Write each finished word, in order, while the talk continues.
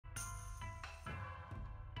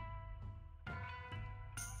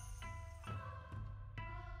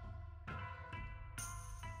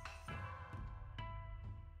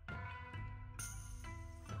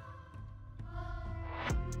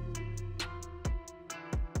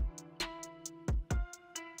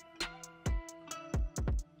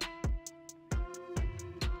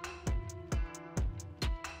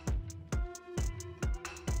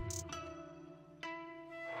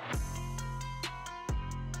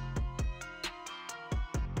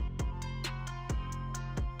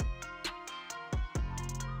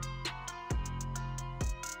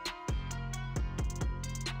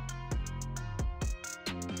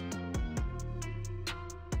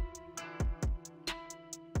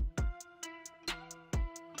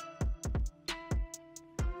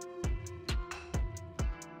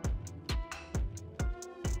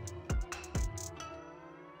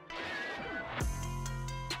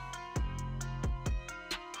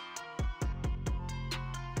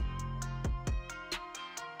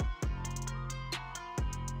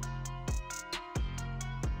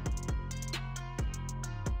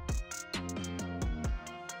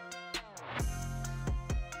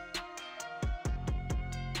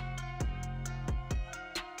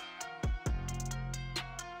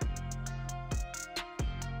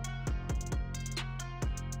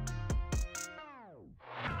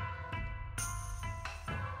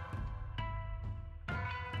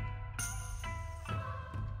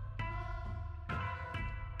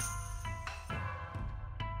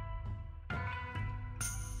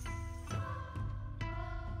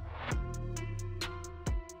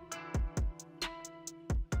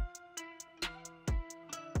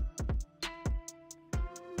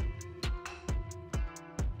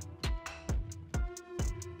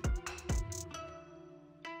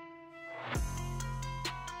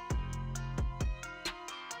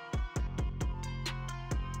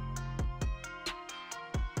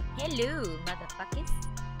Hello, motherfuckers.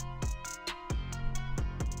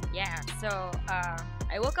 Yeah, so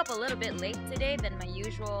I woke up a little bit late today than my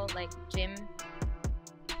usual like gym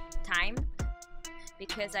time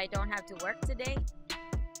because I don't have to work today.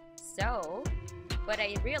 So, but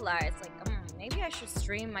I realized like maybe I should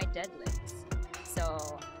stream my deadlifts.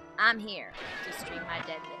 So I'm here to stream my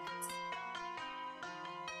deadlifts.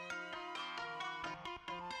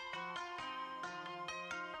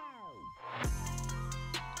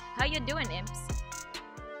 How you doing, imps?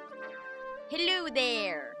 Hello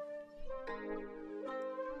there.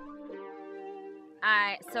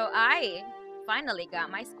 I finally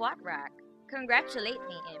got my squat rack. Congratulate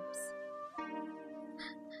me, imps.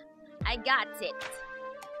 I got it.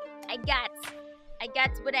 I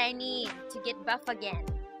got what I need to get buff again.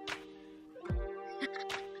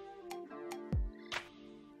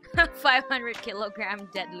 500 kilogram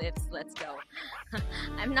deadlifts. Let's go.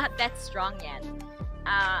 I'm not that strong yet.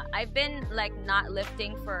 I've been like not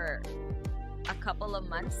lifting for a couple of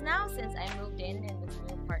months now since I moved in this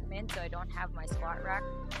new apartment, so I don't have my squat rack.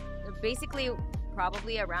 So basically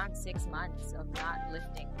probably around 6 months of not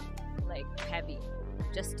lifting like heavy,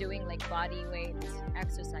 just doing like body weight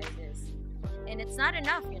exercises, and it's not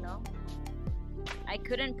enough, you know. I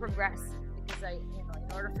couldn't progress because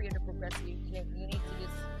in order for you to progress, you need to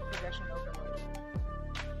use progression overload.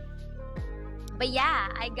 But yeah,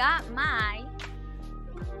 I got my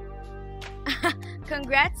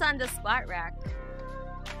congrats on the squat rack.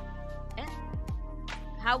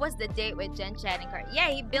 How was the date with Gen Chat Incarnate? Yeah,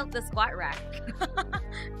 he built the squat rack.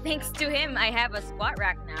 Thanks to him, I have a squat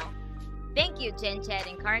rack now. Thank you, Gen Chat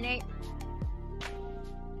Incarnate.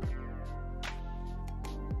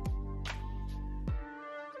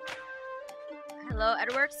 Hello,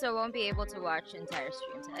 at work, so won't be able to watch entire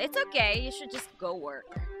streams. It's okay, you should just go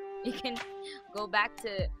work. You can go back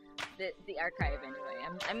to the archive anyway.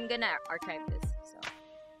 I'm gonna archive this. So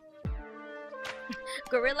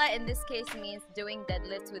gorilla in this case means doing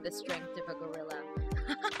deadlifts with the strength of a gorilla.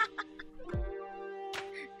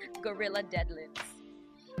 Gorilla deadlifts.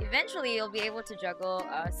 Eventually you'll be able to juggle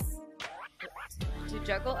us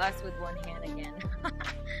with one hand again.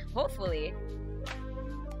 Hopefully.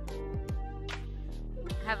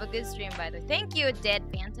 Have a good stream, by the way. Thank you, Dead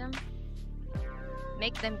Phantom.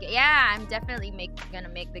 Make them yeah, I'm definitely gonna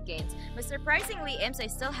make the gains. But surprisingly, imps, I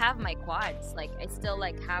still have my quads. Like I still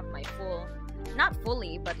like have my full, not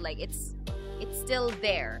fully, but like it's still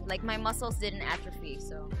there. Like my muscles didn't atrophy,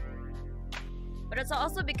 so. But it's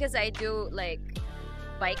also because I do like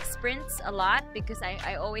bike sprints a lot because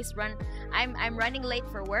I always run. I'm running late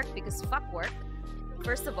for work because fuck work.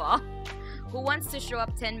 First of all, who wants to show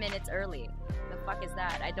up 10 minutes early? The fuck is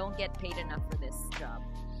that? I don't get paid enough for this job.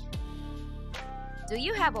 Do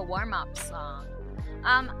you have a warm-up song?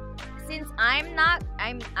 Since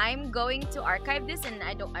I'm going to archive this, and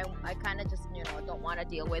I kind of just don't want to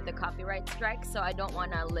deal with the copyright strike, so I don't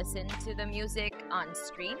want to listen to the music on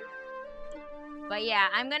stream. But yeah,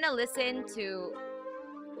 I'm gonna listen to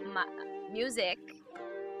my music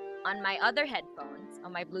on my other headphones,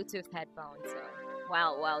 on my Bluetooth headphones, so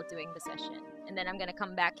while doing the session, and then I'm gonna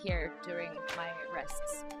come back here during my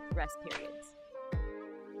rest periods.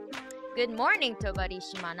 Good morning,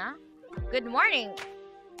 Tobarishi Mana. Good morning,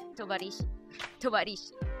 Tobarishi.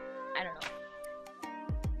 I don't know.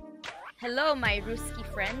 Hello, my Ruski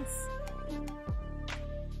friends.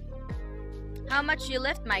 How much you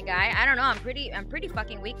lift, my guy? I don't know. I'm pretty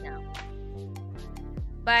fucking weak now.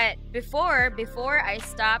 But before I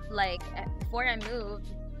stopped, like before I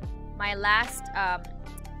moved, my last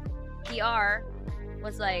PR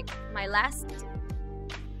was like my last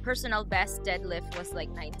personal best deadlift was like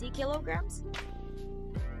 90 kilograms.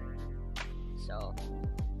 So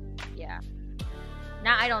yeah,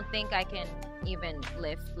 now I don't think I can even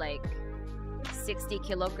lift like 60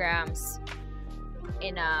 kilograms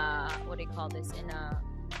in a, what do you call this, in a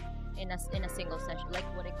single session,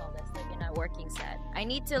 like what do you call this, like in a working set. I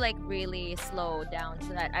need to like really slow down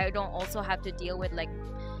so that I don't also have to deal with like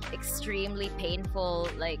extremely painful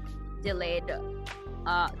like delayed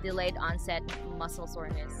onset muscle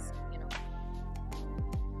soreness, you know.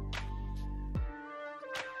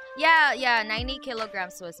 Yeah, 90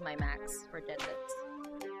 kilograms was my max for deadlifts.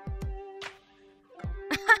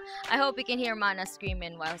 I hope you can hear Mana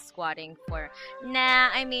screaming while squatting for... Nah,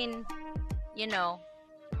 I mean, you know,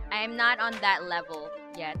 I'm not on that level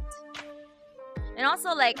yet. And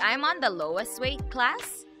also, like, I'm on the lowest weight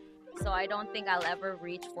class, so I don't think I'll ever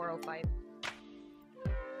reach 405.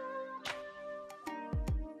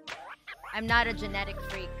 I'm not a genetic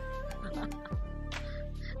freak.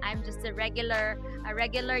 I'm just a regular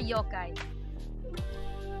yokai.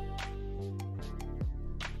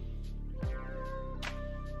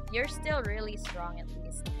 You're still really strong at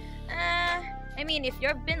least. I mean, if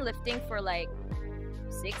you've been lifting for like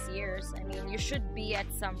 6 years, I mean, you should be at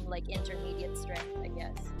some like intermediate strength, I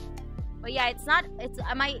guess. But yeah, it's not,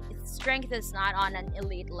 my strength is not on an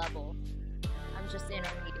elite level. I'm just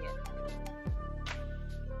intermediate.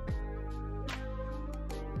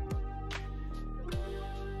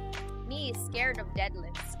 Me is scared of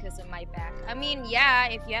deadlifts because of my back. I mean, yeah,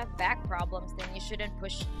 if you have back problems, then you shouldn't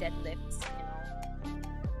push deadlifts, you know.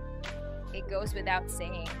 It goes without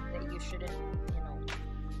saying that you shouldn't, you know.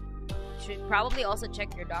 You should probably also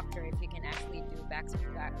check your doctor if you can actually do back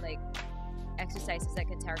like exercises that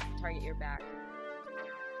can target your back.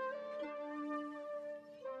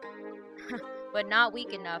 But not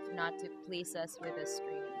weak enough not to please us with a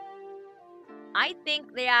stream. I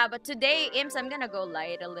think, yeah, but today, Imps, I'm gonna go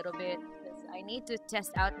light a little bit because I need to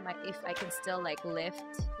test out if I can still like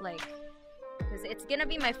lift, like, because it's gonna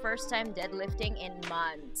be my first time deadlifting in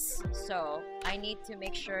months, so I need to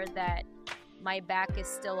make sure that my back is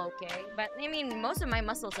still okay. But I mean, most of my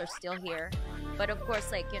muscles are still here, but of course,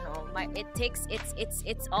 like, you know,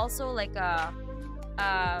 it's also like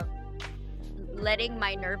letting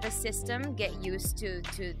my nervous system get used to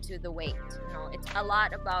the weight. You know, it's a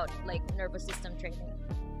lot about like nervous system training.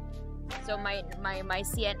 So my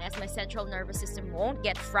CNS, my central nervous system, won't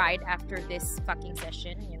get fried after this fucking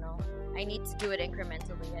session. You know, I need to do it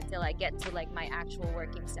incrementally until I get to like my actual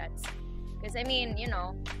working sets. Because I mean, you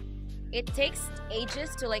know, it takes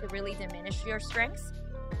ages to like really diminish your strengths.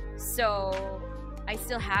 So I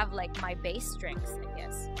still have like my base strengths, I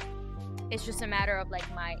guess. It's just a matter of like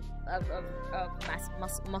my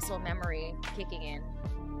muscle memory kicking in,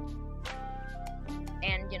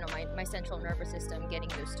 and you know, my central nervous system getting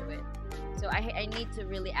used to it. So I need to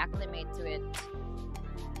really acclimate to it,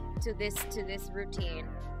 to this routine,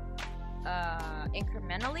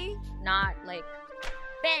 incrementally, not like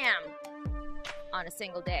bam on a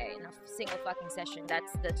single day in a single fucking session.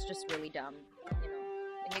 That's just really dumb. You know,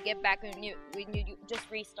 when you get back, when you just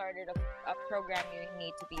restarted a program, you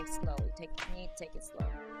need to be slow. You need to take it slow.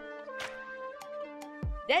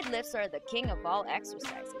 Deadlifts are the king of all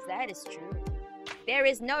exercises. That is true. There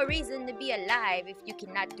is no reason to be alive if you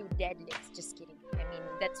cannot do deadlifts. Just kidding. I mean,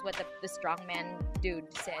 that's what the strongman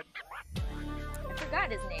dude said. I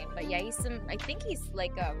forgot his name, but yeah, I think he's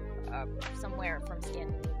like somewhere from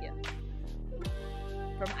Scandinavia,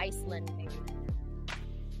 from Iceland maybe.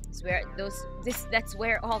 It's where that's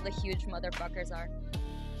where all the huge motherfuckers are.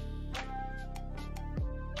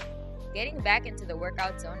 Getting back into the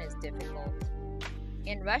workout zone is difficult.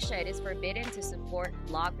 In Russia, it is forbidden to support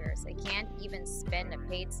bloggers. I can't even spend a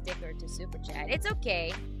paid sticker to super chat. It's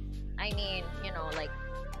okay. I mean, you know, like,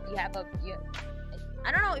 I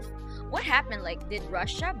don't know what happened. Like, did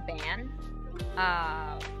Russia ban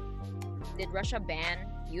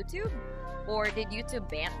YouTube? Or did YouTube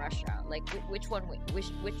ban Russia? Like, which one, which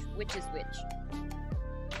is which?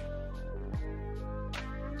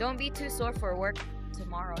 Don't be too sore for work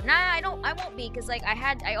tomorrow. Nah, I won't be, because like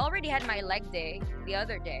I already had my leg day the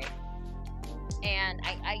other day, and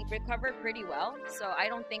I recovered pretty well, so I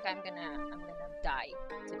don't think I'm gonna die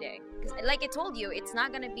today, because like I told you, it's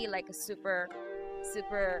not gonna be like a super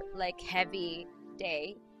like heavy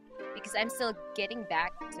day, because I'm still getting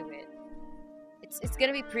back to it. It's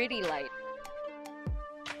gonna be pretty light.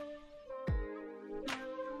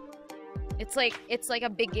 It's like a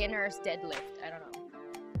beginner's deadlift. I don't know.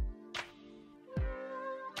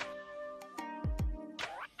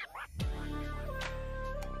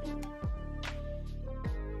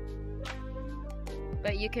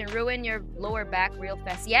 But you can ruin your lower back real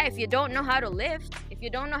fast. Yeah, if you don't know how to lift, if you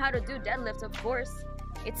don't know how to do deadlifts, of course,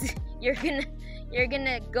 you're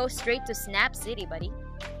gonna go straight to Snap City, buddy.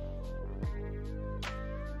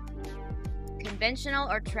 Conventional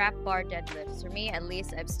or trap bar deadlifts? For me, at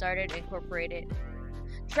least, I've started incorporated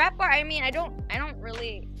trap bar. I mean, I don't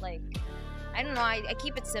really like. I don't know. I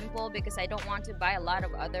keep it simple because I don't want to buy a lot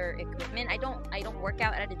of other equipment. I don't work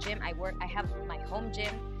out at a gym. I have my home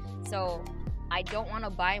gym, so I don't want to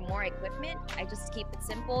buy more equipment. I just keep it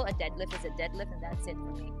simple. A deadlift is a deadlift, and that's it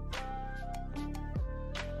for me.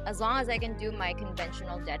 As long as I can do my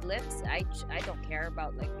conventional deadlifts, I don't care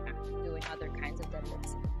about like doing other kinds of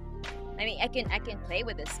deadlifts. I mean, I can play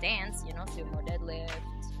with the stance, you know, sumo deadlift.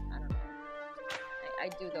 I don't know. I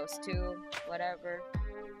do those too. Whatever.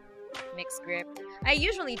 Mixed grip. I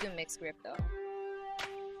usually do mixed grip though.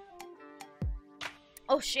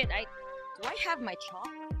 Oh shit! Do I have my chalk?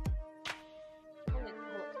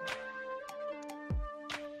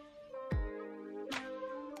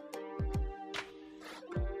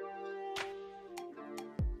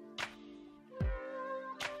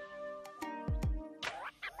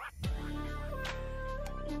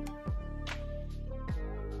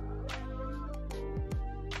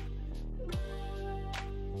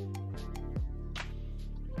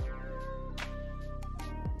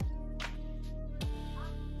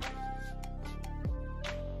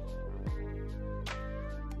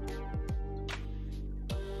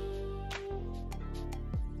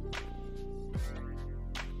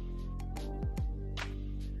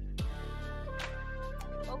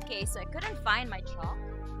 Okay, so I couldn't find my chalk.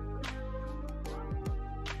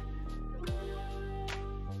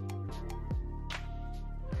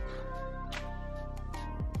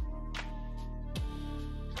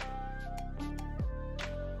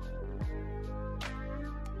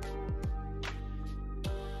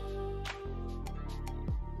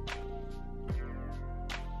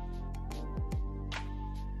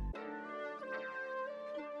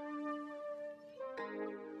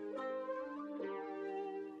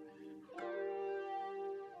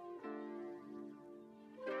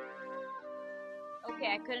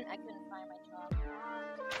 Okay, I couldn't find my chalk.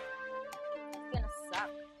 It's gonna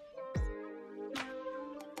suck.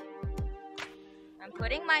 I'm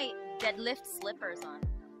putting my deadlift slippers on.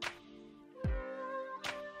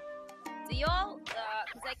 Do y'all,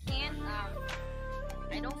 cause I can't,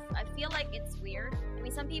 I feel like it's weird. I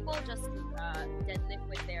mean, some people just deadlift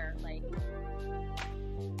with their like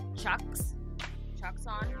chucks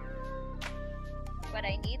on, but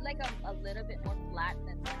I need like a little bit more flat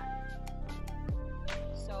than that.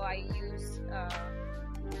 So I use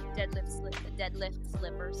deadlift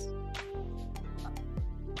slippers.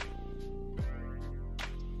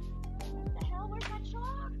 What the hell? Where's my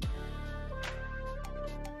chalk?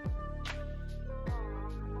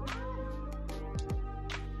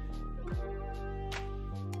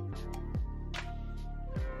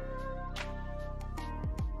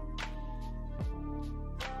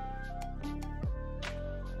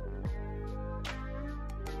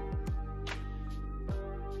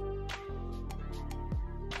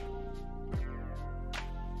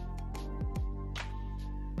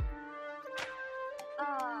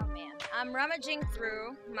 Oh man, I'm rummaging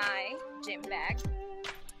through my gym bag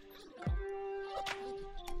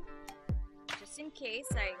just in case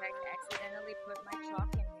I accidentally put my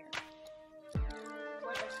chalk in here.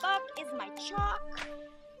 Where the fuck is my chalk?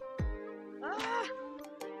 Ah!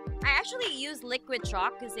 I actually use liquid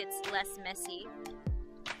chalk because it's less messy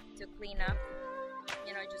to clean up.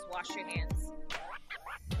 You know, just wash your hands.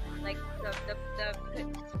 Like the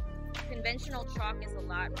conventional chalk is a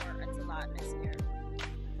lot messier.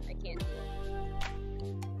 I can't do it.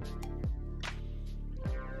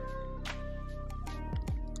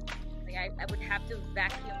 Like I would have to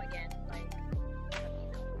vacuum again. Like,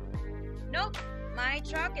 nope, my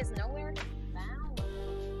chalk is nowhere found.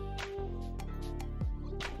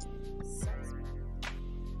 Sucks.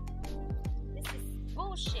 This is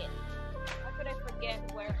bullshit. How could I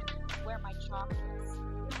forget where my chalk is?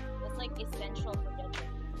 That's like essential for deadlifting.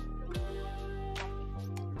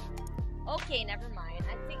 Okay, never mind.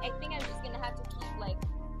 I think I'm just gonna have to keep like.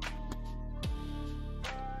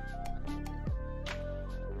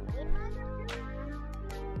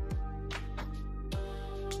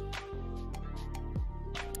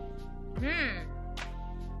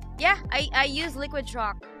 Yeah, I use liquid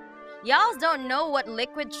chalk. Y'all don't know what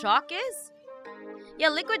liquid chalk is? Yeah,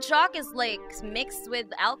 liquid chalk is like mixed with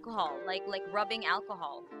alcohol, like rubbing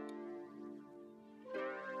alcohol.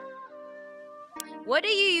 What do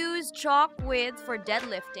you use chalk with for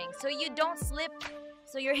deadlifting? So you don't slip,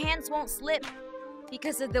 so your hands won't slip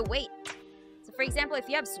because of the weight. So for example, if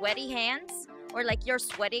you have sweaty hands, or like you're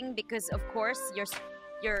sweating because of course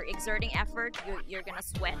you're exerting effort, you're gonna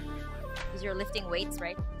sweat because you're lifting weights,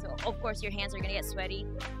 right? So of course your hands are gonna get sweaty.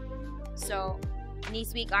 So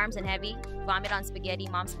knees weak, arms and heavy, vomit on spaghetti,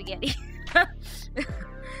 mom spaghetti.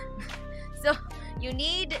 So you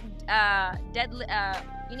need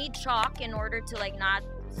you need chalk in order to like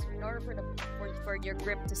for your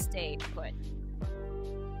grip to stay put.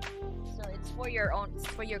 So it's for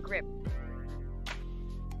your grip.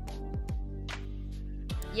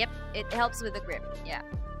 Yep, it helps with the grip. Yeah.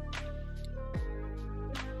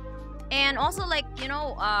 And also, like, you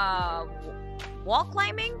know, wall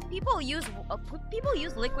climbing, people use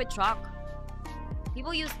liquid chalk.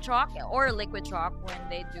 People use chalk or liquid chalk when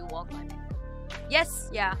they do wall climbing. Yes,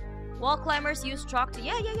 yeah. Wall climbers use chalk too.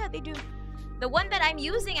 Yeah, they do. The one that I'm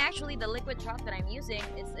using, actually, the liquid chalk that I'm using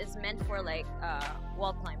is meant for like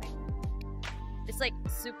wall climbing. It's like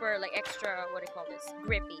super, like extra, what do you call this?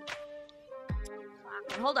 Grippy.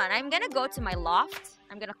 Hold on, I'm gonna go to my loft.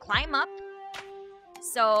 I'm gonna climb up.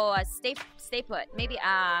 So stay put. Maybe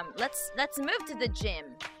let's move to the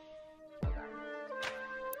gym. Hold on.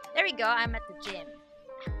 There we go. I'm at the gym.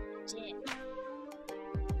 Gym.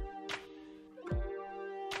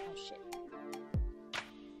 Oh shit.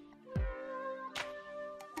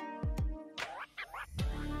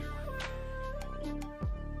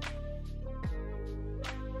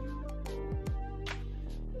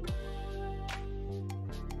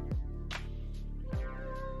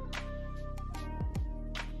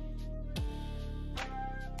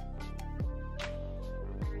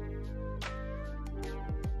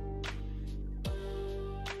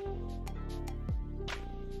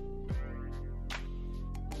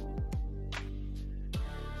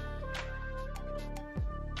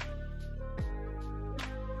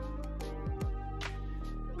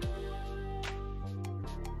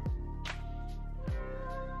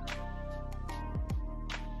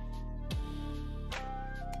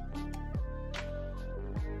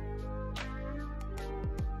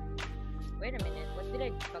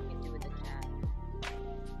 did I fucking do with the chat?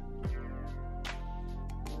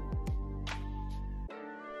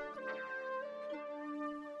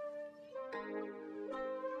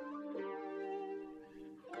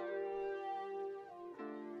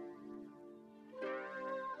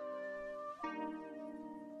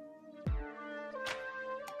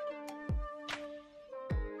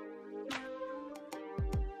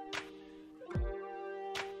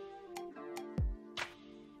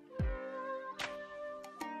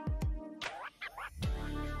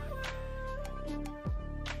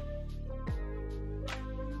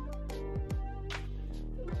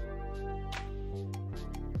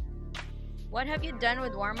 What have you done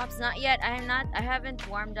with warm-ups? Not yet. I haven't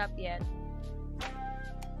warmed up yet.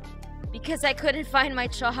 Because I couldn't find my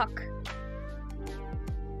chalk.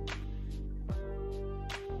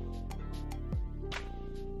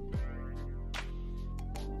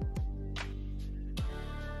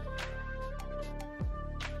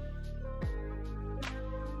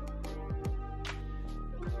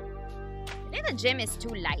 I think the gym is too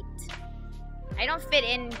light. I don't fit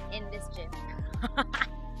in this gym.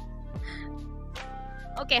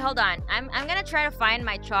 Okay, hold on. I'm gonna try to find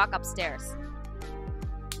my chalk upstairs.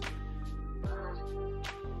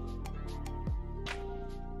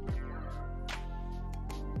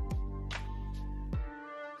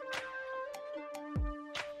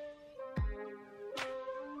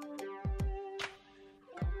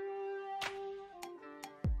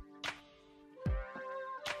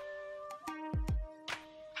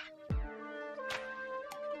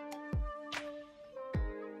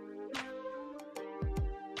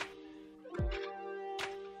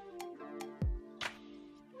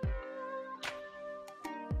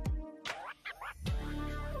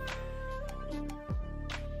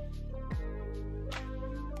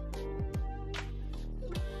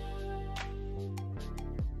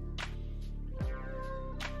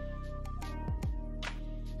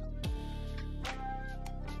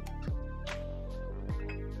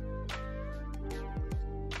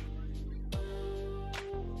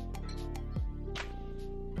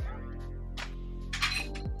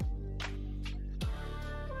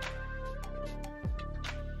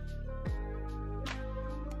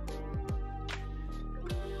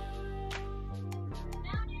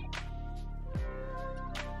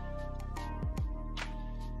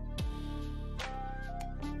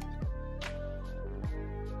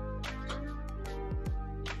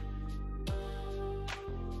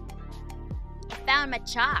 Found my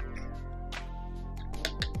chalk.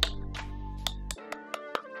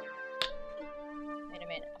 Wait a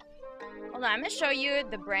minute. Hold on, I'm gonna show you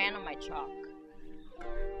the brand on my chalk.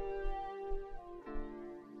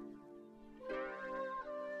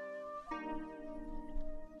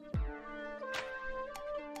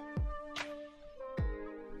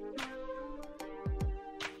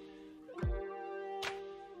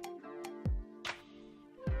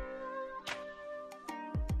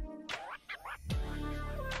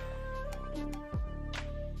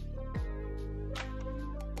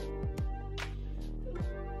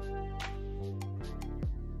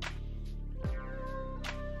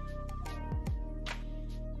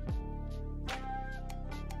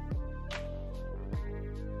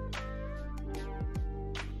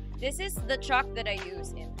 This is the chalk that I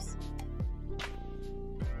use, imps.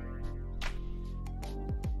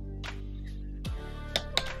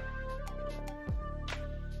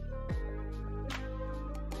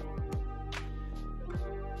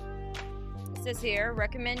 It says here,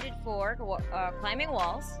 recommended for climbing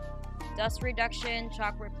walls, dust reduction,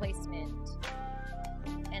 chalk replacement,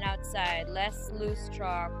 and outside, less loose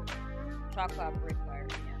chalk up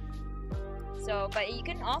required. Yeah. So, but you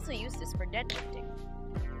can also use this for deadlifting.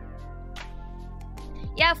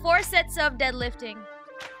 Yeah, 4 sets of deadlifting.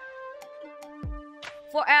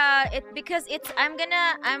 For because it's I'm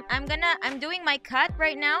doing my cut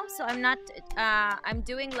right now, so I'm not I'm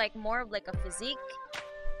doing like more of like a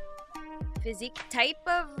physique type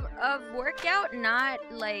of workout, not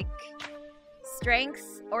like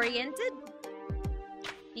strength oriented,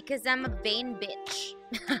 because I'm a vain bitch.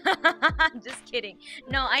 Just kidding.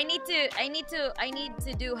 No, I need to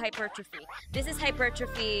do hypertrophy. This is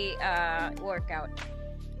hypertrophy workout.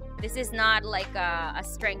 This is not like a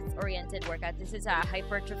strength oriented workout. This is a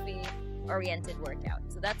hypertrophy oriented workout.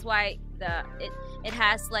 So that's why it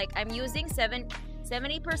has like, I'm using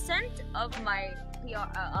 70% of my PR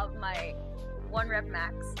of my 1 rep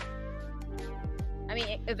max. I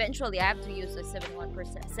mean, eventually I have to use the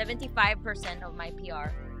 75% of my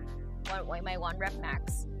PR, my 1 rep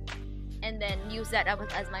max, and then use that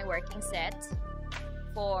as my working set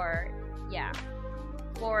for, yeah,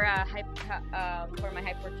 for my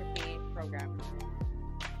hypertrophy program.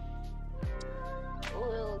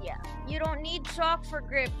 Oh yeah. You don't need chalk for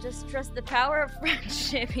grip. Just trust the power of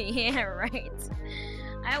friendship. Yeah, right.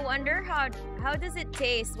 I wonder how does it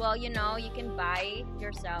taste? Well, you know, you can buy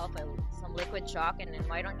yourself some liquid chalk, and then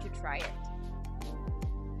why don't you try it?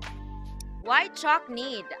 Why chalk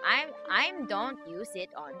need? I don't use it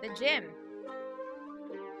on the gym.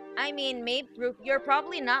 I mean, maybe you're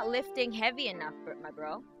probably not lifting heavy enough, my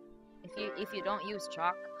bro. If you don't use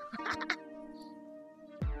chalk.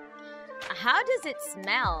 How does it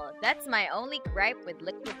smell? That's my only gripe with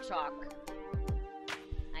liquid chalk.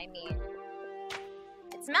 I mean,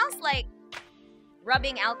 it smells like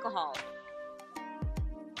rubbing alcohol.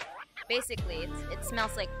 Basically, it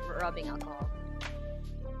smells like rubbing alcohol.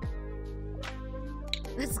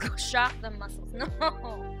 Let's go shock the muscles. No,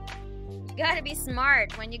 you gotta be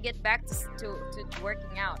smart when you get back to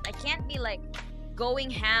working out. I can't be like going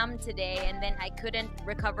ham today and then I couldn't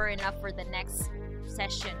recover enough for the next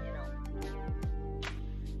session, you know.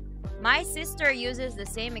 My sister uses the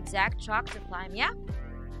same exact chalk to climb. Yeah,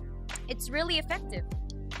 it's really effective.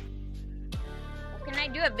 What can I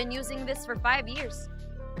do? I've been using this for 5 years.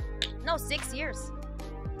 No, 6 years.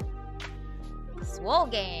 Swole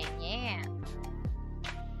gang, yeah.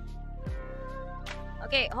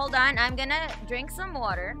 Okay, hold on. I'm gonna drink some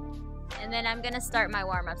water and then I'm gonna start my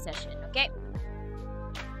warm-up session, okay?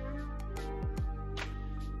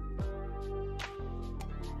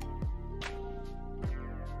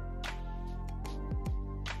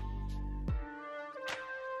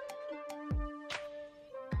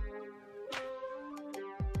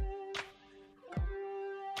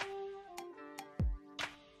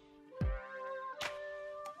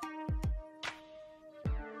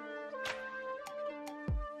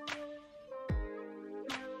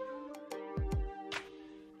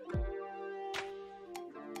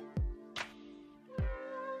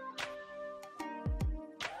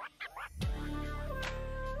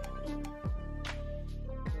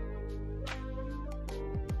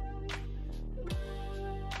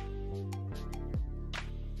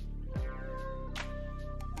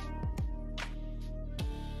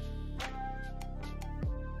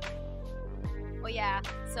 Yeah,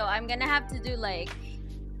 so I'm gonna have to do like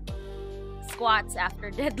squats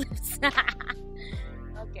after deadlifts.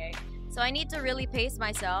 Okay, so I need to really pace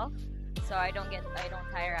myself so I don't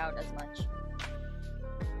tire out as much.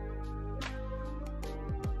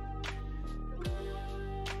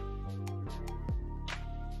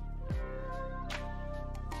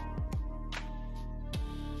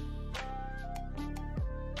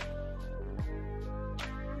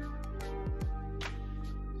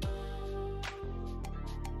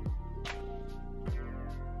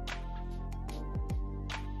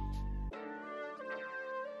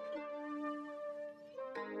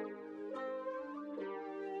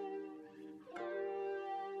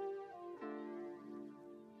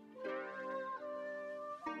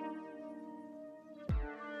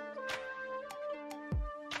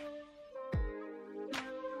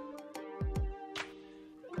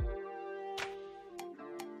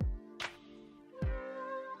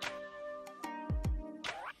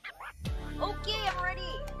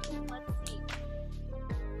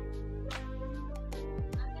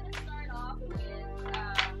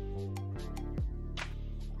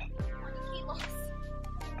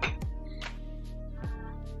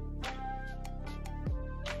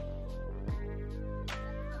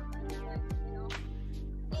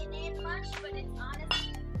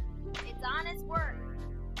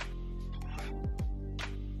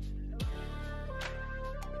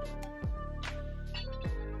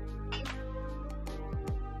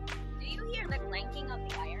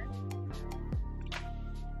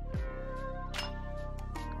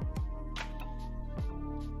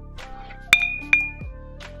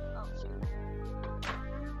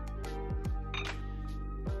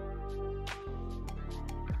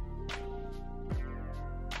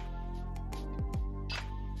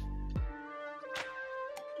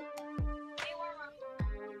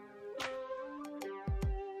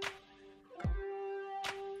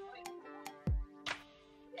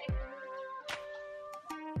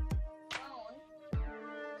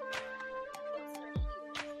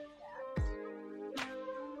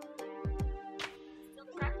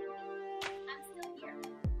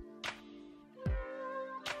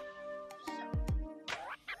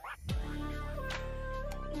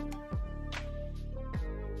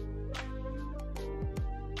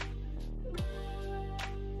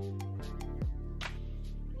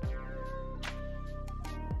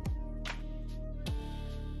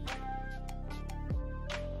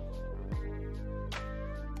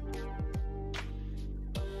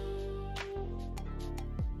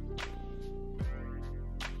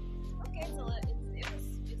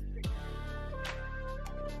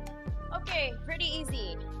 Okay, pretty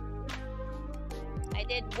easy. I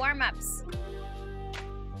did warm-ups.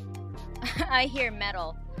 I hear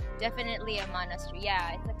metal. Definitely a monastery.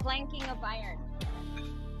 Yeah, it's a clanking of iron.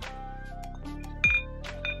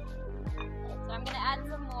 So I'm gonna add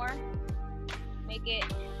some more. Make it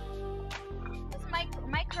just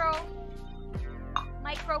micro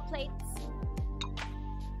plates.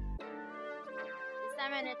 This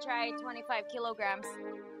time I'm gonna try 25 kilograms.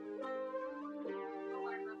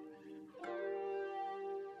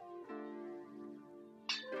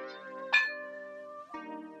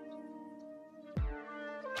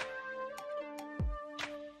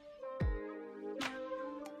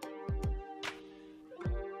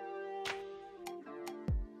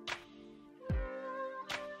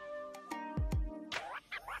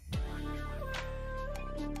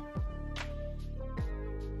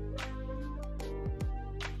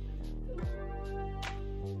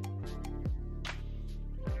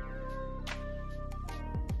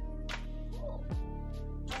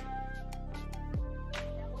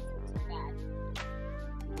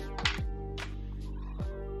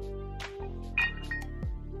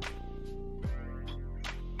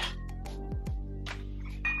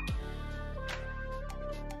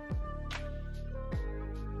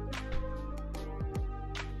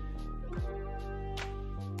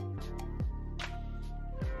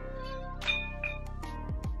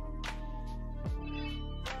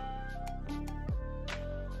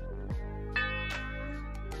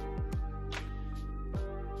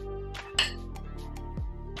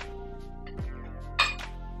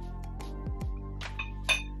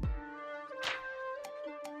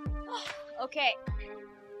 Okay.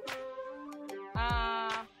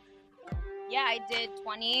 Yeah, I did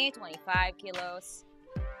 20, 25 kilos.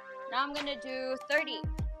 Now I'm gonna do 30.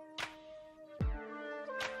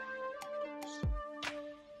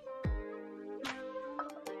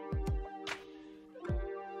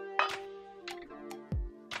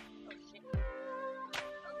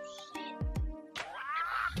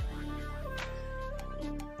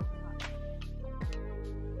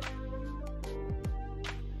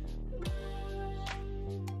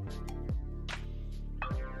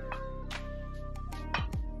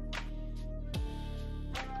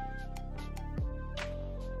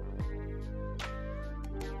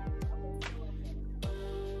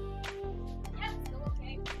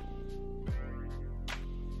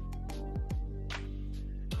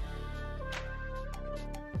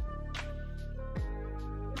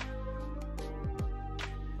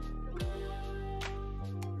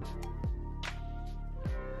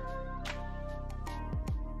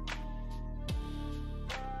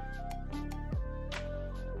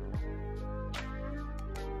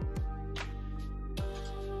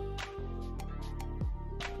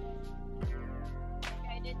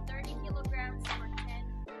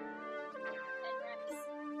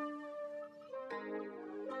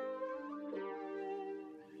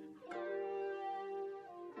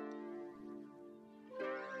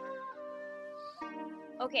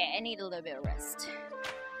 Okay, I need a little bit of rest.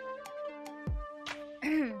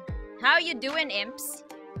 How you doing, imps?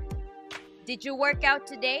 Did you work out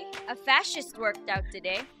today? A fascist worked out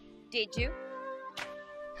today. Did you?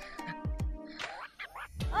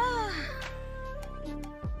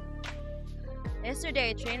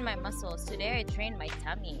 Yesterday I trained my muscles. Today I trained my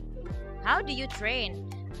tummy. How do you train?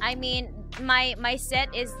 I mean, my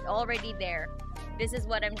set is already there. This is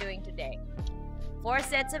what I'm doing today. 4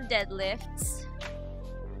 sets of deadlifts.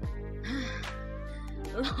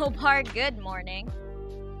 Low bar, good morning.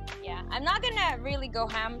 Yeah, I'm not gonna really go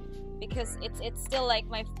ham because it's still like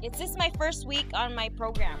it's just my first week on my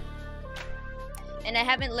program, and I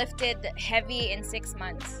haven't lifted heavy in 6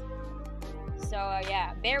 months. So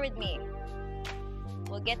yeah, bear with me.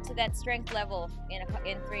 We'll get to that strength level in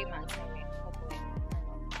 3 months, maybe, hopefully.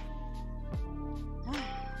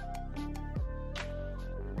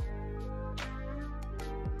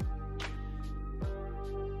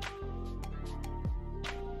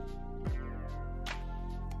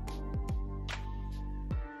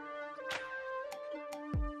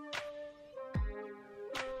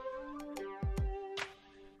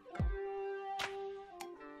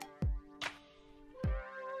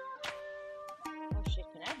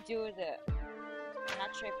 I'm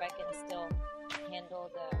not sure if I can still handle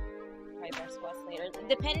the tri-bar squats later.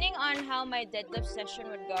 Depending on how my deadlift session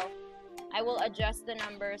would go, I will adjust the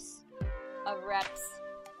numbers of reps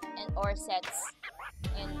or sets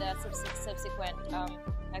in the subsequent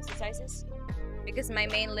exercises, because my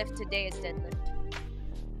main lift today is deadlift.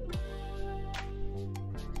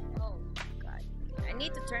 Oh god, I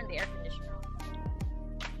need to turn the air conditioner on.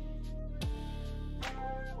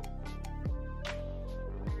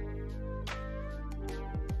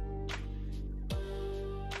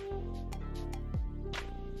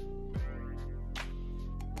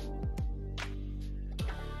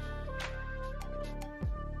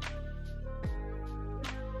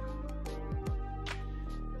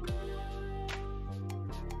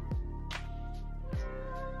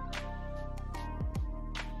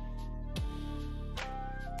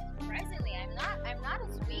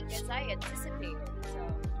 as weak as I anticipated.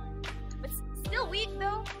 So, but still weak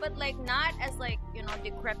though. But like not as like, you know,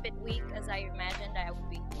 decrepit weak as I imagined I would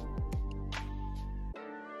be.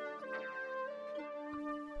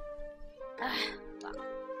 Wow.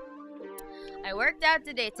 I worked out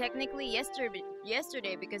today, technically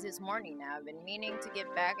yesterday because it's morning now. I've been meaning to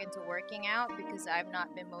get back into working out because I've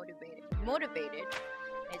not been motivated.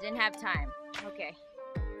 I didn't have time. Okay.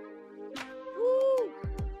 Woo!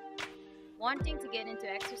 Wanting to get into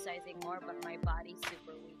exercising more, but my body's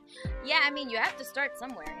super weak. Yeah, I mean, you have to start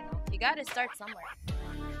somewhere, you know. You gotta start somewhere.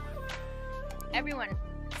 Everyone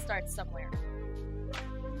starts somewhere.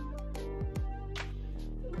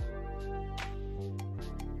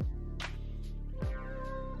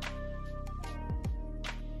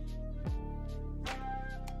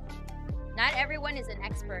 Not everyone is an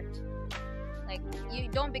expert. Like, you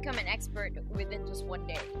don't become an expert within just one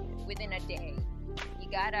day, within a day. You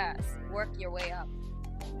gotta work your way up.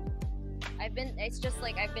 It's just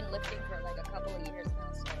like I've been lifting for like a couple of years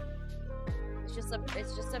now, so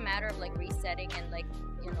it's just a matter of like resetting and like,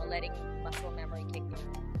 you know, letting muscle memory kick in.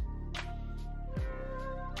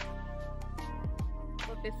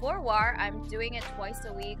 But before WAR, I'm doing it twice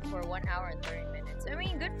a week for 1 hour and 30 minutes. I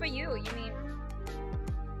mean, good for you. You mean,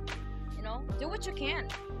 you know, do what you can.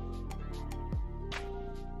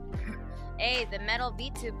 Hey, the metal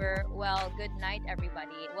VTuber. Well, good night,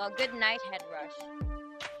 everybody. Well, good night, Head Rush.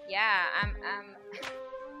 Yeah,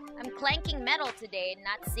 I'm clanking metal today,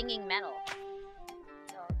 not singing metal.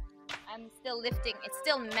 So I'm still lifting. It's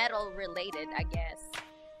still metal related, I guess.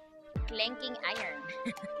 Clanking iron.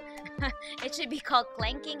 It should be called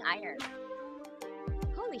clanking iron.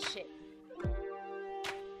 Holy shit.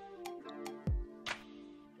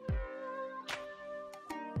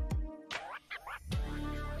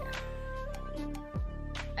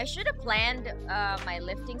 I should have planned my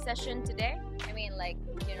lifting session today. I mean, like,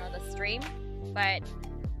 you know, the stream, but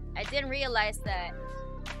I didn't realize that,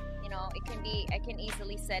 you know, I can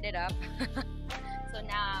easily set it up. So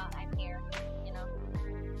now I'm here, you know.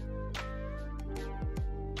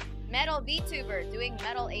 Metal VTuber doing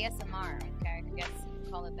metal ASMR. Okay, I guess you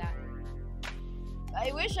call it that.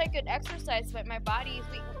 I wish I could exercise, but my body is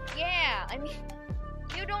weak. Yeah, I mean,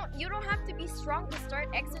 you don't have to be strong to start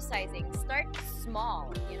exercising. Start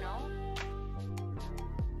small, you know?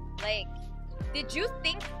 Like, did you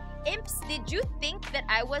think, imps, did you think that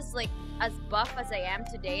I was like as buff as I am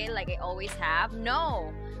today, like I always have?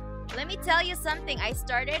 No. Let me tell you something. I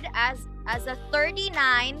started as a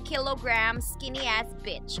 39 kilogram skinny ass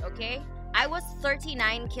bitch, okay? I was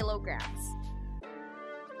 39 kilograms.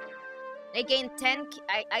 I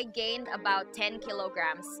gained about 10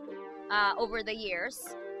 kilograms over the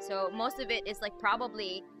years. So most of it is like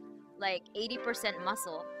probably like 80%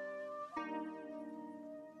 muscle.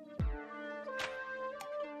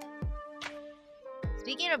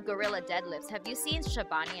 Speaking of gorilla deadlifts, have you seen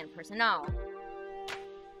Shabani in person? No.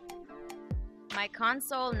 My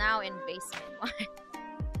console now in basement.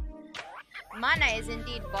 Mana is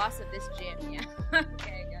indeed boss of this gym, yeah.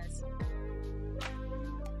 Okay, guys.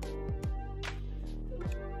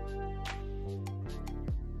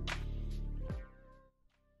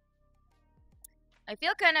 I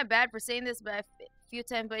feel kind of bad for saying this a few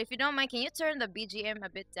times, but if you don't mind, can you turn the BGM a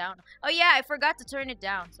bit down? Oh yeah, I forgot to turn it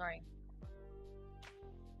down, sorry.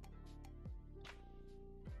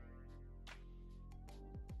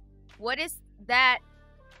 What is that?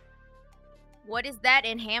 What is that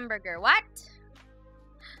in hamburger? What?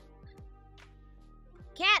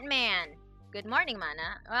 Catman. Good morning,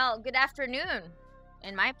 Mana. Well, good afternoon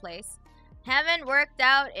in my place. Haven't worked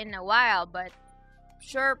out in a while, but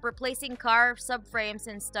sure, replacing car subframes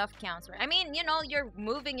and stuff counts. I mean, you know, you're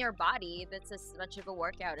moving your body. That's as much of a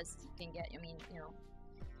workout as you can get. I mean, you know,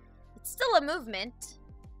 it's still a movement.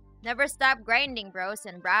 Never stop grinding, bros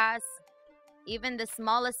and bras. Even the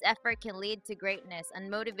smallest effort can lead to greatness,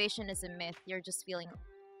 and motivation is a myth. You're just feeling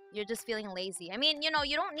lazy. I mean, you know,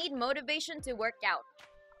 you don't need motivation to work out.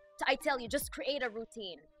 I tell you, just create a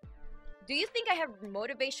routine. Do you think I have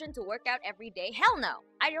motivation to work out every day? Hell no.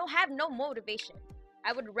 I don't have no motivation.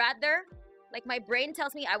 I would rather, like, my brain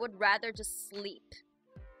tells me I would rather just sleep.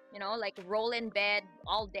 You know, like roll in bed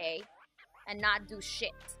all day and not do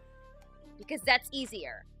shit. Because that's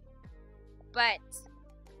easier. But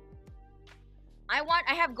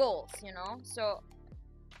I have goals, you know, so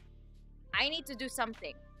I need to do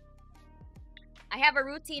something. I have a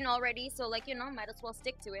routine already, so like, you know, might as well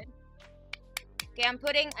stick to it. Okay, I'm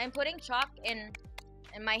putting chalk in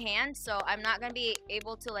my hand, so I'm not gonna be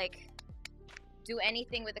able to like do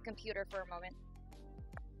anything with the computer for a moment.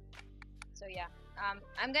 So yeah,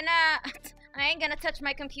 I'm gonna I ain't gonna touch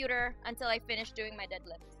my computer until I finish doing my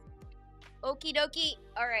deadlifts. Okie dokie.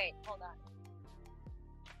 Alright, hold on.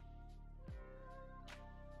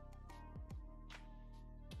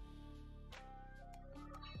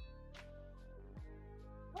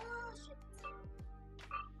 Oh shit.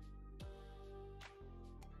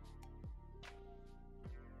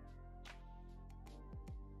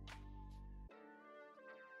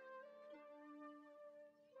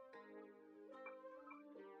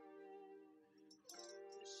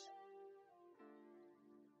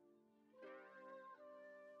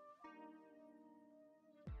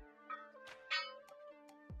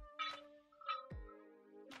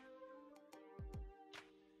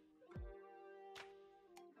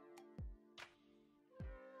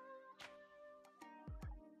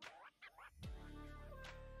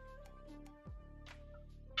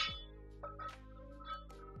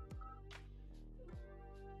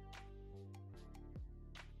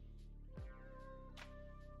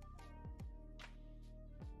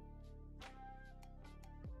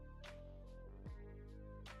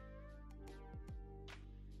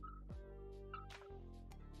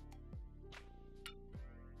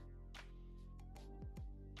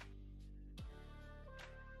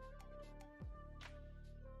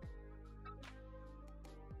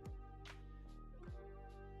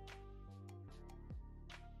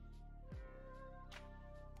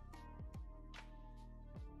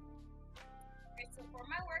 So for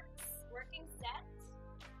my working set,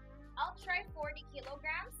 I'll try 40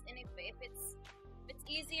 kilograms, and if it's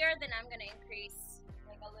easier, then I'm gonna increase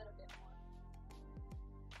like a little bit more.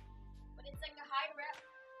 But it's like a high rep.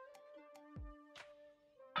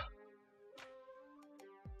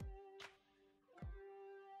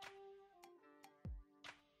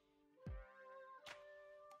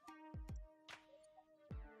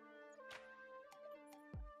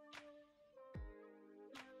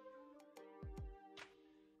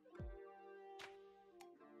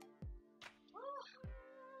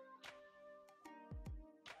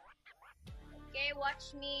 Okay,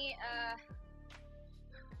 watch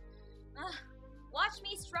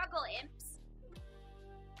me struggle, imps.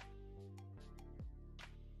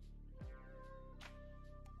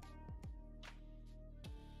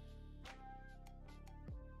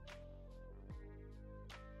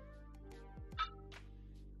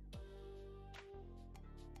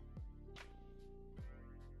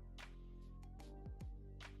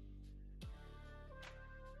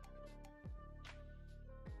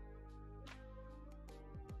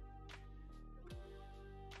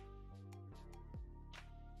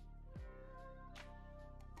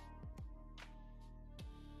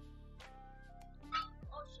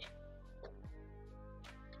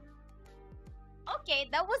 Okay,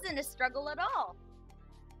 that wasn't a struggle at all.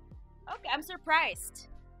 Okay, I'm surprised.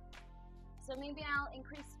 So maybe I'll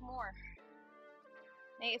increase more.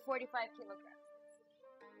 Maybe 45 kilograms.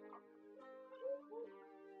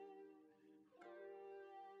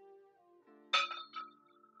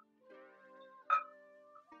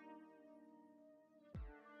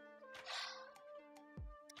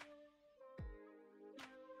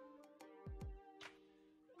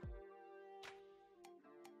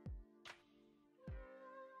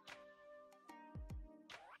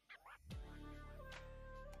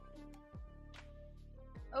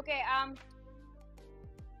 Okay,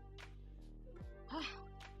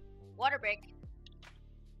 water break.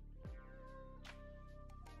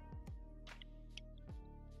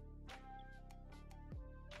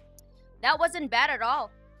 That wasn't bad at all.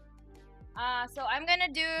 So I'm gonna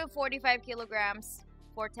do 45 kilograms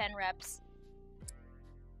for 10 reps.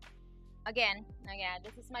 Again,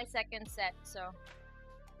 this is my second set, so.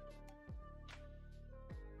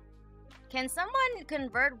 Can someone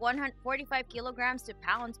convert 145 kilograms to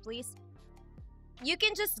pounds, please? You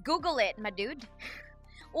can just Google it, my dude.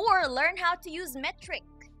 Or learn how to use metric.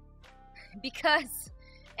 Because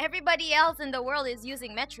everybody else in the world is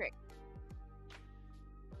using metric.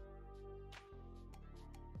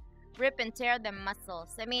 Rip and tear the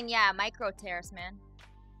muscles. I mean, yeah, micro tears, man.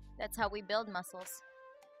 That's how we build muscles.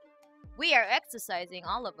 We are exercising,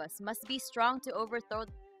 all of us. Must be strong to overthrow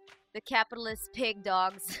the capitalist pig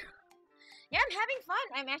dogs. Yeah, I'm having fun.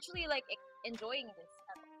 I'm actually like enjoying this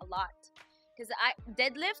a lot. Because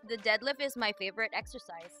the deadlift is my favorite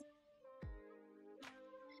exercise.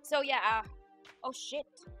 So yeah, oh shit.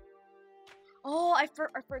 Oh, I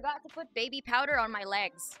forgot to put baby powder on my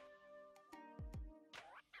legs.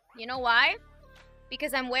 You know why?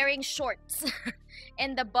 Because I'm wearing shorts.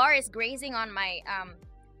 And the bar is grazing on my,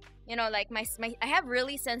 you know, like my I have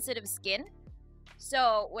really sensitive skin.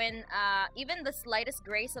 So when even the slightest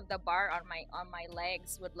grace of the bar on my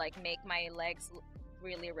legs would like make my legs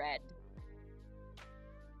really red.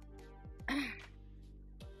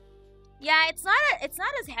 Yeah, it's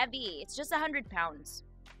not as heavy. It's just 100 pounds.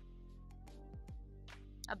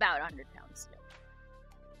 About 100 pounds. Yeah.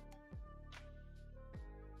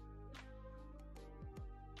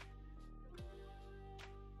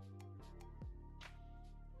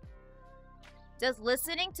 Does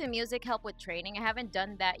listening to music help with training? I haven't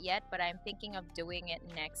done that yet, but I'm thinking of doing it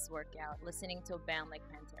next workout. Listening to a band like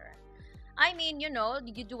Pantera. I mean, you know,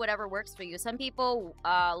 you do whatever works for you. Some people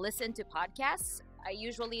listen to podcasts. I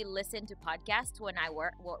usually listen to podcasts when I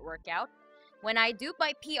work out. When I do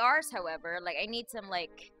my PRs, however, like I need some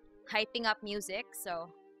like hyping up music. So,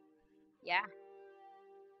 yeah,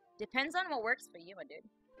 depends on what works for you, my dude.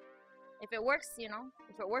 If it works, you know,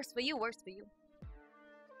 if it works for you, works for you.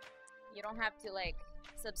 You don't have to like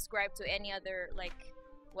subscribe to any other like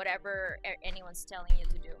whatever anyone's telling you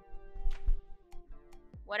to do.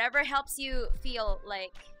 Whatever helps you feel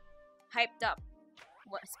like hyped up,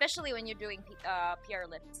 especially when you're doing PR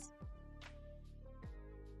lifts.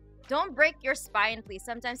 Don't break your spine, please.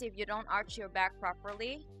 Sometimes if you don't arch your back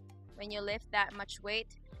properly when you lift that much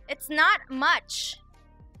weight, it's not much.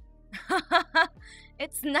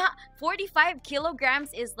 It's not. 45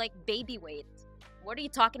 kilograms is like baby weight. What are you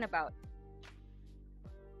talking about?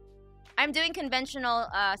 I'm doing conventional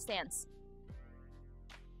stance.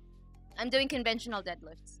 I'm doing conventional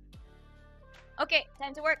deadlifts. Okay,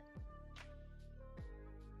 time to work.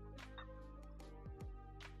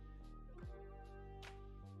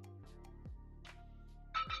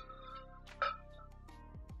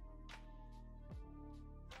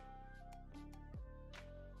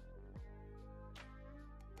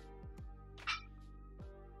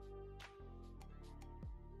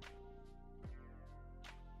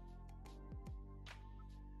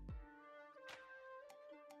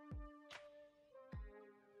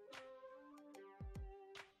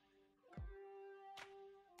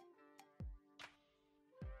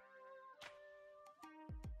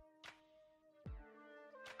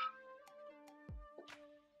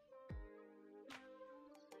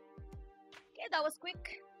 Okay, that was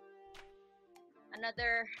quick.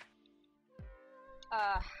 Another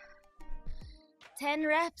 10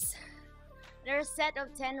 reps. Another set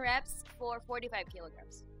of 10 reps for 45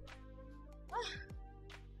 kilograms.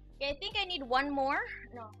 Okay, I think I need one more.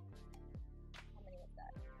 No. How many was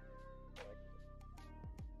that? 40,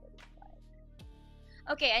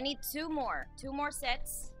 45. Okay, I need two more. Two more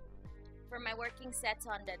sets for my working sets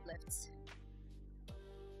on deadlifts.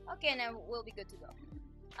 Okay, and then we'll be good to go.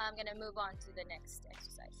 I'm gonna move on to the next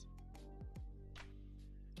exercise.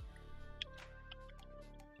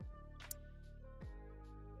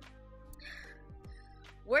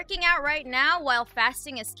 Working out right now while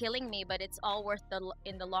fasting is killing me, but it's all worth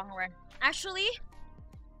in the long run. Actually,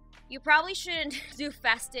 you probably shouldn't do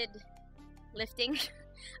fasted lifting.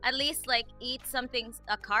 At least like eat something,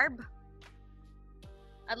 a carb.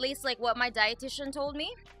 At least like what my dietitian told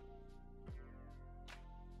me.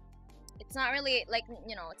 It's not really like,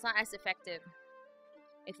 you know, it's not as effective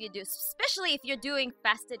if you do, especially if you're doing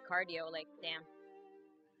fasted cardio. Like, damn,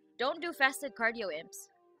 don't do fasted cardio, imps.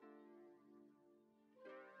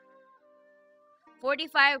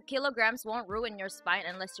 45 kilograms won't ruin your spine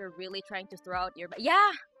unless you're really trying to throw out your back.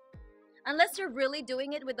 Yeah, unless you're really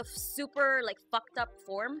doing it with a super like fucked up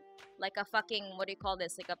form, like a fucking, what do you call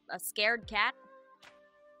this, like a scared cat,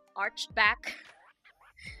 arched back.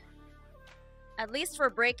 At least for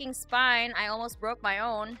breaking spine, I almost broke my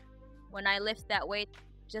own when I lift that weight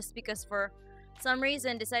just because for some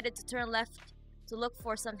reason decided to turn left to look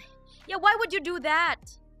for something. Yeah, why would you do that?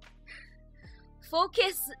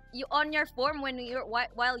 Focus on your form when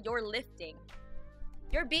while you're lifting.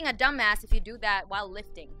 You're being a dumbass if you do that while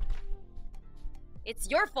lifting. It's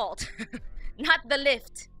your fault, not the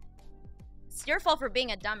lift. It's your fault for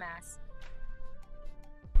being a dumbass.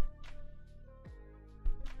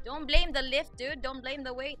 Don't blame the lift, dude. Don't blame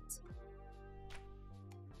the weight.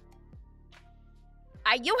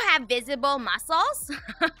 You have visible muscles?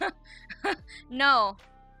 No.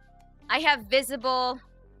 I have visible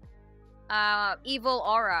evil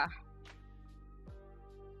aura.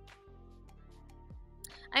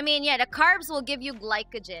 I mean, yeah, the carbs will give you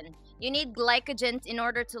glycogen. You need glycogen in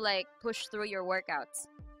order to like push through your workouts.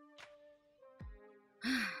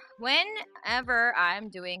 Whenever I'm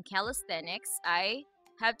doing calisthenics, I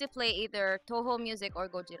have to play either Toho music or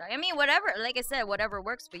Gojira. I mean, whatever, like I said, whatever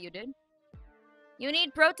works for you, dude. You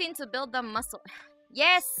need protein to build the muscle.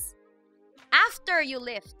 Yes! After you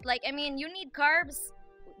lift. Like, I mean, you need carbs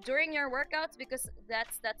during your workouts, because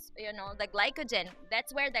that's you know, the glycogen.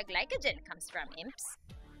 That's where the glycogen comes from, imps.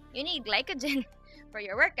 You need glycogen for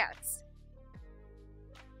your workouts.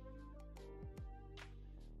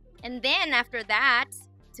 And then after that,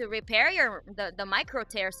 to repair the micro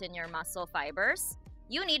tears in your muscle fibers,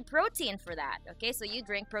 you need protein for that. Okay, so you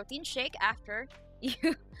drink protein shake after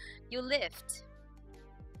you lift,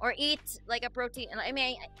 or eat like a protein. I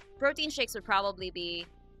mean, protein shakes would probably be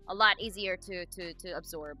a lot easier to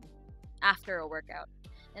absorb after a workout.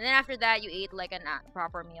 And then after that, you eat like a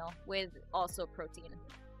proper meal with also protein.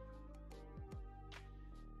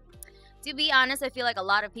 To be honest, I feel like a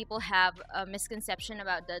lot of people have a misconception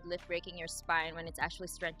about deadlift breaking your spine when it's actually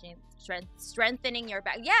strengthening your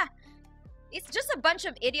back. Yeah, it's just a bunch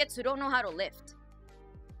of idiots who don't know how to lift.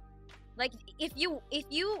 Like, if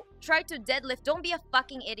you try to deadlift, don't be a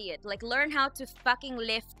fucking idiot. Like, learn how to fucking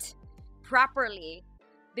lift properly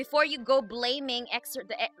before you go blaming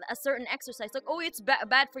a certain exercise. Like, oh, it's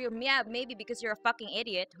bad for you. Yeah, maybe because you're a fucking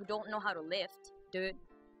idiot who don't know how to lift, dude.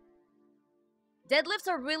 Deadlifts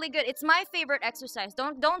are really good. It's my favorite exercise.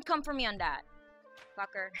 Don't come for me on that,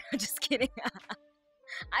 fucker. Just kidding.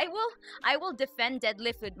 I will defend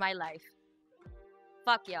deadlift with my life.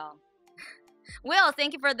 Fuck y'all. Will,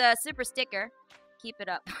 thank you for the super sticker. Keep it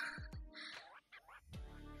up.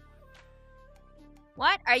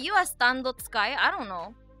 What? Are you a Standot Sky? I don't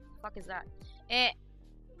know. Fuck is that?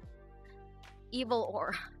 Evil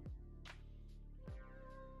or.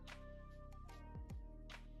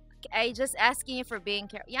 I just asking you for being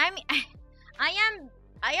careful. Yeah, I mean,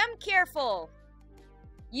 I am careful.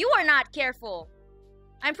 You are not careful.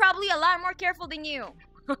 I'm probably a lot more careful than you.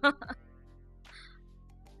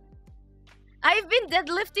 I've been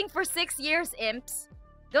deadlifting for 6 years, imps.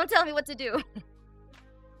 Don't tell me what to do.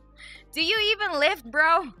 Do you even lift,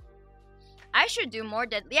 bro? I should do more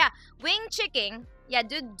yeah, wing chicking. Yeah,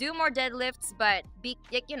 do more deadlifts, but be,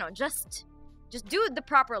 you know, just do the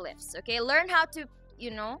proper lifts, okay? Learn how to,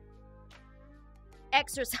 you know,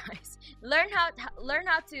 exercise. Learn how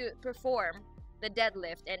to perform the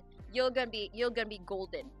deadlift, and you're gonna be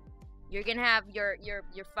golden. You're gonna have your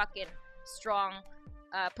fucking strong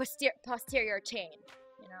posterior chain,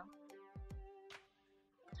 you know.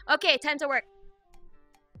 Okay, time to work.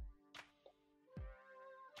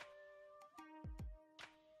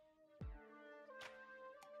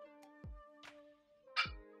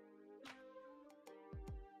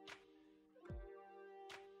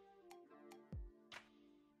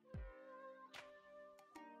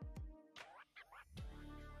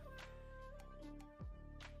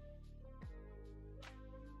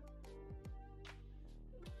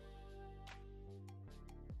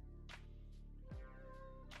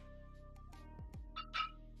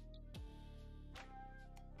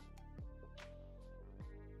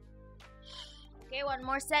 Okay, one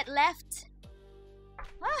more set left.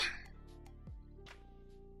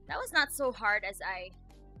 That was not so hard as I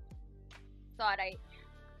thought it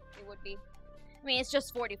would be. I mean, it's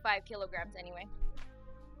just 45 kilograms anyway,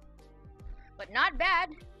 but not bad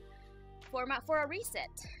for a reset.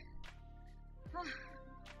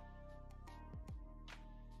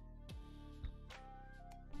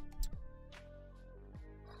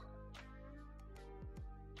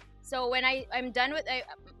 So when I'm done with,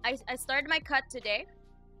 I started my cut today,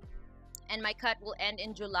 and my cut will end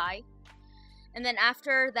in July. And then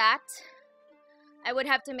after that, I would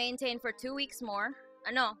have to maintain for 2 weeks more.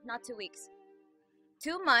 No, not 2 weeks.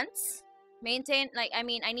 2 months. Maintain, like, I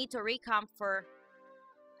mean, I need to wait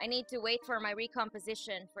for my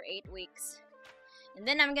recomposition for 8 weeks. And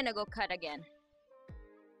then I'm gonna go cut again.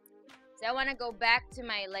 So I wanna go back to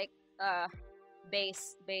my, like,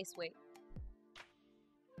 base weight.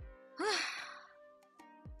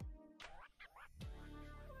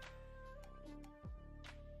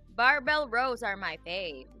 Barbell rows are my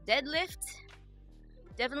fave. Deadlift,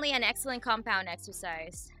 definitely an excellent compound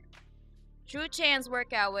exercise. True chance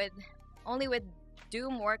workout only with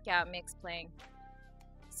Doom workout mix playing.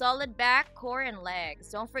 Solid back, core, and legs.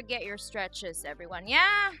 Don't forget your stretches, everyone.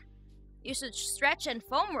 Yeah, you should stretch and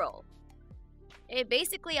foam roll. It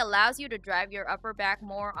basically allows you to drive your upper back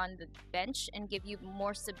more on the bench and give you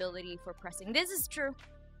more stability for pressing. This is true.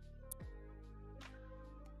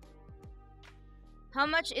 How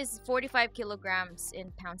much is 45 kilograms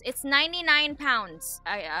in pounds? It's 99 pounds,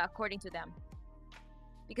 according to them.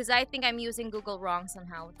 Because I think I'm using Google wrong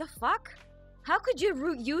somehow. What the fuck? How could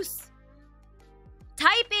you use...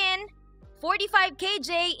 Type in 45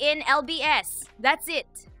 kg in LBS. That's it.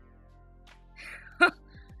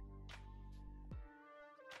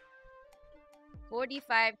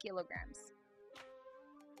 45 kilograms.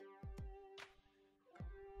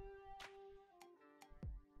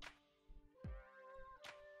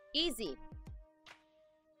 Easy.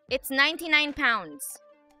 It's 99 pounds.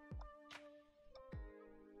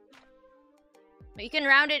 You can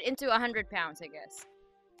round it into 100 pounds, I guess.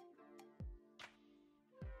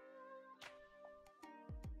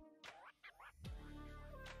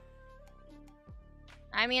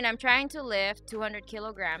 I mean, I'm trying to lift 200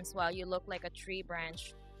 kilograms while you look like a tree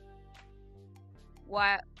branch.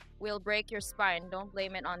 What will break your spine? Don't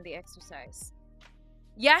blame it on the exercise.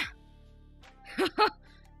 Yeah.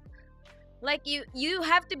 Like you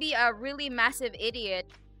have to be a really massive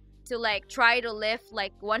idiot to like try to lift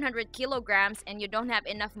like 100 kilograms and you don't have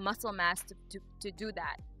enough muscle mass to do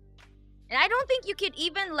that. And I don't think you could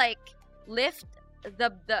even like lift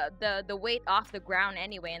the weight off the ground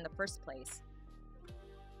anyway in the first place.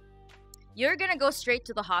 You're gonna go straight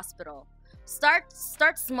to the hospital. Start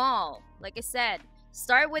small. Like I said,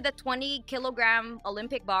 start with a 20 kilogram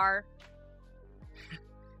Olympic bar.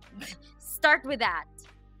 Start with that.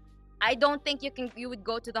 I don't think you would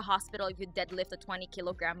go to the hospital if you deadlift a 20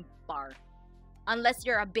 kilogram bar. Unless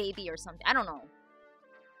you're a baby or something. I don't know.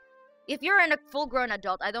 If you're a full-grown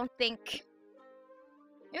adult, I don't think...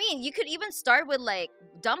 I mean, you could even start with, like,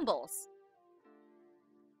 dumbbells.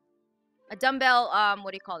 A dumbbell, what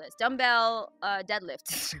do you call this? Dumbbell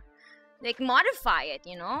deadlift. Like, modify it,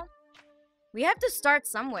 you know? We have to start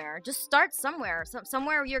somewhere. Just start somewhere.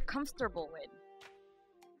 Somewhere you're comfortable with.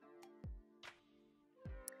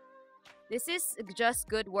 This is just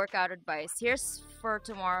good workout advice. Here's for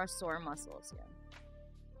tomorrow's sore muscles. Yeah.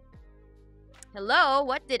 Hello,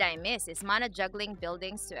 what did I miss? Is Mana juggling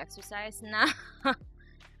buildings to exercise? Nah.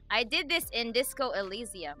 I did this in Disco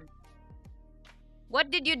Elysium.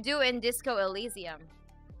 What did you do in Disco Elysium?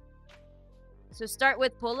 So start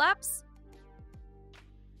with pull-ups?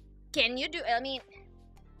 Can you do... I mean...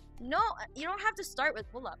 No, you don't have to start with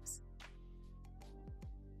pull-ups.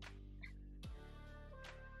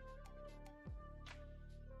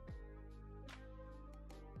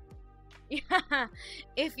 Yeah,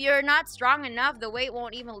 if you're not strong enough, the weight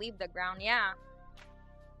won't even leave the ground. Yeah.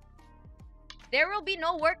 There will be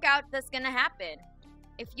no workout that's gonna happen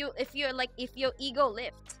if you ego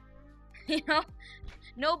lift. You know,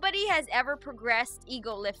 nobody has ever progressed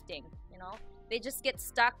ego lifting. You know, they just get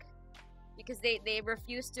stuck because they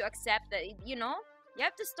refuse to accept that. You know, you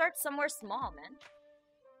have to start somewhere small, man.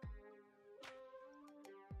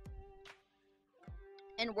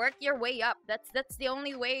 And work your way up. That's the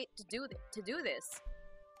only way to do this.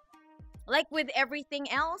 Like with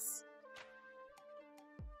everything else,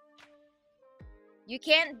 you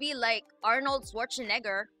can't be like Arnold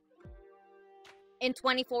Schwarzenegger in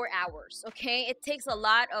 24 hours, okay? It takes a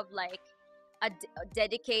lot of like a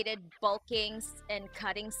dedicated bulking and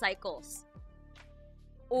cutting cycles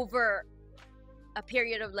over a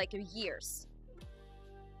period of like years.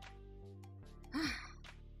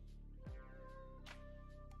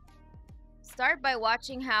 Start by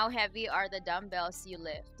watching how heavy are the dumbbells you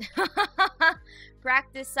lift.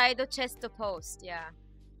 Practice side chest to post, yeah.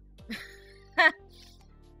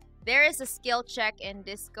 There is a skill check in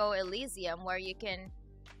Disco Elysium where you can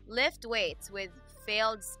lift weights with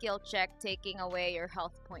failed skill check taking away your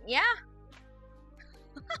health point. Yeah.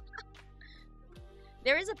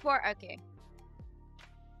 There is a part, okay.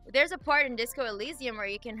 There's a part in Disco Elysium where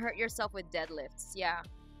you can hurt yourself with deadlifts, yeah.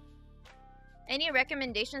 Any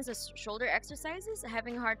recommendations of shoulder exercises?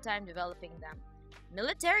 Having a hard time developing them.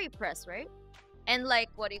 Military press, right? And like,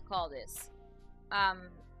 what do you call this?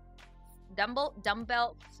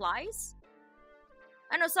 Dumbbell flies?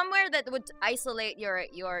 I know, somewhere that would isolate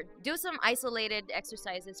your do some isolated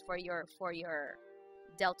exercises for your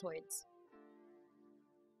deltoids.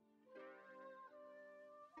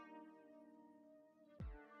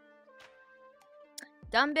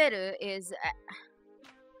 Dumberu is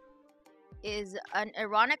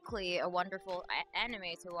ironically a wonderful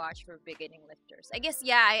anime to watch for beginning lifters. I guess,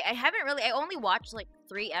 yeah, I haven't really... I only watched like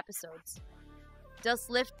 3 episodes. Does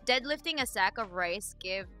deadlifting a sack of rice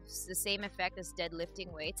gives the same effect as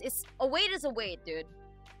deadlifting weights? A weight is a weight, dude.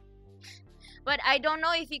 But I don't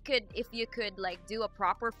know if you could like do a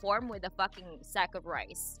proper form with a fucking sack of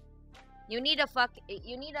rice. You need a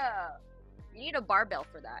barbell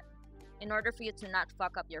for that in order for you to not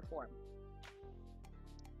fuck up your form.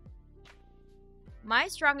 My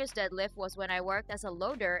strongest deadlift was when I worked as a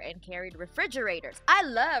loader and carried refrigerators. I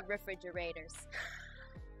love refrigerators.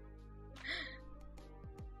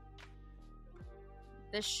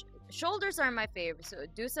 The shoulders are my favorite, so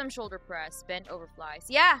do some shoulder press, bent over flies.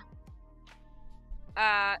 Yeah.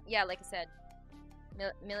 Yeah, like I said,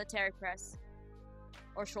 military press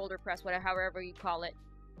or shoulder press, whatever, however you call it,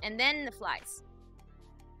 and then the flies.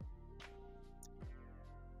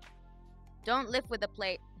 Don't lift with a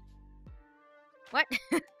plate. What?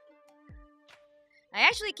 I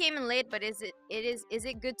actually came in late, but is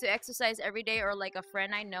it good to exercise every day, or like a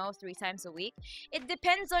friend I know 3 times a week? It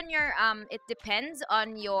depends on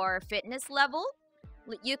your fitness level.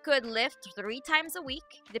 You could lift 3 times a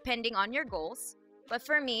week depending on your goals. But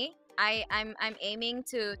for me, I'm aiming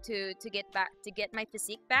to get my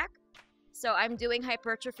physique back. So I'm doing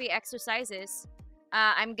hypertrophy exercises.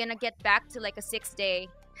 I'm gonna get back to like a 6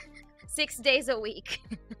 days a week.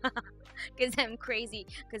 Cause I'm crazy.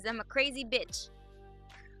 Cause I'm a crazy bitch.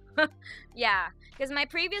 Yeah, because my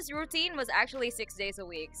previous routine was actually 6 days a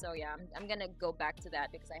week. So yeah, I'm gonna go back to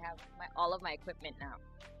that because I have all of my equipment now.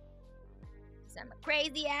 Because I'm a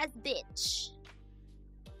crazy ass bitch.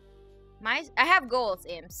 I have goals,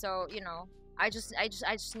 so you know, I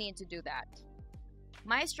just need to do that.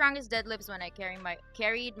 My strongest deadlifts when I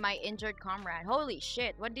carried my injured comrade. Holy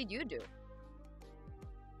shit, what did you do?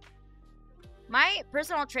 My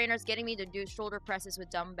personal trainer is getting me to do shoulder presses with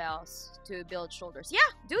dumbbells to build shoulders. Yeah,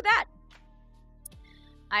 do that.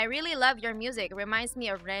 I really love your music. It reminds me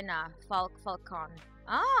of Rena Falcon.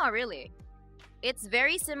 Ah, really? It's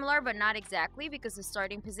very similar, but not exactly, because the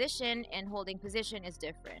starting position and holding position is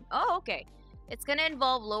different. Oh, okay. It's gonna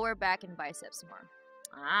involve lower back and biceps more.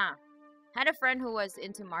 Ah. Had a friend who was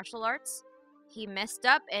into martial arts. He messed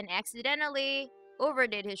up and accidentally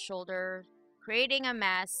overdid his shoulder, creating a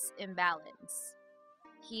mass imbalance.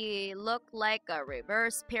 He looked like a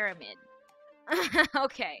reverse pyramid.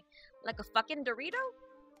 Okay. Like a fucking Dorito?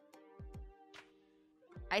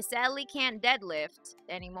 I sadly can't deadlift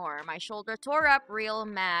anymore. My shoulder tore up real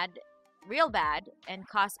bad, and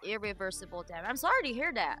caused irreversible damage. I'm sorry to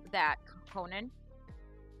hear that, Conan.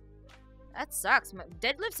 That sucks.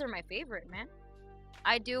 Deadlifts are my favorite, man.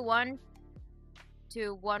 I do 1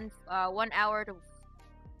 hour to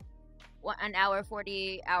 1 hour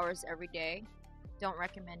 40 hours every day. Don't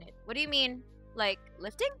recommend it. What do you mean? Like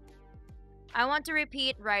lifting? I want to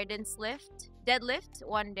repeat Ryden's deadlift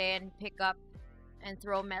one day and pick up and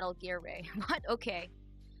throw Metal Gear Ray. What? Okay.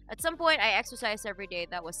 At some point, I exercise every day.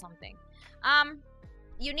 That was something.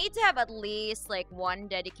 You need to have at least like 1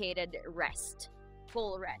 dedicated rest,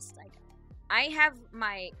 full rest. I have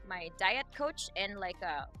my diet coach and like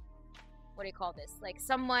a, what do you call this? Like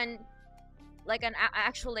someone, like an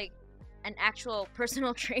actual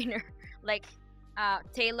personal trainer, like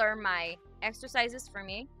tailor my exercises for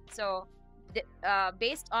me. So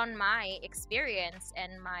based on my experience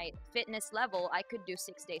and my fitness level, I could do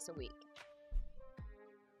 6 days a week.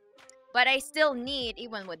 But I still need,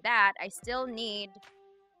 even with that, I still need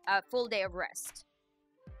a full day of rest.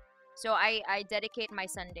 So I dedicate my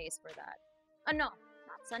Sundays for that. Oh no,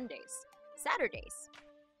 not Sundays. Saturdays.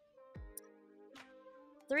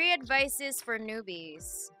 3 advices for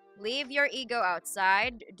newbies. Leave your ego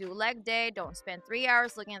outside. Do leg day. Don't spend 3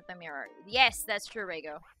 hours looking at the mirror. Yes, that's true,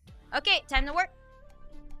 Rego. Okay, time to work.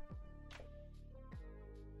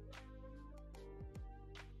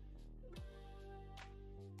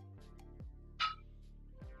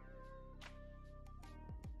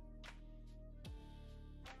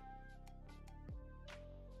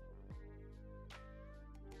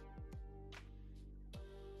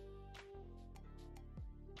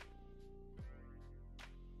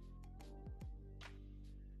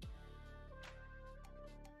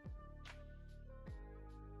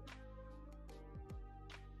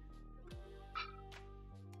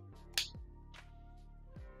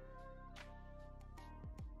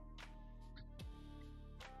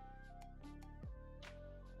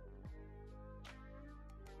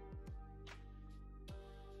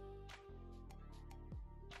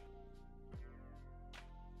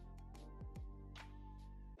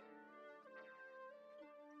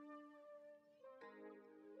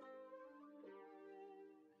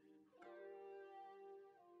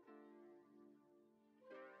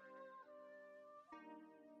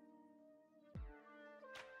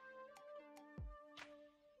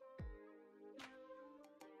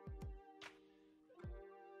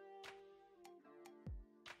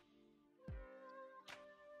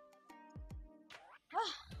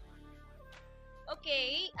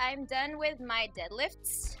 Okay, I'm done with my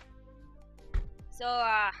deadlifts. So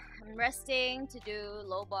I'm resting to do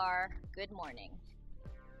low bar. Good morning.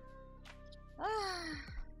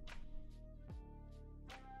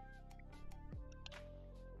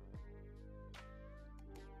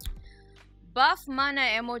 Buff mana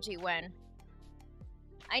emoji when?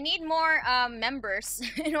 I need more members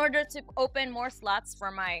in order to open more slots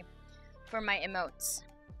for my emotes.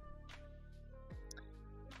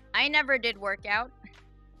 I never did workout.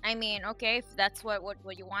 I mean, okay, if that's what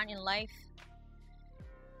you want in life.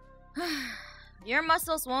 Your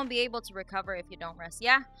muscles won't be able to recover if you don't rest.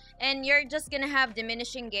 Yeah, and you're just gonna have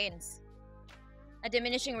diminishing gains, a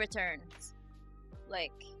diminishing returns.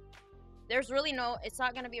 Like, there's really no, it's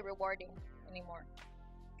not gonna be rewarding anymore,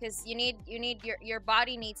 because your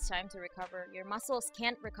body needs time to recover. Your muscles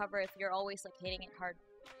can't recover if you're always like hitting it hard.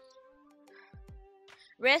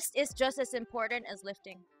 Rest is just as important as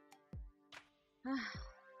lifting.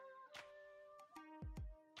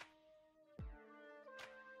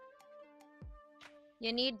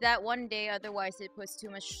 You need that one day, otherwise it puts too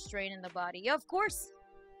much strain in the body. Yeah, of course.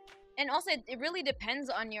 And also, it really depends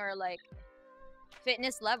on your like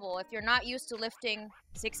fitness level. If you're not used to lifting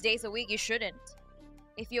 6 days a week, you shouldn't.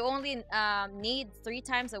 If you only need 3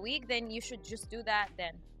 times a week, then you should just do that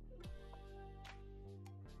then.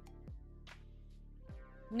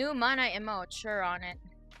 New mana emote, sure on it.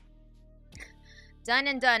 Done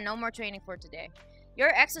and done, no more training for today. Your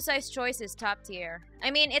exercise choice is top tier.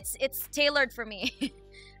 I mean, it's tailored for me.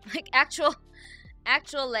 Like actual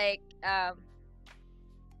like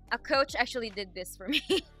a coach actually did this for me.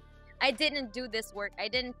 I didn't do this work. I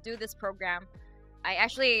didn't do this program. I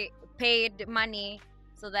actually paid money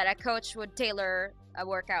so that a coach would tailor a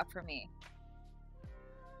workout for me.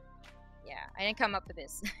 Yeah, I didn't come up with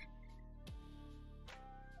this.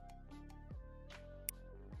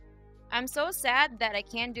 I'm so sad that I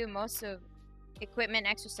can't do most of equipment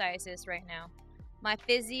exercises right now. My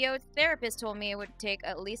physiotherapist told me it would take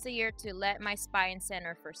at least a year to let my spine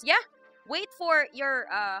center first. Yeah, wait for your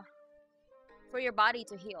body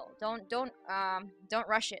to heal. Don't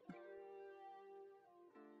rush it.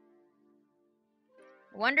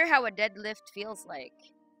 Wonder how a deadlift feels like.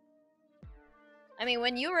 I mean,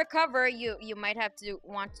 when you recover, you might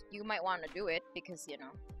want to do it, because you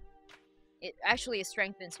know it actually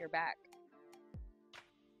strengthens your back.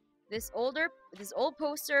 This old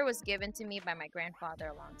poster was given to me by my grandfather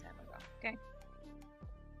a long time ago. Okay.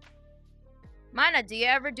 Mana, do you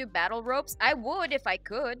ever do battle ropes? I would if I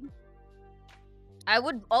could. I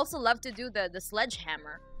would also love to do the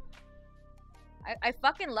sledgehammer. I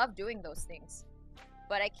fucking love doing those things.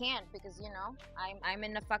 But I can't because, you know, I'm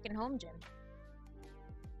in a fucking home gym.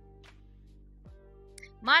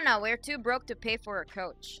 Mana, we're too broke to pay for a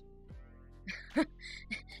coach.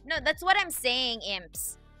 No, that's what I'm saying,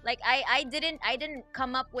 imps. Like I didn't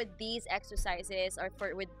come up with these exercises or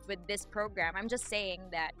with this program. I'm just saying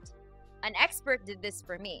that an expert did this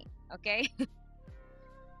for me, okay?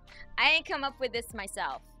 I didn't come up with this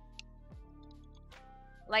myself.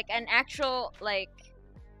 Like an actual like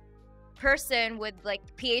person with like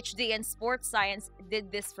PhD in sports science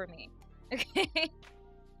did this for me. Okay?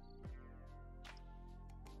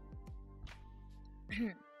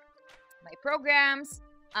 My programs,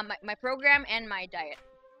 my program and my diet.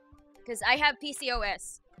 Because I have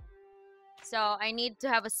PCOS. So I need to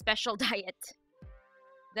have a special diet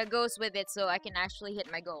that goes with it so I can actually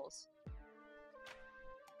hit my goals.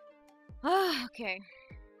 Okay.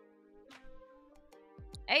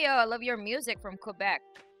 Hey yo, I love your music from Quebec,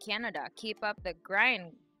 Canada. Keep up the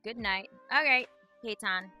grind. Good night. Alright,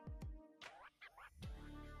 Peyton.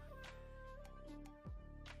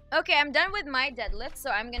 Okay, I'm done with my deadlift, so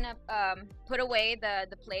I'm gonna put away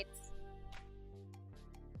the plates.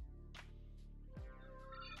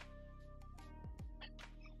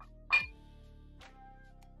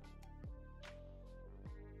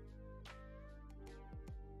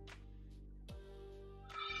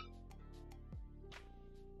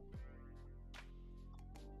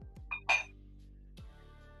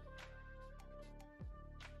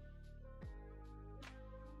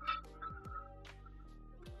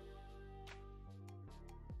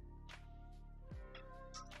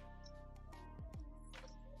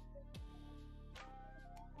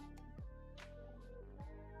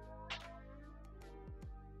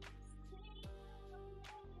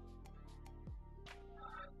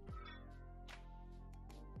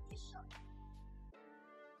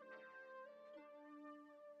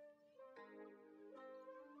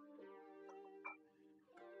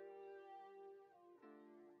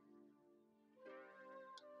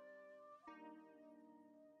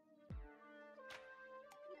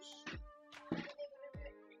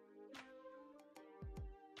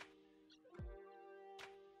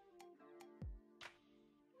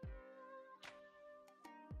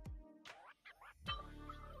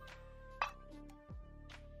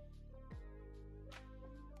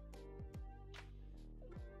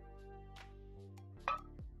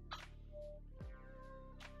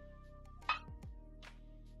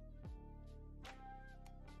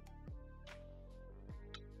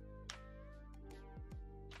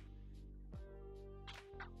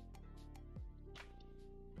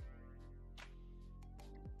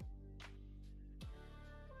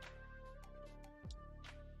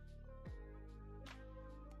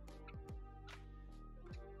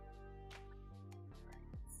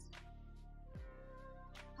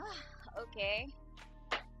 Okay.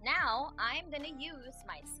 Now I'm gonna use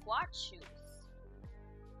my squat shoes.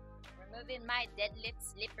 Removing my deadlift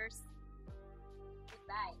slippers.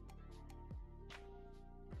 Goodbye.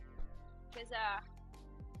 Because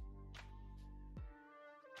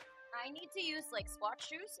I need to use like squat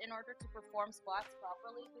shoes in order to perform squats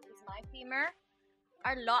properly because my femur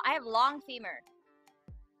are I have long femur.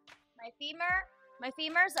 My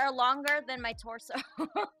femurs are longer than my torso.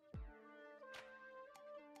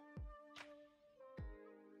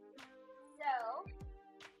 So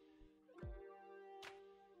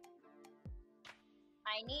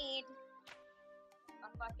I need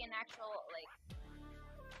a fucking actual like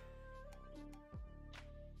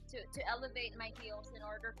to elevate my heels in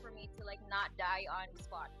order for me to like not die on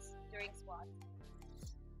squats during squats.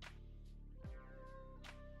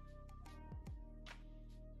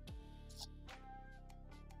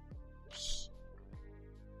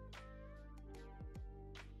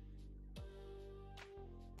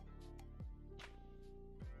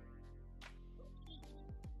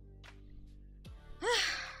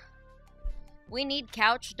 We need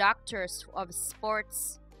couch doctors of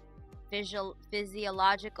sports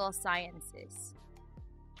physiological sciences.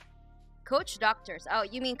 Coach doctors. Oh,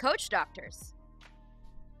 you mean coach doctors?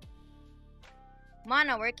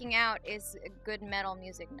 Mana, working out is good metal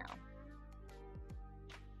music now.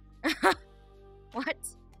 What?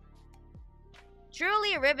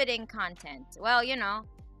 Truly riveting content. Well, you know,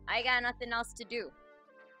 I got nothing else to do.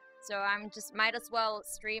 So I'm just might as well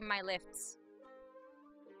stream my lifts.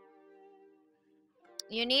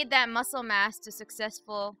 You need that muscle mass to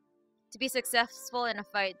be successful in a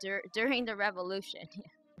fight during the revolution.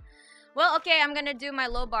 Well, okay, I'm gonna do my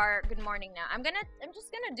low bar. Good morning now. I'm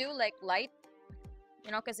just gonna do like light,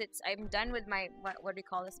 you know, cause I'm done with my what do you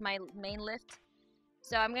call this? My main lift.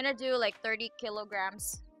 So I'm gonna do like 30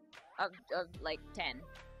 kilograms of like 10.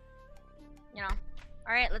 You know.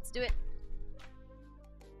 All right, let's do it.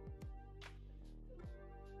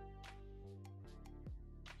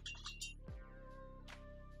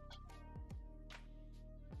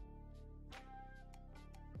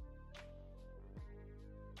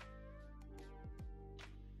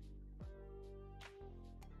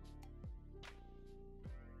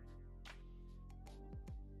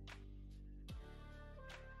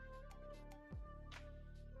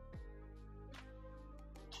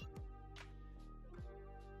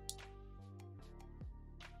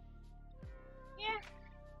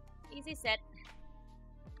 Easy set.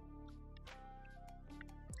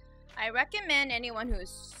 I recommend anyone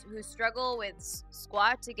who struggle with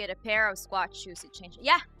squat to get a pair of squat shoes to change.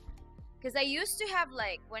 Yeah, because I used to have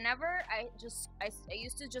like whenever I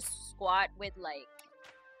used to just squat with like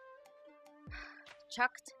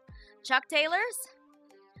Chuck Taylors,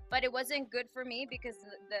 but it wasn't good for me because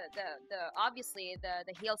the obviously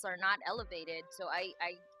the heels are not elevated. So I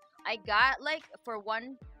got like for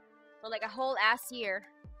like a whole ass year.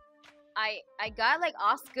 I got like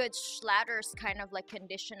Osgood Schlatter's kind of like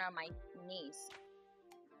condition on my knees.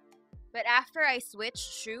 But after I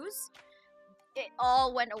switched shoes, it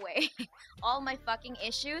all went away. All my fucking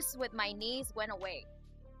issues with my knees went away.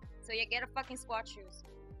 So you get a fucking squat shoes.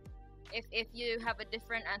 If you have a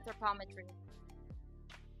different anthropometry.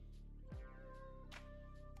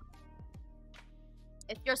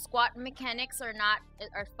 If your squat mechanics are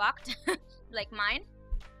fucked, like mine,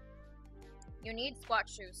 you need squat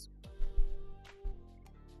shoes.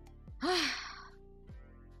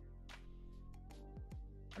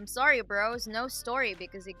 I'm sorry, bros. No story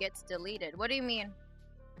because it gets deleted. What do you mean?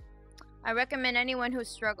 I recommend anyone who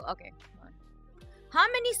struggle. Okay, come on. How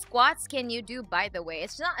many squats can you do, by the way?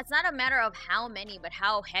 It's not a matter of how many, but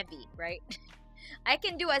how heavy, right? I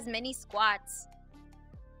can do as many squats,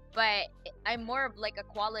 but I'm more of like a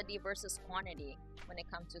quality versus quantity when it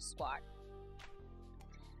comes to squat.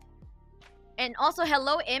 And also,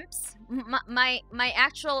 hello, imps. My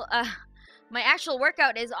actual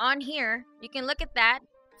workout is on here. You can look at that.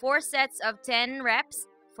 4 sets of 10 reps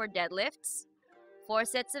for deadlifts. 4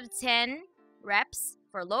 sets of 10 reps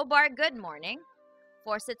for low bar. Good morning.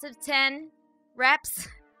 4 sets of 10 reps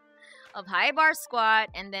of high bar squat,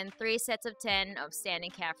 and then 3 sets of 10 of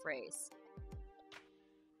standing calf raise.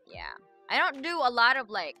 Yeah, I don't do a lot of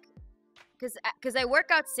like, cause I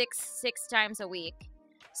work out six times a week.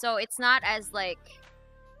 So it's not as like,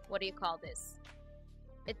 what do you call this?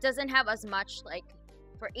 It doesn't have as much like,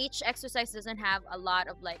 for each exercise doesn't have a lot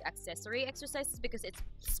of like accessory exercises because it's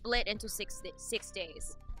split into 6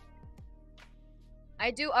 days. I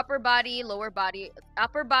do upper body, lower body,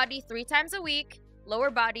 upper body 3 times a week, lower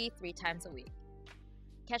body 3 times a week.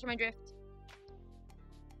 Catch my drift?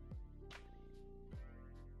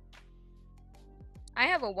 I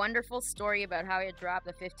have a wonderful story about how I dropped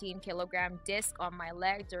a 15-kilogram disc on my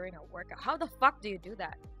leg during a workout. How the fuck do you do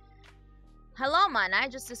that? Hello, man. I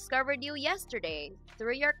just discovered you yesterday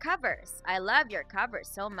through your covers. I love your covers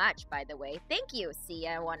so much, by the way. Thank you,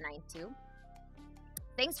 Sia192.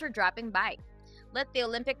 Thanks for dropping by. Let the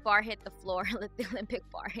Olympic bar hit the floor. Let the Olympic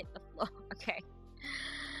bar hit the floor. Okay.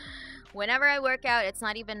 Whenever I work out, it's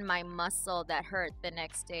not even my muscle that hurt the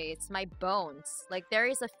next day. It's my bones. Like, there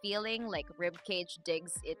is a feeling like ribcage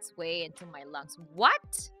digs its way into my lungs.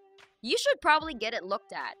 What? You should probably get it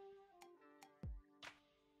looked at.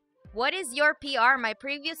 What is your PR? My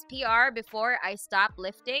previous PR before I stopped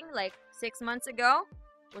lifting, like 6 months ago,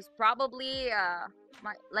 was probably,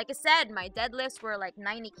 like I said, my deadlifts were like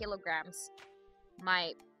 90 kilograms.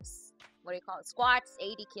 My, what do you call it? Squats,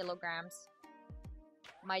 80 kilograms.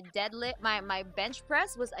 My deadlift, my bench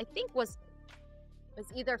press was, I think was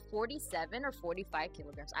either 47 or 45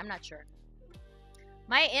 kilograms. I'm not sure.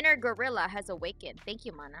 My inner gorilla has awakened. Thank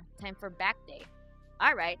you, Mana. Time for back day.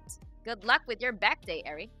 All right. Good luck with your back day,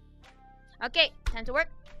 Eri. Okay, time to work.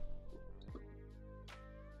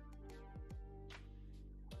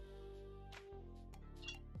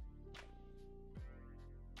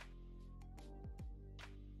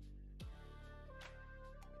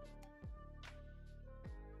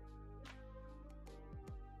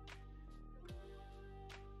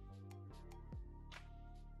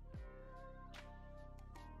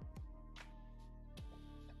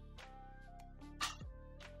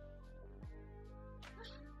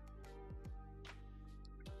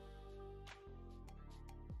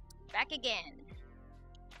 Back again.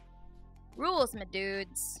 Rules, my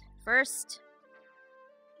dudes. First.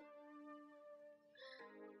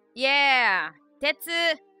 Yeah.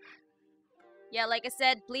 TETSU. Yeah, like I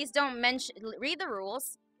said, please don't mention... Read the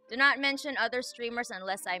rules. Do not mention other streamers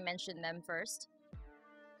unless I mention them first.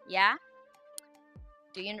 Yeah?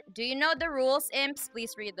 Do you know the rules, imps?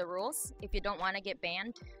 Please read the rules if you don't want to get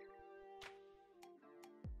banned.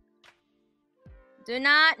 Do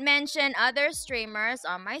not mention other streamers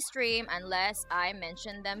on my stream unless I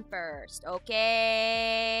mention them first.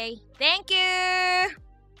 Okay? Thank you!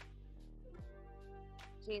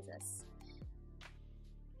 Jesus.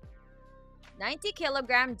 90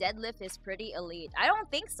 kilogram deadlift is pretty elite. I don't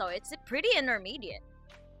think so. It's pretty intermediate.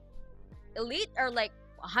 Elite are like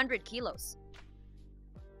 100 kilos.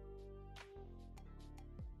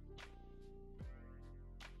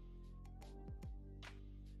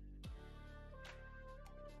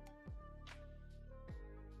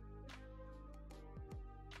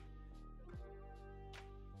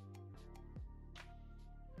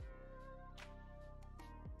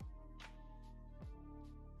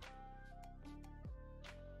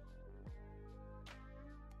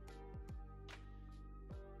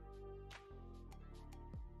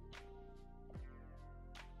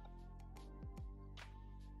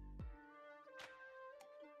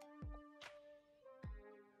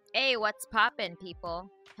 Hey, what's poppin',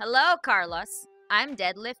 people? Hello, Carlos. I'm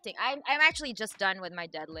deadlifting. I'm actually just done with my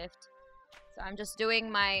deadlift. So I'm just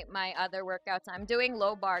doing my other workouts. I'm doing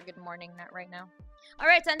low bar. Good morning, not right now. All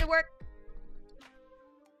right, time to work.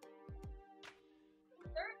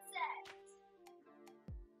 Third set.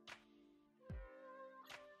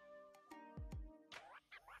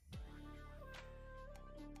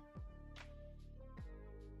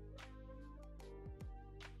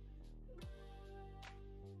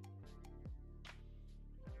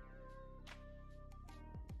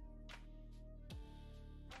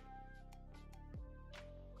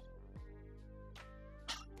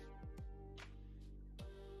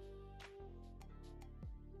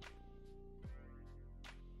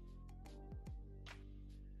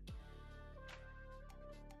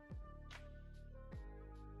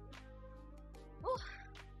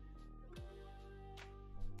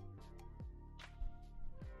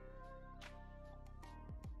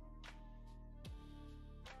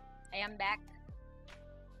 I am back.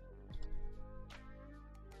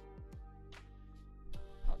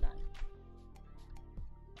 Hold on.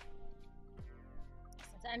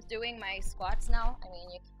 Since I'm doing my squats now, I mean,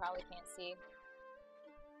 you probably can't see.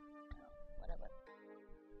 Whatever.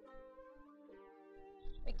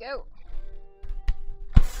 Here we go.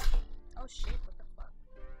 Oh shit, what the fuck?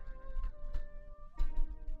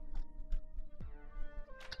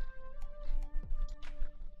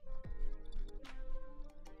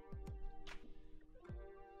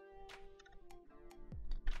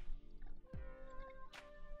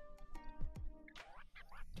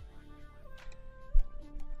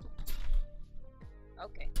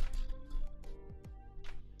 Okay.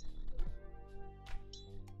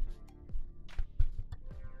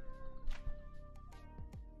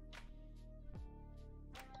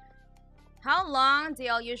 How long do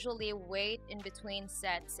y'all usually wait in between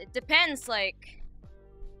sets? It depends. Like,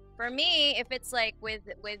 for me, if it's like with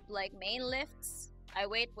like main lifts, I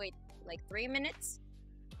wait like 3 minutes.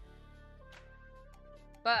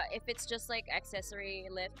 But if it's just like accessory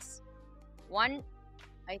lifts, I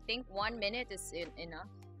think 1 minute is enough.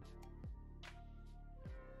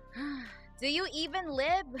 Do you even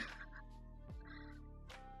live?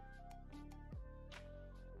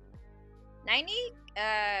 90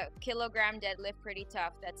 kilogram deadlift, pretty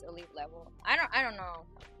tough. That's elite level. I don't know.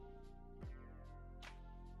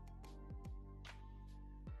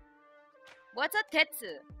 What's a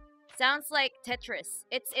TETSU? Sounds like Tetris.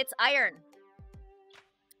 It's iron.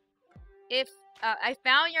 If I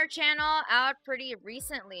found your channel out pretty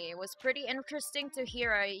recently. It was pretty interesting to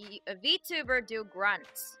hear a VTuber do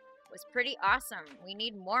grunts. It was pretty awesome. We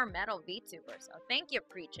need more metal VTubers. So thank you,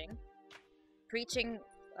 Preachings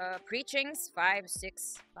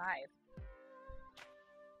 565.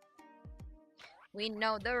 We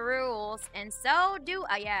know the rules, and so do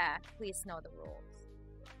yeah. Please know the rules.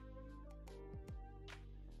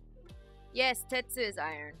 Yes, Tetsu is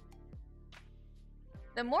iron.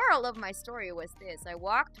 The moral of my story was this: I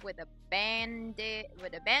walked with a bandaged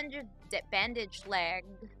leg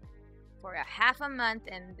for a half a month,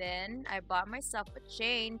 and then I bought myself a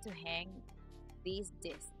chain to hang these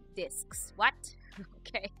discs. What?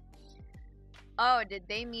 Okay. Oh, did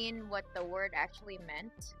they mean what the word actually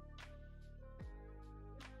meant?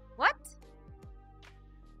 What?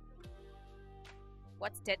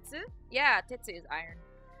 What's Tetsu? Yeah, Tetsu is iron.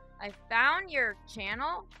 I found your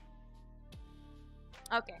channel.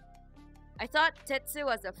 Okay. I thought Tetsu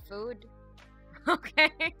was a food.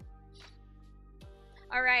 Okay.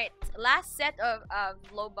 Alright. Last set of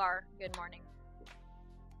low bar. Good morning.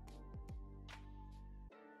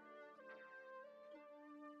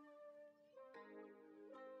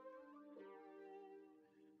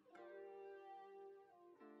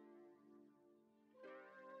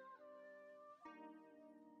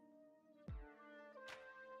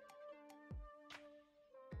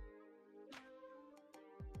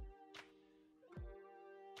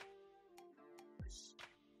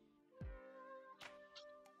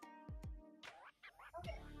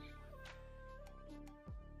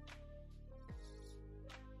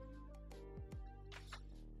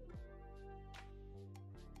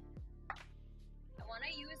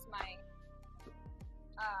 Use my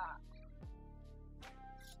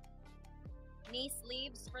knee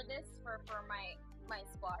sleeves for this for my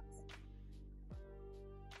squats,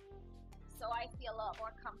 so I feel a lot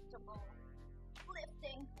more comfortable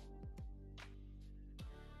lifting.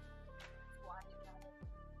 Squatting rather.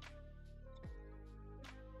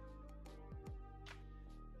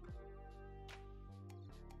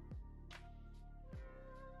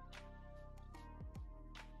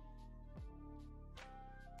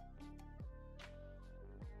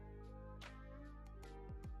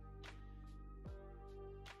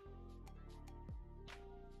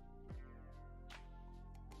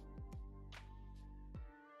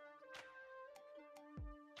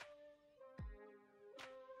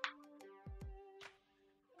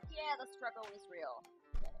 Yeah, the struggle is real.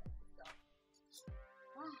 Okay, let's go.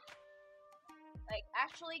 Like,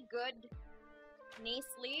 actually good knee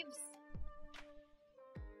sleeves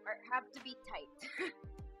have to be tight.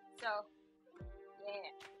 So,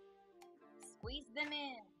 yeah. Squeeze them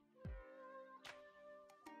in.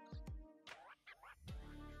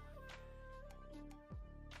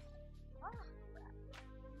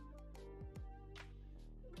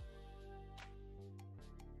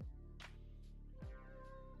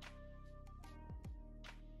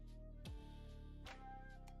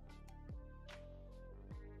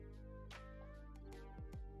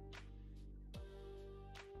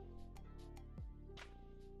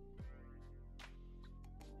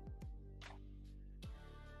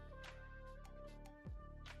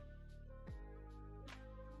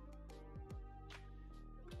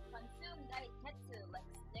 TETSU like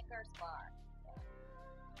Snickers bar.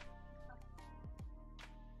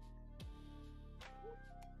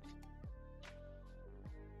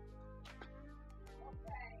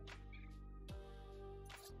 Okay.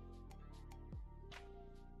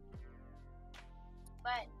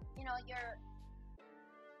 But you know, your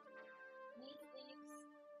knee sleeves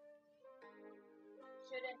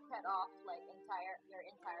shouldn't cut off like your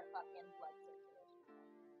entire fucking blood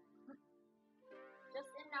circulation.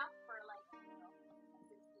 Just enough for like, you know,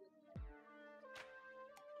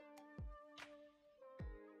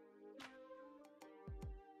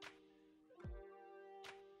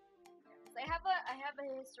 I have a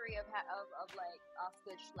history of like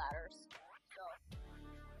off-good ladders, so I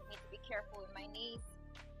need to be careful with my knees.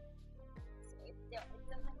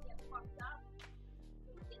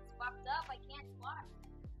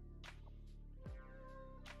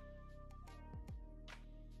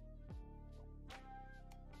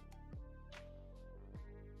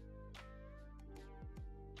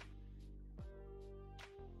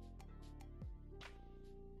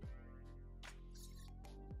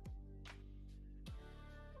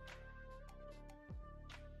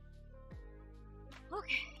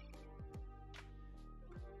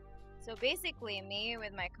 basically, me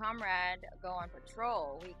with my comrade go on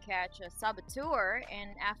patrol. We catch a saboteur,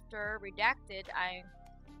 and after redacted, I'm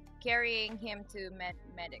carrying him to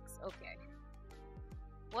medics. Okay.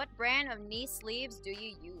 What brand of knee sleeves do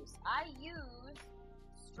you use? I use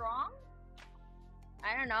Strong.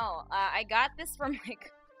 I don't know. I got this from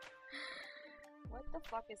like. What the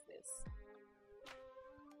fuck is this?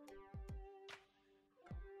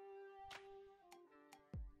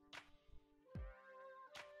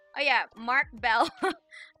 Oh yeah, Mark Bell.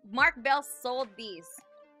 Mark Bell sold these.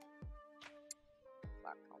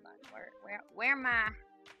 Fuck, hold on. Where my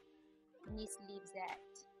knee sleeves at?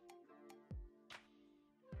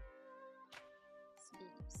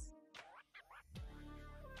 Sleeves.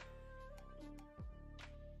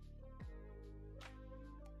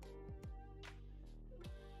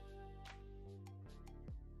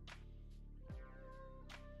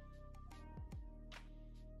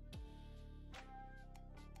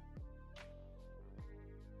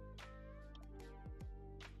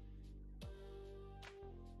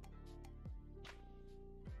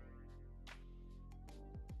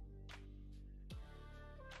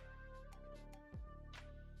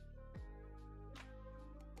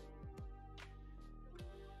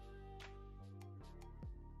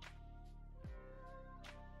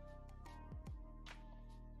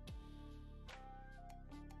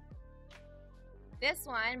 This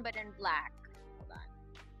one, but in black. Hold on.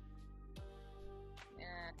 I'm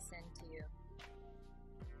gonna send to you.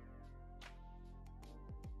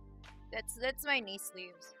 That's my knee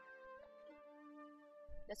sleeves.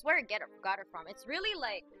 That's where I got it from. It's really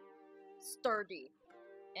like sturdy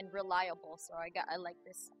and reliable, so I like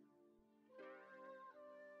this.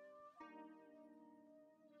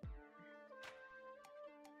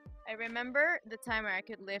 I remember the time where I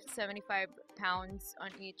could lift 75 pounds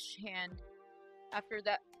on each hand. After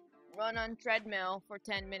that, run on treadmill for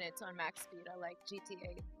 10 minutes on max speed. I like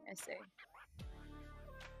GTA SA.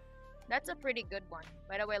 That's a pretty good one.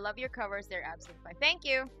 By the way, love your covers. They're absolutely fine. Thank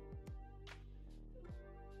you.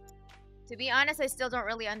 To be honest, I still don't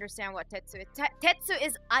really understand what TETSU is. TETSU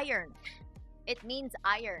is iron. It means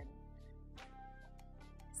iron.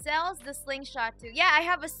 Sells the slingshot too. Yeah, I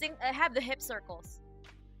have the hip circles.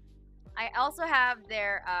 I also have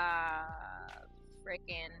their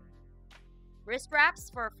freaking wrist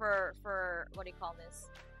wraps for what do you call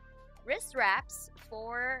this? Wrist wraps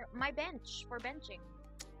for my bench, for benching.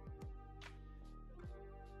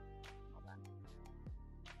 Hold on.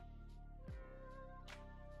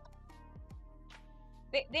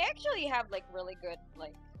 They actually have like really good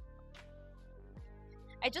like.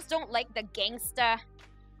 I just don't like the gangsta.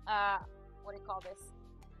 What do you call this?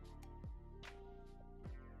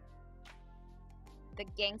 The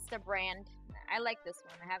gangsta brand. I like this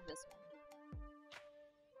one. I have this one.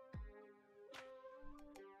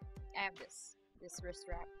 I have this wrist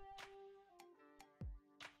wrap.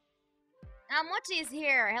 Ah, Mochi is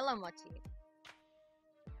here. Hello, Mochi.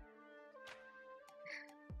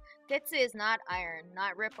 Tetsu is not iron,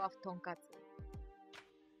 not rip off tonkatsu.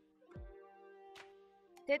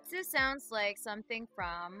 Tetsu sounds like something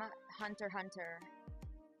from Hunter x Hunter.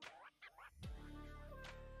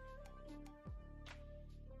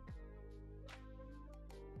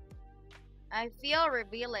 I feel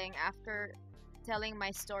revealing after telling my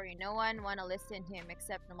story. No one wanna listen to him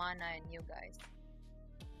except Mana and you guys.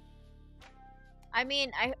 I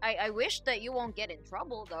mean, I wish that you won't get in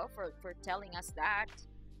trouble though for telling us that.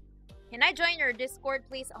 Can I join your Discord,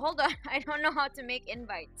 please? Hold on, I don't know how to make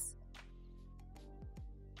invites.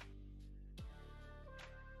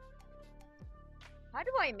 How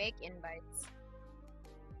do I make invites?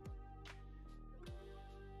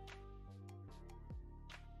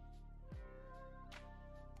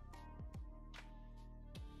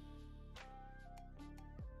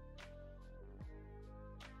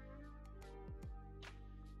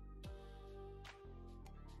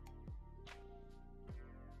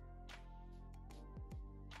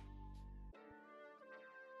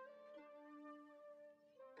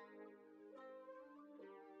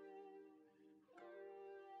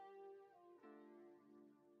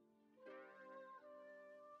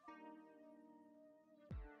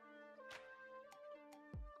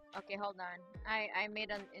 Okay, hold on. I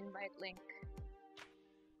made an invite link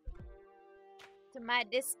to my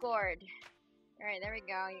Discord. Alright, there we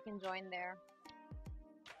go. You can join there.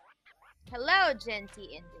 Hello,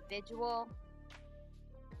 genty individual.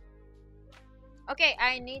 Okay,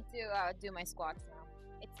 I need to do my squats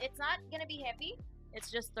now. It's not gonna be heavy.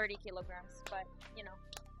 It's just 30 kilograms, but you know.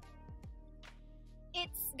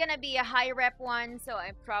 It's gonna be a high rep one, so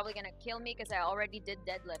I'm probably gonna kill me because I already did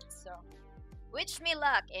deadlifts, so. Wish me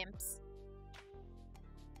luck, imps.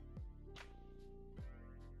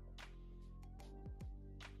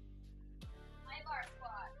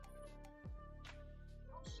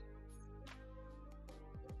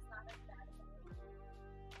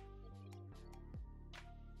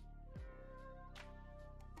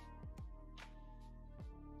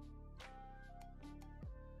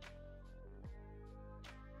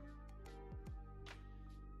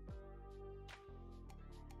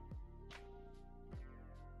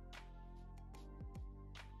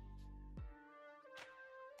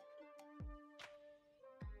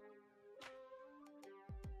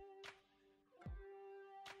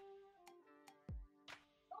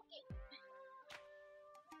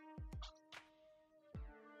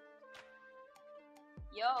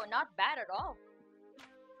 Yo, not bad at all.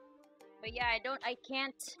 But yeah, I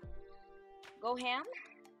can't go ham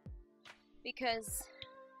because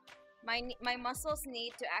my muscles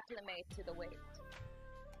need to acclimate to the weight.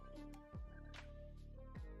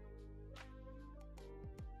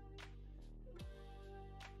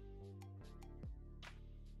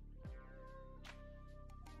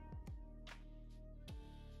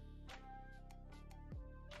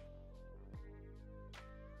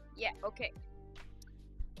 Yeah, okay.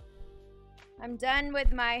 I'm done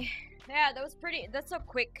with my, yeah, that was pretty, that's a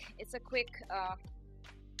quick, it's a quick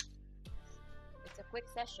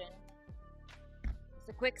session. It's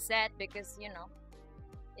a quick set because, you know,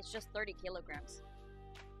 it's just 30 kilograms.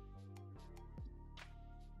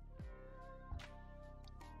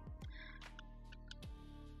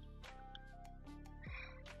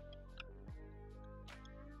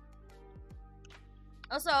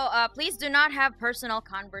 Also, please do not have personal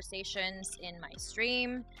conversations in my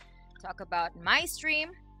stream. Talk about my stream.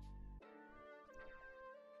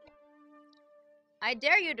 I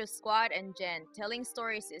dare you to squat and Jen. Telling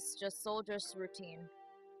stories is just soldier's routine.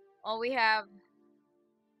 All we have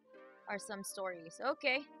are some stories.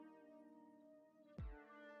 Okay.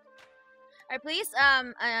 Alright, please,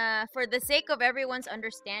 for the sake of everyone's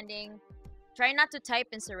understanding, try not to type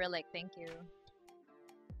in Cyrillic. Thank you.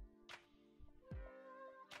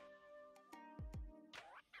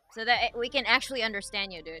 So that we can actually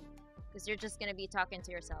understand you, dude. Because you're just gonna be talking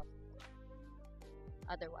to yourself.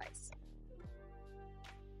 Otherwise.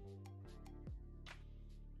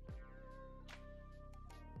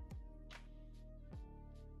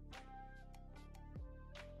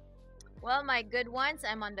 Well, my good ones,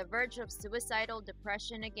 I'm on the verge of suicidal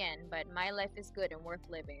depression again, but my life is good and worth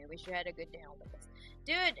living. I wish you had a good day all of us.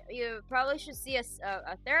 Dude, you probably should see a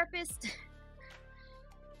therapist.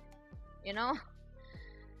 You know?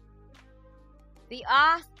 The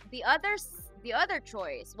other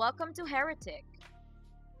choice. Welcome to Heretic.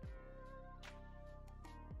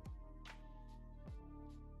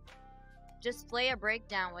 Just play a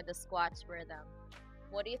breakdown with the squats rhythm.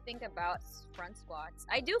 What do you think about front squats?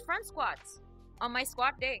 I do front squats on my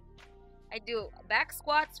squat day. I do back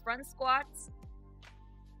squats, front squats,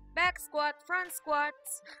 back squat, front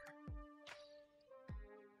squats.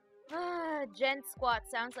 Gent squat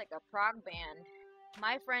sounds like a prog band.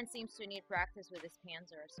 My friend seems to need practice with his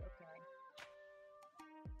panzers. Okay.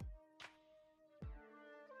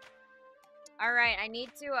 Alright, I need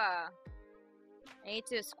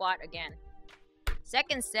to squat again.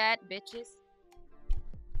 Second set, bitches.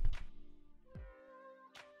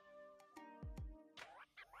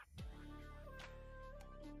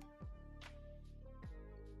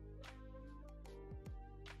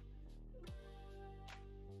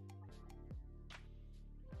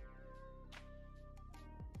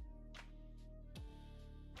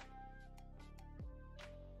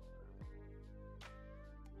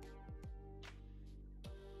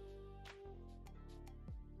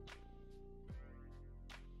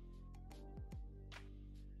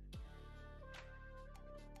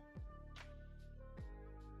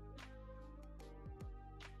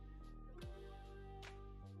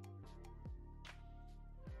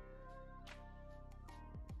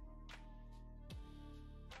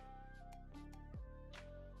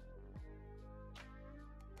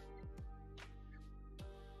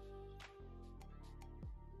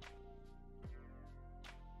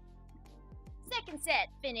 Second set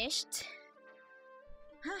finished.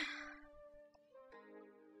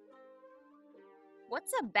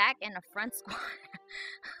 What's a back and a front squat?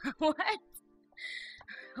 What?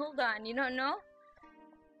 Hold on, you don't know?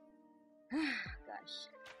 Gosh.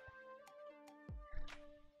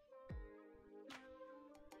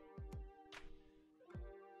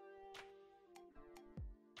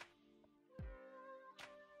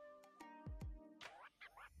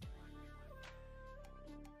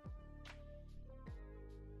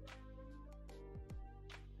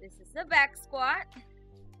 This is the back squat.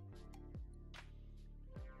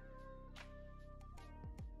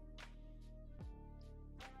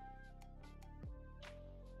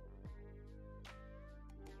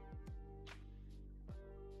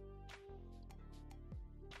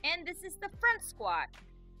 And this is the front squat.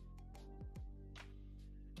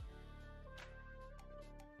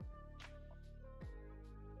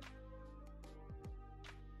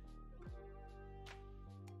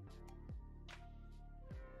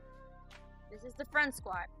 This is the front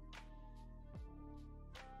squat.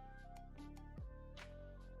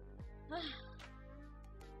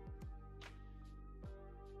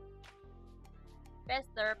 Best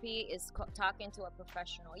therapy is talking to a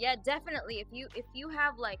professional. Yeah, definitely. If you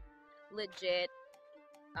have like legit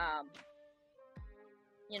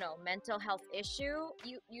you know, mental health issue,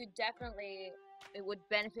 you definitely, it would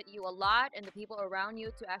benefit you a lot and the people around you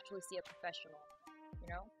to actually see a professional, you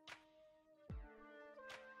know.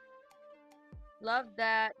 Love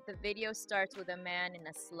that the video starts with a man in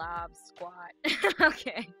a Slav squat.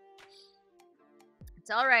 Okay. It's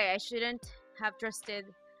alright, I shouldn't have trusted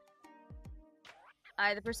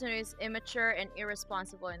the person who is immature and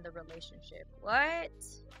irresponsible in the relationship. What?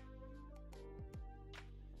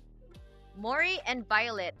 Maury and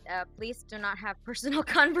Violet, please do not have personal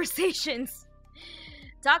conversations.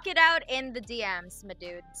 Talk it out in the DMs, my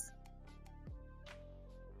dudes.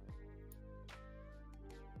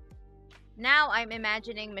 Now I'm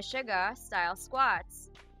imagining Meshuggah style squats.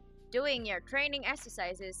 Doing your training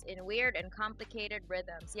exercises in weird and complicated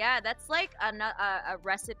rhythms. Yeah, that's like a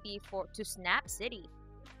recipe to Snap City.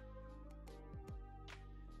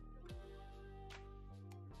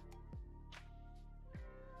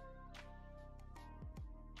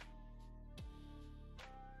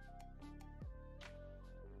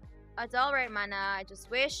 It's alright, Mana. I just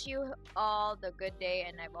wish you all the good day,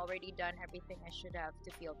 and I've already done everything I should have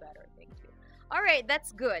to feel better. Thank you. Alright,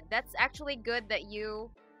 that's good. That's actually good that you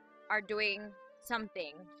are doing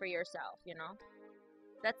something for yourself, you know?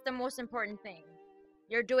 That's the most important thing.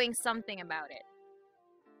 You're doing something about it.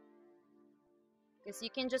 Because you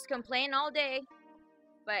can just complain all day,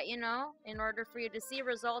 but you know, in order for you to see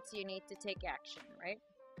results, you need to take action, right?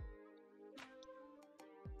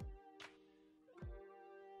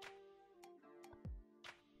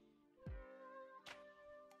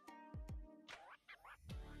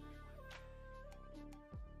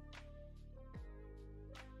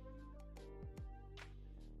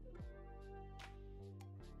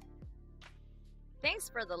 Thanks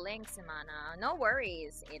for the link, Simana. No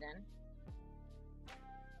worries, Aiden.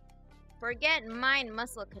 Forget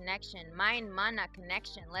mind-muscle connection. Mind-mana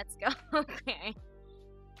connection. Let's go. Okay.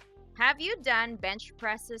 Have you done bench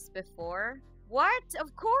presses before? What?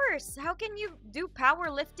 Of course. How can you do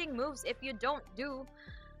powerlifting moves if you don't do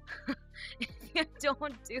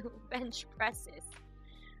bench presses?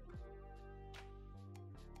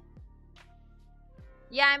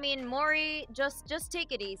 Yeah, I mean, Maury, just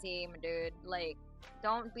take it easy, my dude. Like,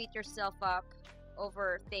 don't beat yourself up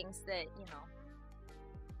over things that, you know,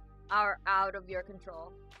 are out of your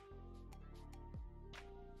control.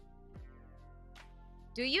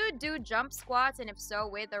 Do you do jump squats, and if so,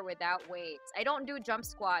 with or without weights? I don't do jump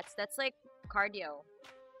squats. That's like cardio.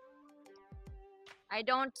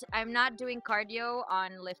 I'm not doing cardio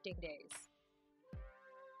on lifting days.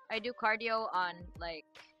 I do cardio on, like,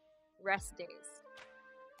 rest days.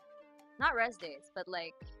 Not rest days, but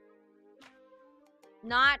like,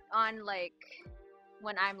 not on like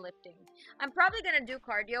when I'm lifting. I'm probably gonna do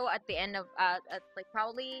cardio at the end of like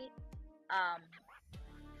probably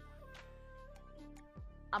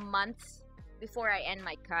a month before I end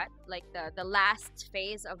my cut. Like the last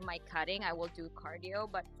phase of my cutting, I will do cardio,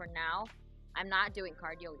 but for now I'm not doing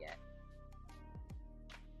cardio yet.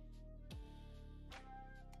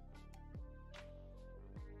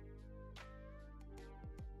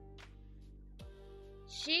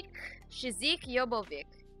 Shizik Yobovic.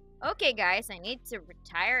 Okay, guys, I need to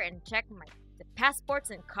retire and check the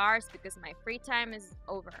passports and cars because my free time is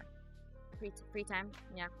over. Free time?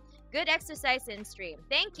 Yeah. Good exercise in stream.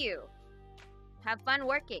 Thank you. Have fun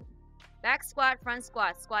working. Back squat, front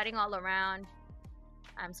squat, squatting all around.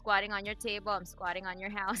 I'm squatting on your table. I'm squatting on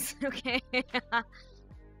your house. Okay.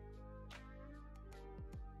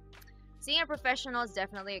 Seeing a professional is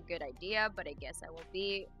definitely a good idea, but I guess I will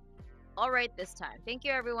be alright this time. Thank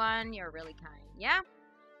you, everyone. You're really kind. Yeah?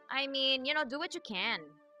 I mean, you know, do what you can.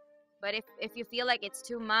 But if you feel like it's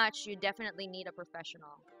too much, you definitely need a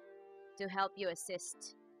professional to help you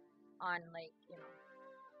assist on, like, you know,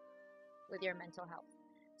 with your mental health.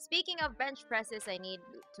 Speaking of bench presses, I need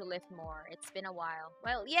to lift more. It's been a while.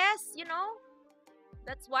 Well, yes, you know,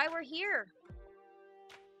 that's why we're here.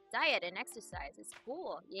 Diet and exercise is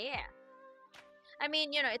cool. Yeah. I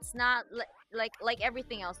mean, you know, it's not like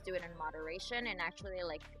everything else. Do it in moderation and actually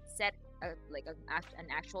like set an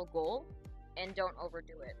actual goal and don't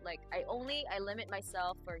overdo it. Like I limit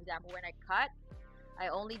myself. For example, when I cut, I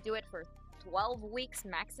only do it for 12 weeks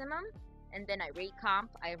maximum, and then I recomp.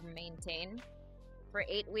 I maintain for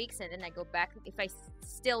 8 weeks, and then I go back. If I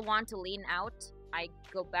still want to lean out, I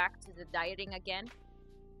go back to the dieting again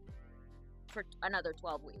for another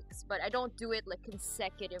 12 weeks. But I don't do it like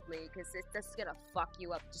consecutively because it's just gonna fuck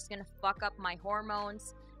you up. Just gonna fuck up my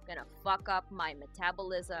hormones, gonna fuck up my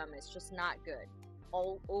metabolism. It's just not good.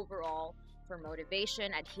 All overall for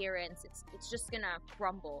motivation, adherence, it's just gonna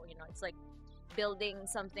crumble. You know, it's like building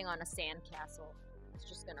something on a sand castle. It's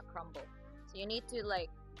just gonna crumble. So you need to like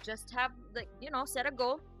just have, like, you know, set a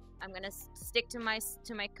goal. I'm gonna stick to my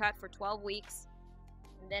cut for 12 weeks,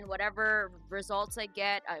 and then whatever results I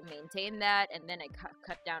get, I maintain that, and then I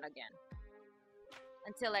cut down again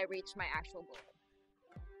until I reach my actual goal.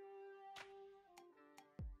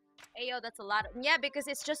 Ayo, that's a lot. Yeah, because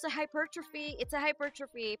it's just a hypertrophy. It's a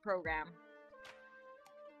hypertrophy program.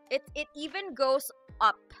 It even goes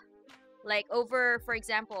up. Like, over, for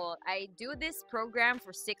example, I do this program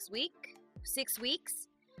for 6 weeks.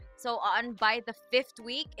 So by the 5th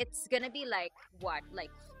week, it's gonna be like what?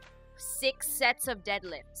 Like 6 sets of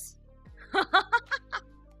deadlifts.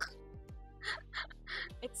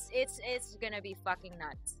 It's gonna be fucking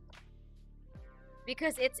nuts.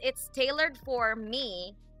 Because it's tailored for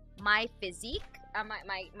me, my physique,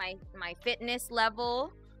 my fitness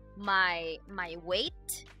level, my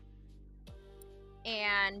weight,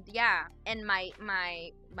 and yeah, and my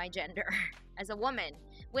gender. As a woman,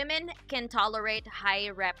 women can tolerate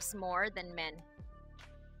high reps more than men.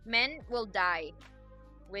 Men will die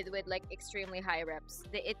with like extremely high reps.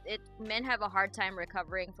 Men have a hard time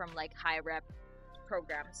recovering from like high rep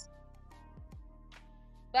programs.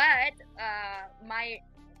 But my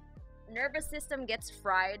nervous system gets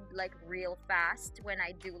fried like real fast when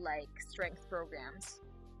I do like strength programs.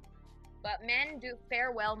 But men do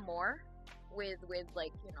fare well more with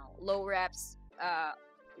like, you know, low reps,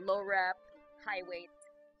 low rep, high weight,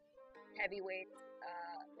 heavy weight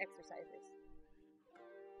exercises.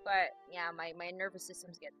 But yeah, my nervous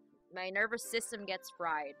system gets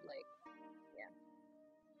fried, like, yeah.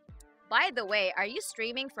 By the way, are you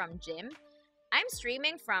streaming from gym? I'm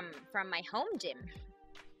streaming from my home gym.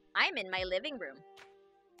 I'm in my living room.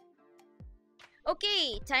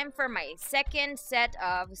 Okay, time for my second set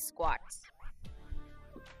of squats.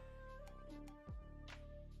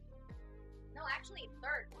 No, actually,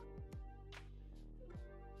 third one.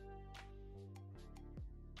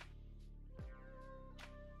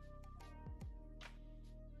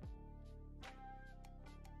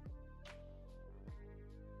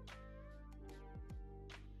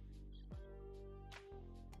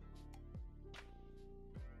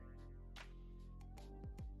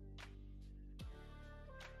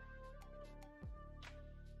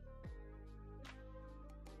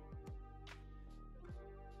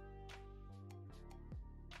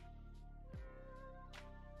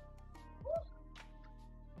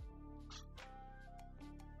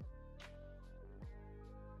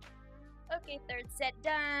 Okay, third set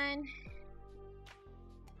done.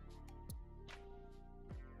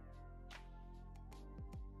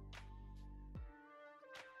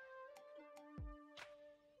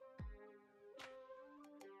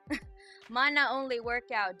 Mana only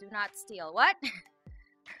workout, do not steal. What?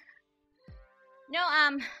 No,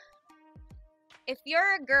 if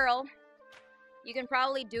you're a girl, you can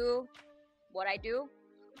probably do what I do.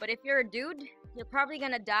 But if you're a dude, you're probably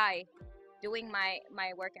gonna die doing my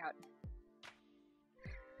workout.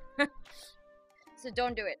 So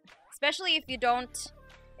don't do it. Especially if you don't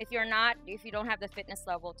have the fitness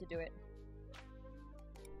level to do it.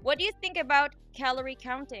 What do you think about calorie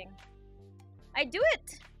counting? I do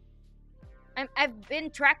it. I've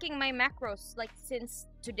been tracking my macros like since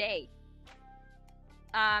today.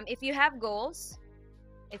 If you have goals,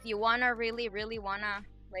 if you wanna really wanna,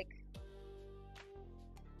 like,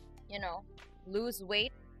 you know, lose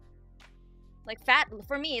weight, like fat,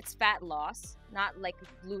 for me it's fat loss, not like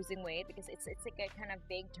losing weight, because it's like a kind of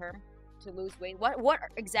vague term to lose weight. What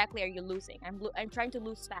exactly are you losing? I'm trying to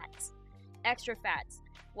lose fats, extra fats,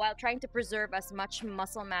 while trying to preserve as much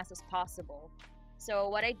muscle mass as possible. So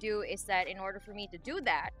what I do is that in order for me to do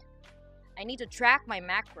that, I need to track my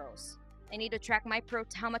macros. I need to track my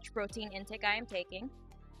how much protein intake I am taking,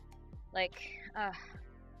 like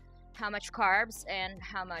how much carbs and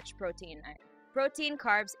how much protein,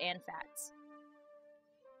 carbs, and fats.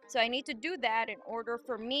 So I need to do that in order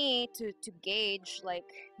for me to gauge,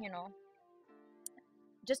 like, you know,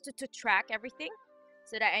 just to track everything,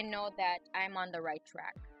 so that I know that I'm on the right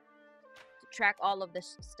track. To track all of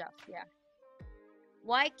this stuff, yeah.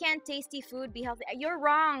 Why can't tasty food be healthy? You're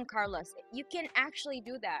wrong, Carlos. You can actually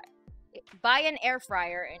do that. Buy an air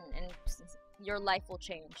fryer and your life will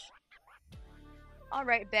change.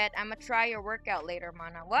 Alright, bet. I'm gonna try your workout later,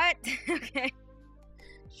 Mana. What? Okay.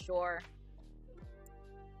 Sure.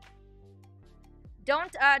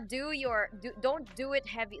 Don't don't do it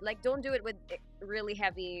heavy. Like, don't do it with really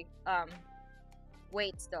heavy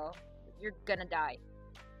weights though. You're gonna die.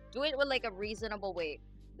 Do it with like a reasonable weight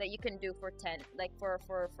that you can do for 10, like for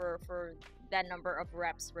that number of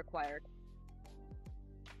reps required.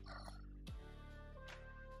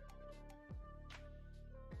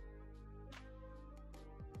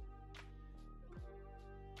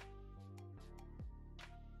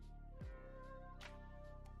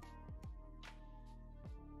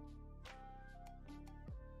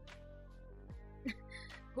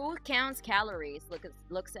 Who counts calories?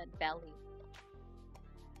 Looks at belly.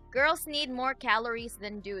 Girls need more calories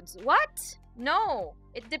than dudes. What? No.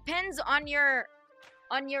 It depends on your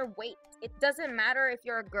weight. It doesn't matter if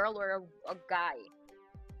you're a girl or a guy.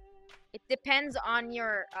 It depends on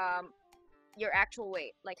your actual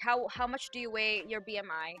weight. Like how much do you weigh, your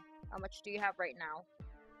BMI? How much do you have right now?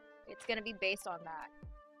 It's gonna be based on that.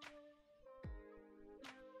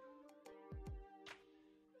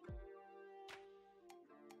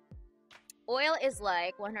 Oil is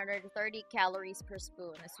like 130 calories per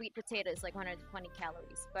spoon. A sweet potato is like 120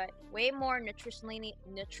 calories, but way more nutritionally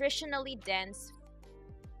dense.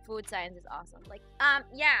 Food science is awesome. Like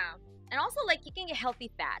yeah, and also like you can get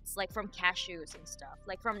healthy fats like from cashews and stuff,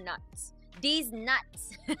 like from nuts. These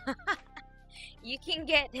nuts. You can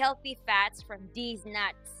get healthy fats from these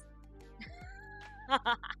nuts.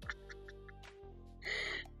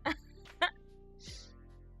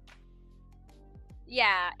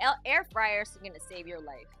 Yeah, air fryers are gonna save your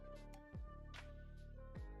life.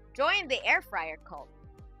 Join the air fryer cult.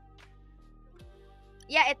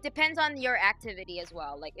 Yeah, it depends on your activity as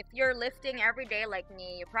well. Like if you're lifting every day like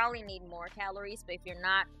me, you probably need more calories, but if you're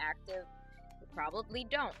not active, you probably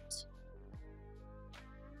don't.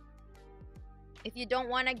 If you don't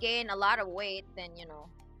want to gain a lot of weight, then you know,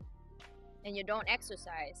 and you don't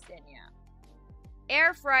exercise, then yeah.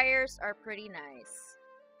 Air fryers are pretty nice.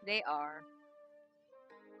 They are.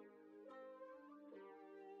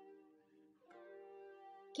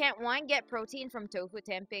 Can't one get protein from tofu,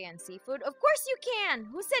 tempeh, and seafood? Of course you can!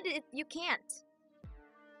 Who said you can't?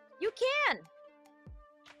 You can!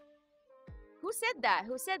 Who said that?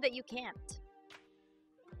 Who said that you can't?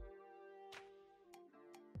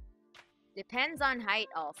 Depends on height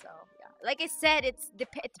also. Yeah. Like I said, it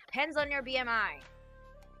depends on your BMI.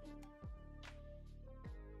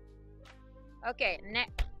 Okay,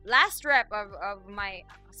 last rep of my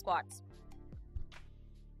squats.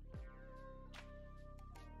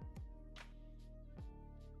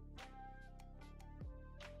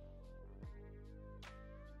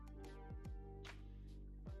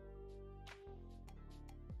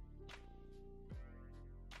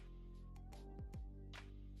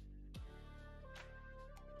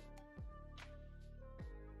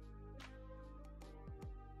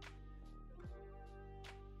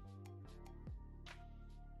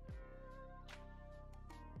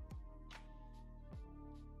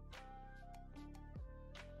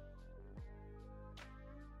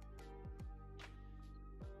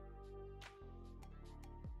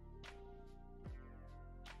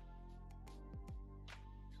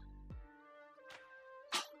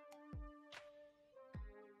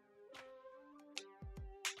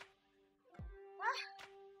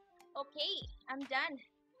 Okay, I'm done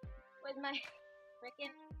with my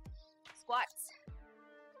freaking squats.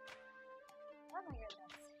 Oh my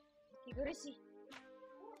goodness. Kigurushi.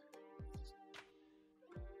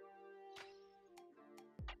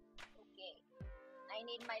 Okay, I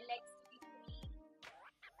need my legs to be free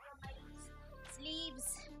from my sleeves.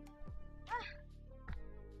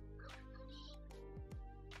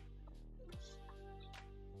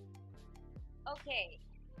 Okay,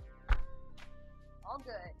 all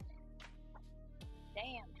good.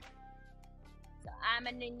 Damn. So I'm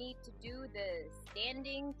gonna need to do the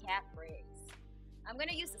standing calf raise. I'm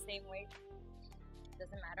gonna use the same weight.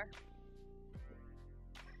 Doesn't matter.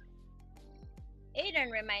 Aiden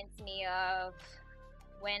reminds me of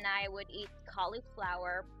when I would eat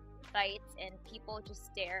cauliflower bites and people just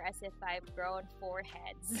stare as if I've grown 4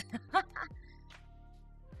 heads.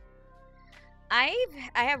 I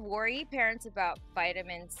have worry parents about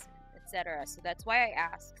vitamins, etc. So that's why I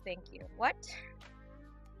ask. Thank you. What?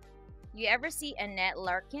 You ever see Annette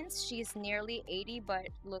Larkins? She's nearly 80 but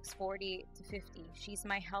looks 40 to 50. She's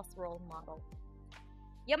my health role model.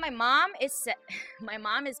 Yeah, my mom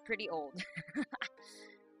is pretty old.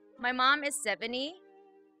 My mom is 70,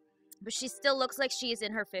 but she still looks like she is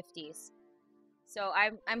in her 50s. So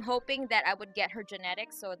I'm hoping that I would get her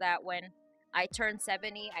genetics so that when I turn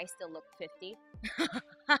 70, I still look 50.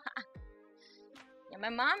 Yeah, my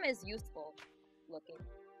mom is youthful looking.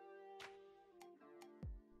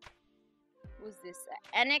 Who's this?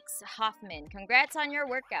 Enix Hoffman. Congrats on your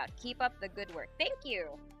workout. Keep up the good work. Thank you.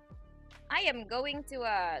 I am going to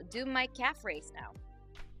do my calf raise now.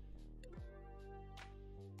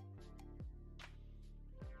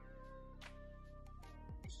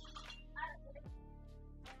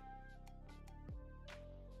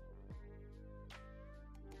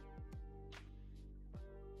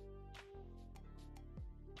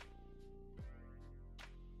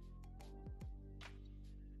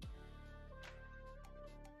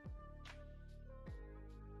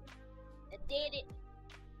 I did it.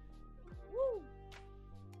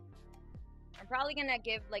 probably gonna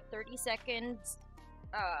give like 30 seconds,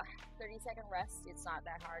 30-second rest. It's not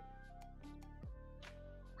that hard.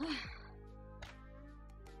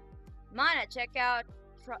 Mana, check out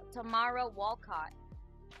Tamara Walcott.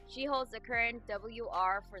 She holds the current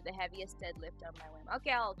WR for the heaviest deadlift on my whim.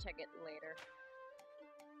 Okay, I'll check it later.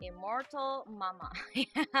 Immortal Mama.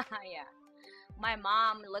 Yeah. My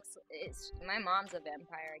mom's a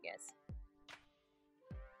vampire, I guess.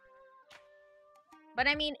 But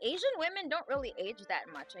I mean, Asian women don't really age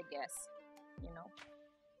that much, I guess. You know?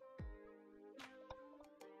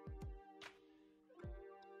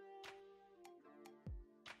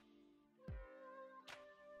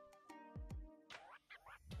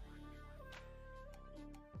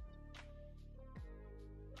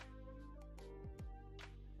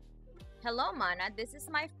 Hello, Mana. This is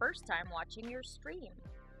my first time watching your stream.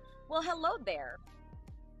 Well, hello there.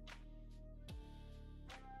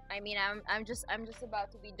 I mean, I'm just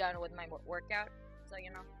about to be done with my workout, so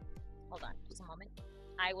you know. Hold on, just a moment.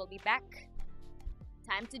 I will be back.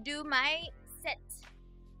 Time to do my set.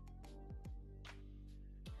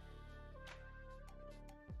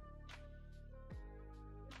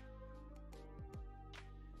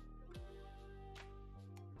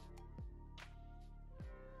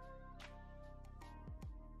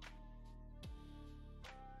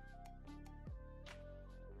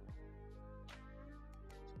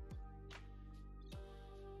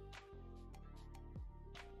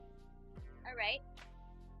 Alright.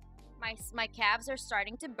 My calves are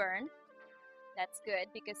starting to burn. That's good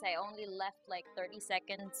because I only left like 30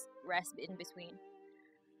 seconds rest in between.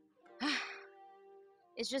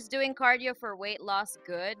 Is just doing cardio for weight loss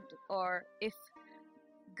good? Or if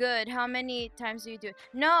good, how many times do you do it?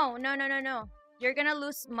 No. You're gonna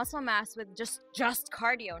lose muscle mass with just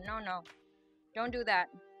cardio. No. Don't do that.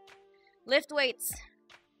 Lift weights.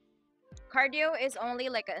 Cardio is only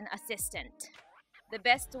like an assistant. The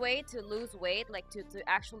best way to lose weight, like to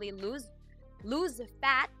actually lose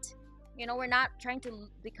fat, you know, we're not trying to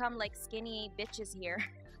become like skinny bitches here.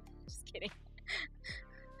 Just kidding.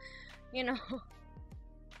 You know,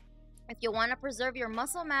 if you want to preserve your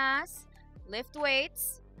muscle mass, lift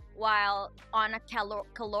weights while on a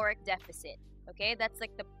caloric deficit. Okay, that's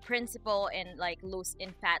like the principle in like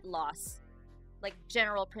in fat loss, like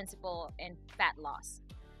general principle in fat loss.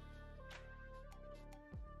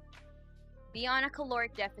 Be on a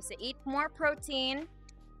caloric deficit. Eat more protein,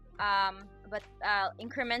 but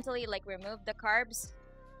incrementally, like remove the carbs.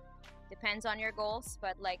 Depends on your goals,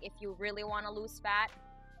 but like if you really want to lose fat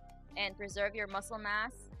and preserve your muscle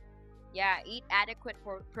mass, yeah, eat adequate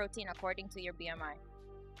protein according to your BMI.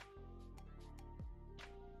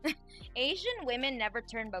 Asian women never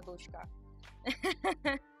turn babushka.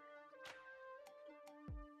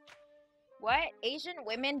 What? Asian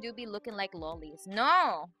women do be looking like lollies.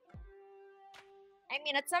 No! I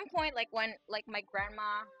mean, at some point, like when like my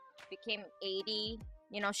grandma became 80,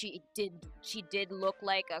 you know, she did look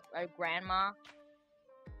like a grandma.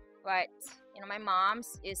 But, you know, my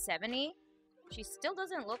mom's is 70. She still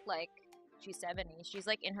doesn't look like she's 70. She's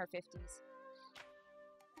like in her 50s.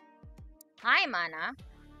 Hi, Mana.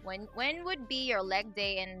 When would be your leg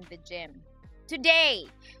day in the gym? Today!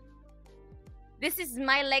 This is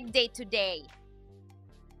my leg day today.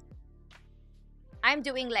 I'm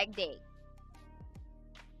doing leg day.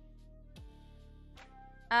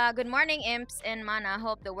 Good morning, Imps and Mana.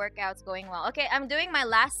 Hope the workout's going well. Okay, I'm doing my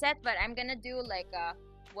last set, but I'm gonna do like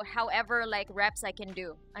however like reps I can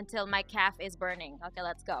do until my calf is burning. Okay,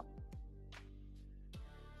 let's go.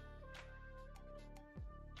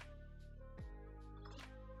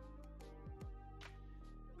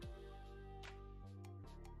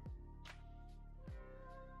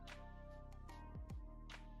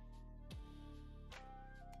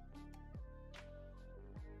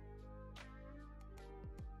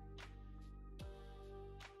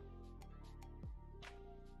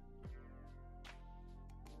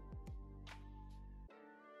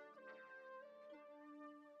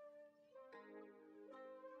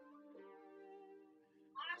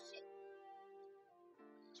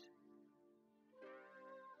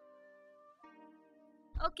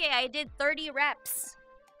 Okay, I did 30 reps.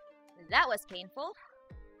 That was painful.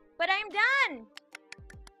 But I'm done!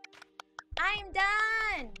 I'm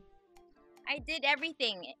done! I did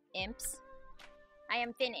everything, Imps. I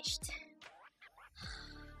am finished.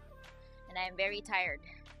 And I am very tired.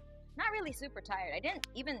 Not really super tired. I didn't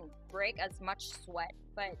even break as much sweat.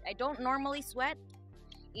 But I don't normally sweat.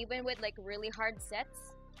 Even with like really hard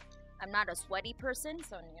sets. I'm not a sweaty person,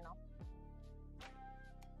 so you know.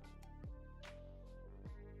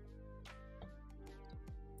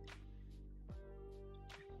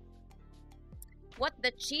 What,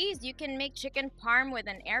 the cheese? You can make chicken parm with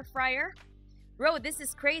an air fryer? Bro, this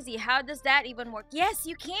is crazy. How does that even work? Yes,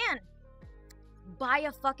 you can. Buy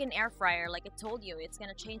a fucking air fryer. Like I told you, it's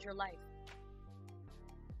gonna change your life.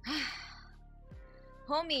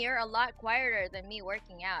 Homie, you're a lot quieter than me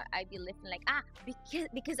working out. I'd be lifting like,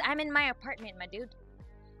 because I'm in my apartment, my dude.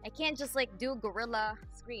 I can't just like do gorilla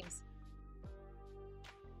screams.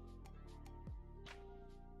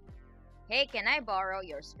 Hey, can I borrow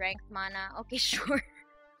your strength mana? Okay, sure.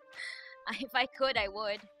 If I could, I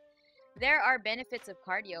would. There are benefits of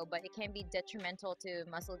cardio, but it can be detrimental to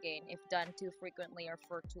muscle gain if done too frequently or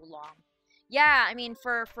for too long. Yeah, I mean,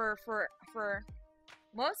 for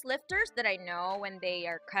most lifters that I know, when they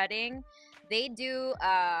are cutting, they do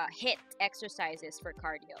HIIT exercises for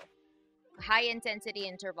cardio. High intensity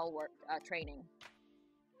interval work training.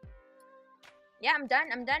 Yeah, I'm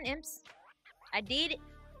done, imps. I did.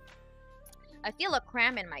 I feel a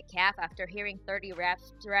cramp in my calf after hearing 30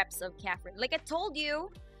 reps of calf rep. Like I told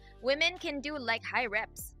you, women can do like high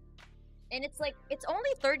reps, and it's like it's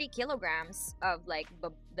only 30 kilograms of like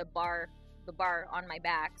the bar on my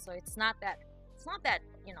back, so it's not that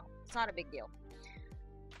you know, it's not a big deal.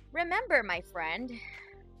 Remember, my friend,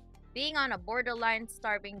 being on a borderline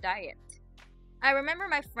starving diet. I remember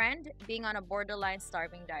my friend being on a borderline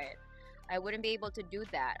starving diet. I wouldn't be able to do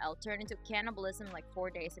that. I'll turn into cannibalism in like 4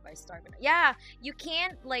 days if I starve. Yeah, you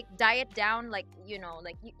can't like diet down, like, you know,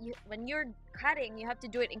 like you when you're cutting, you have to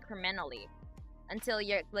do it incrementally until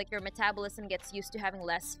your metabolism gets used to having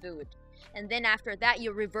less food. And then after that,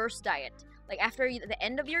 you reverse diet. Like after the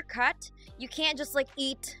end of your cut, you can't just like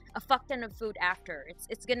eat a fuck ton of food after.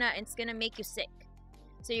 It's gonna make you sick.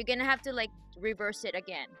 So you're gonna have to like reverse it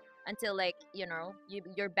again until like, you know,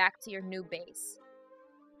 you're back to your new base.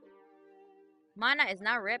 Mana is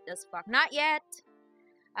not ripped as fuck. Not yet.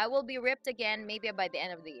 I will be ripped again maybe by the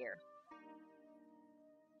end of the year.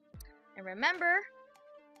 And remember,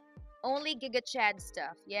 only Giga Chad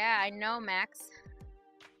stuff. Yeah, I know, Max.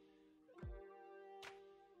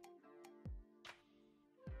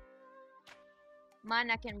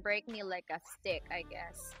 Mana can break me like a stick, I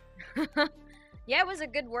guess. Yeah, it was a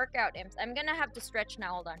good workout, imps. I'm gonna have to stretch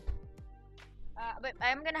now. Hold on. But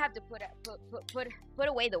I'm gonna have to put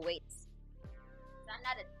away the weights.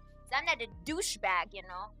 I'm not a douchebag, you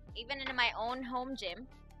know. Even in my own home gym,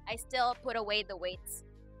 I still put away the weights.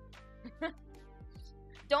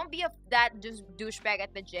 Don't be that douchebag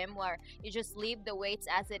at the gym where you just leave the weights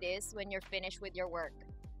as it is when you're finished with your work.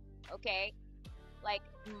 Okay? Like,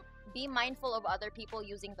 be mindful of other people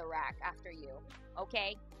using the rack after you.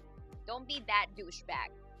 Okay? Don't be that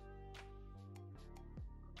douchebag.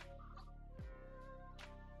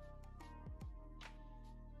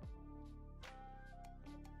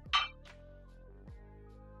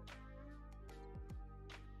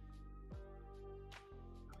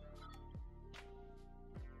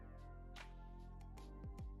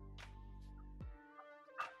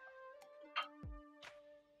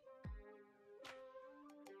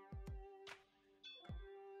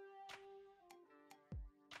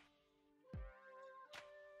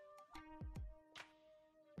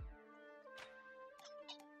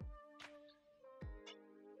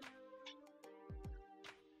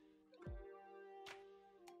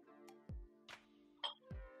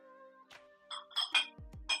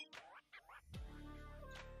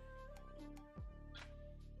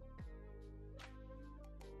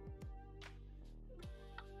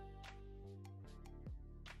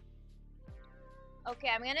 Okay,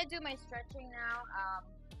 I'm gonna do my stretching now.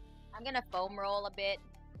 I'm gonna foam roll a bit.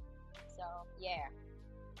 So, yeah.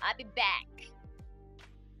 I'll be back.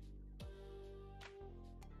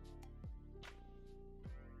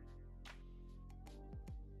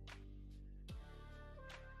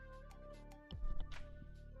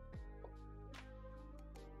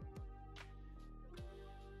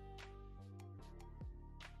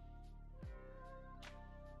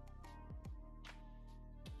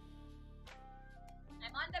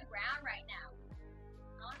 I'm on the ground right now.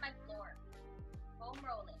 On my floor. Foam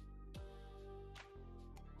rolling.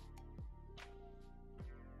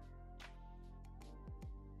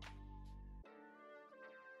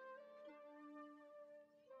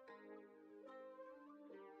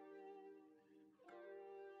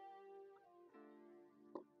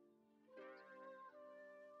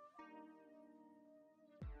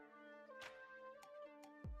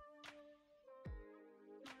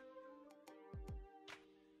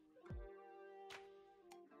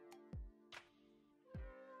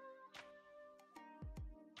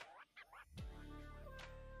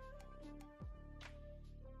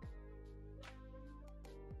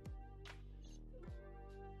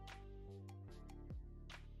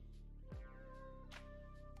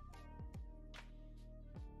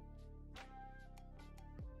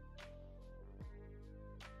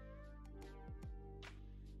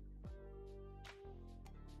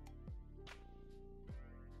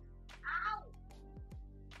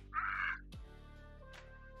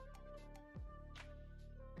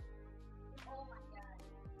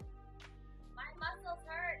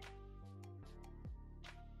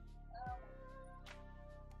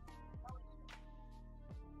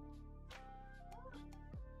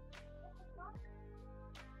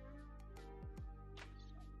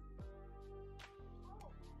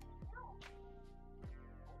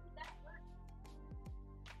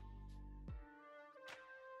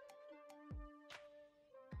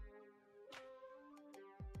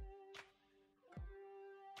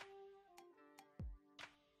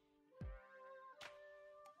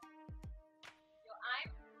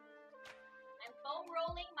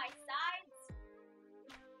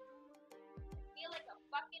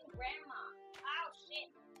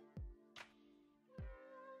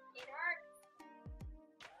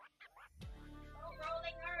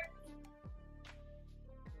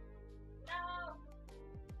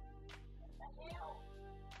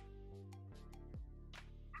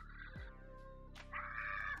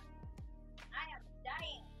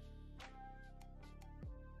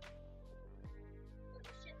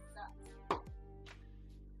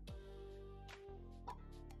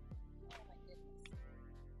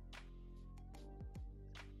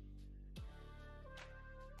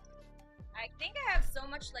 I think I have so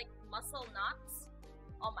much like muscle knots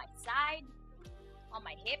on my side, on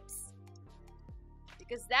my hips,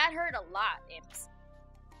 because that hurt a lot, imps.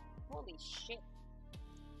 Holy shit.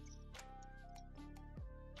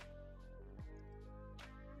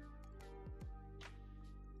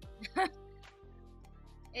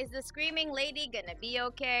 Is the screaming lady gonna be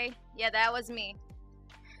okay? Yeah, that was me.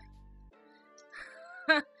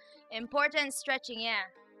 Important stretching, yeah.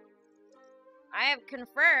 I have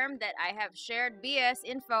confirmed that I have shared BS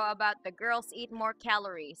info about the girls eat more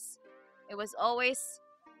calories. It was all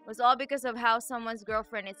because of how someone's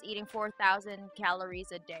girlfriend is eating 4,000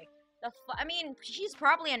 calories a day. I mean, she's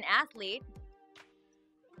probably an athlete.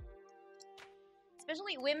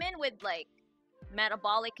 Especially women with like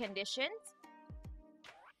metabolic conditions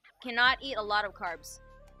cannot eat a lot of carbs.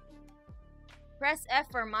 Press F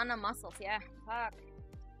for mana muscles. Yeah, fuck.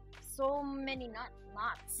 So many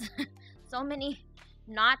knots. So many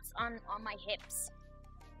knots on my hips.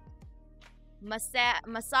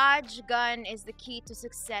 Massage gun is the key to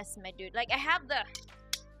success, my dude. Like I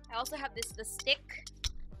also have the stick.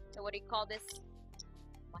 So what do you call this?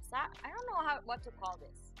 I don't know what to call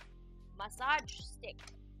this. Massage stick.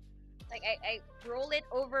 Like I roll it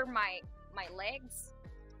over my legs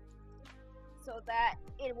so that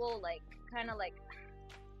it will like kind of like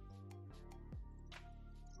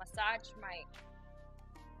massage my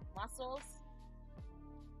muscles.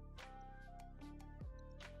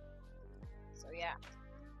 So yeah,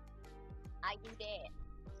 I do that.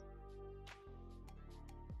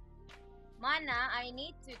 Mana, I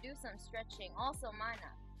need to do some stretching. Also,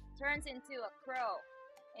 Mana turns into a crow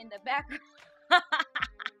in the background.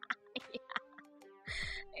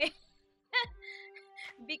 Yeah.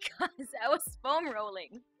 Because I was foam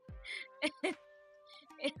rolling.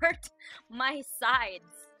 It hurt my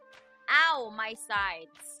sides. Ow, my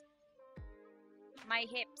sides. My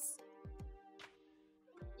hips.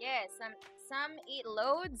 Yeah, some eat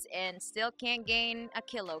loads and still can't gain a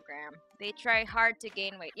kilogram. They try hard to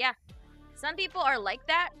gain weight. Yeah, some people are like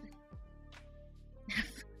that.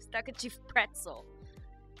 Stuck a chief pretzel.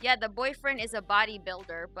 Yeah, the boyfriend is a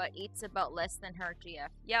bodybuilder, but eats about less than her GF.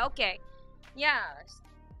 Yeah, okay. Yeah,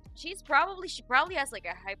 she probably has like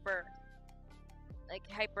a hyper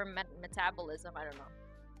metabolism. I don't know.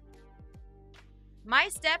 My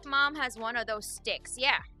stepmom has one of those sticks.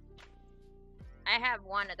 Yeah, I have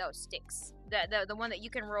one of those sticks. The one that you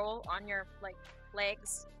can roll on your like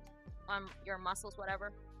legs, on your muscles,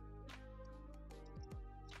 whatever.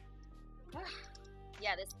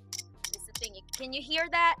 Yeah, this is the thing. Can you hear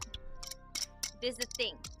that? This is the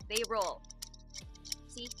thing. They roll.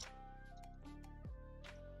 See?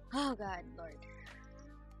 Oh God, Lord.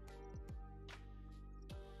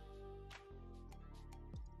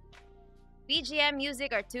 BGM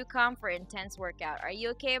music are too calm for intense workout. Are you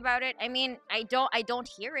okay about it? I mean, I don't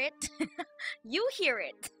hear it. You hear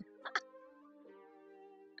it.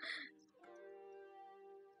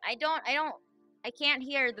 I can't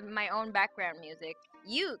hear my own background music.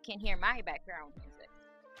 You can hear my background music.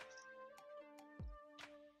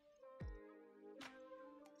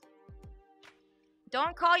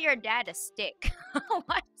 Don't call your dad a stick.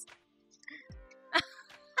 What?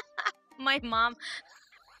 My mom.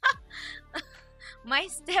 My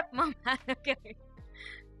stepmom had okay.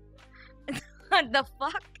 The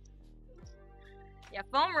fuck? Yeah,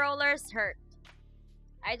 foam rollers hurt.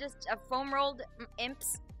 I just foam rolled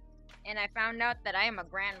imps, and I found out that I am a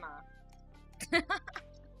grandma.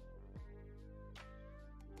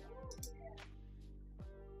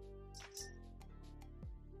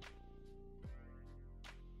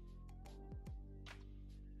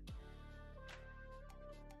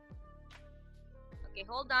 Okay,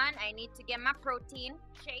 hold on. I need to get my protein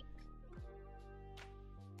shake.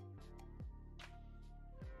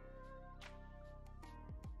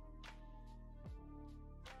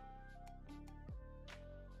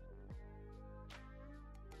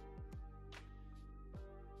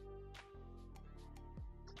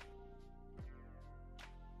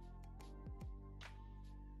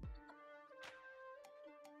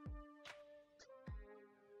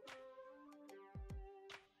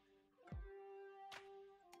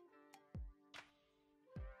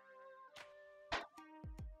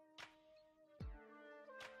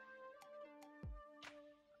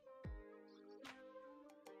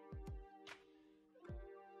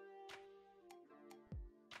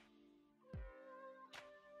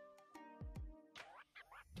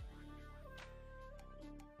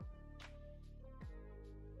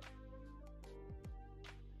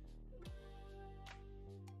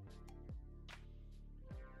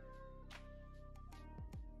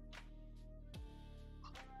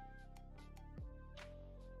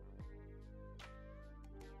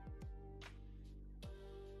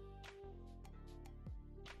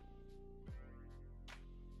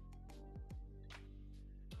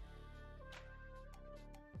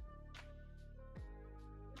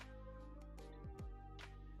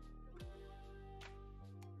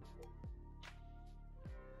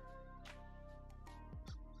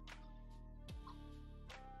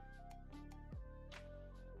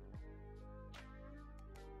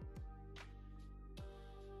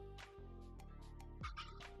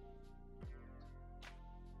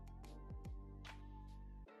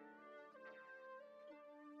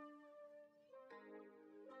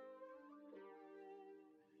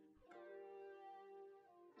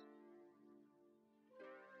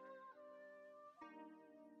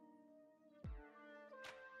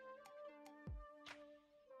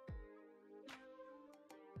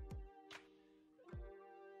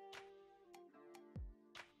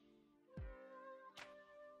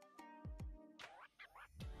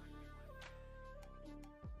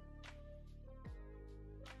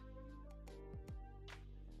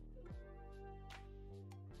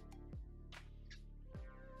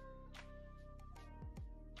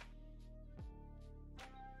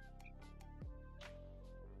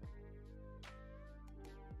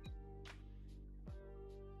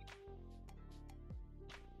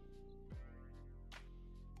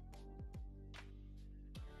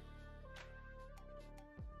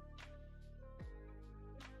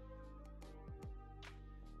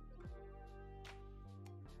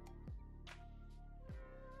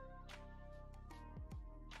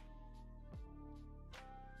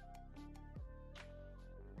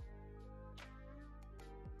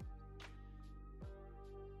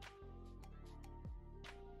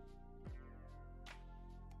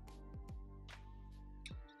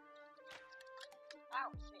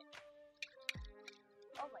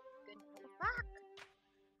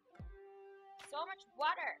 so much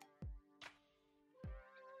water.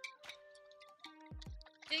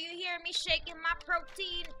 Do you hear me shaking my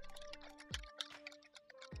protein?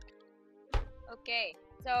 Okay,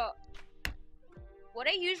 so what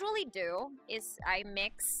I usually do is I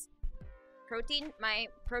mix my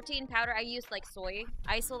protein powder. I use like soy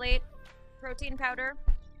isolate protein powder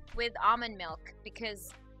with almond milk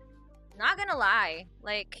because, not gonna lie,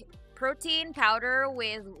 like protein powder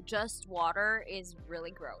with just water is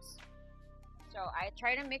really gross. So I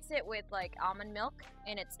try to mix it with like almond milk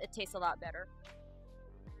and it tastes a lot better.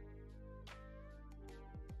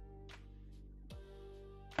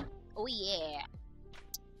 Oh yeah.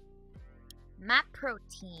 My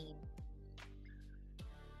protein.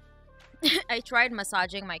 I tried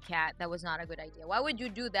massaging my cat. That was not a good idea. Why would you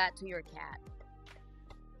do that to your cat?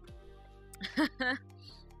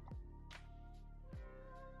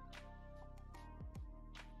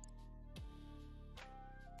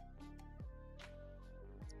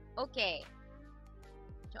 Okay.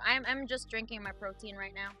 So I'm just drinking my protein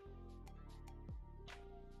right now.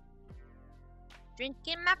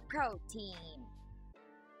 Drinking my protein.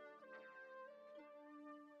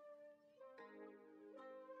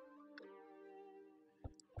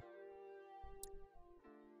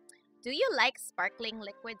 Do you like sparkling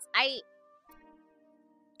liquids? I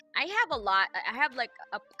have a lot. I have like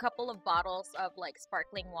a couple of bottles of like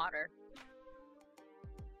sparkling water.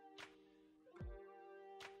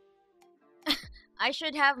 I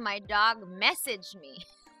should have my dog message me.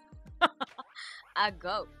 A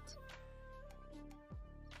goat.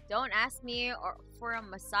 Don't ask me for a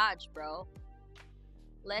massage, bro.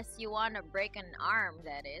 Lest you want to break an arm,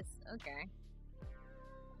 that is. Okay.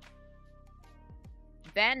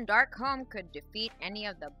 Ben Darkholme could defeat any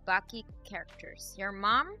of the Baki characters. Your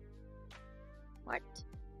mom? What?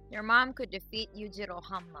 Your mom could defeat Yujiro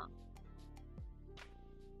Hanma.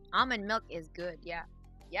 Almond milk is good, yeah.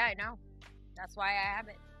 Yeah, I know. That's why I have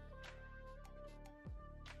it.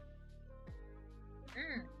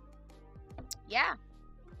 Yeah.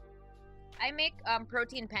 I make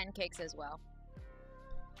protein pancakes as well.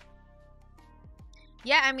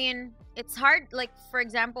 Yeah, I mean, it's hard, like, for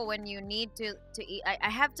example, when you need to eat, I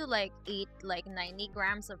have to, like, eat, like, 90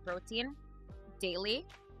 grams of protein daily.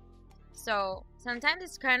 So, sometimes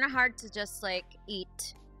it's kind of hard to just, like,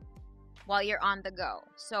 eat while you're on the go.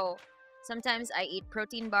 So, sometimes I eat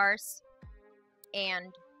protein bars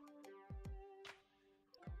and,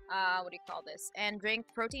 what do you call this? And drink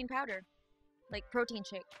protein powder, like protein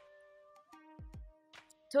shake.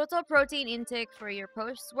 Total protein intake for your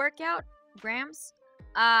post-workout grams?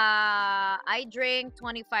 I drink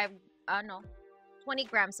 20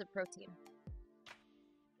 grams of protein.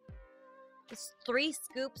 It's 3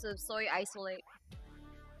 scoops of soy isolate.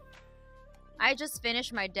 I just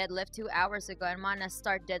finished my deadlift 2 hours ago. I'm gonna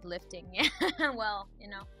start deadlifting. Yeah, well, you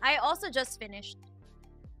know. I also just finished.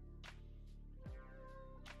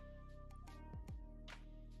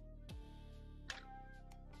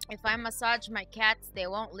 If I massage my cats, they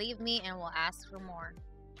won't leave me and will ask for more.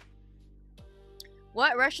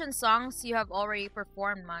 What Russian songs you have already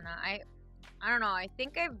performed, Mana? I don't know. I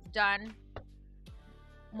think I've done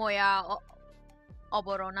Moya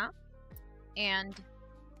Oborona and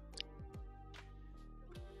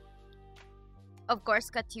of course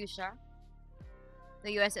Katyusha,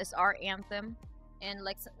 the USSR anthem, and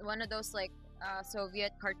like one of those like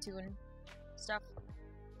Soviet cartoon stuff.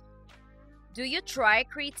 Do you try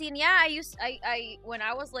creatine? Yeah, I when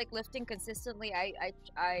I was like lifting consistently,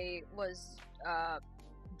 I was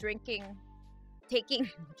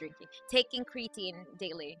taking creatine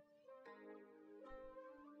daily.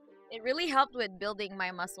 It really helped with building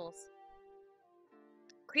my muscles.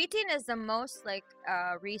 Creatine is the most like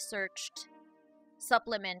researched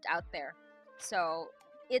supplement out there, so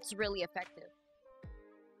it's really effective.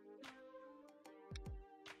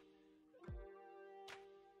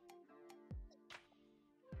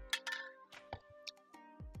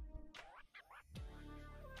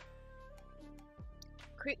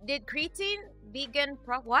 Did creatine vegan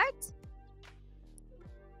what?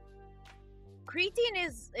 Creatine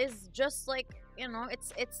is just like, you know,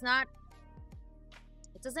 it's not,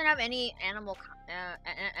 it doesn't have any animal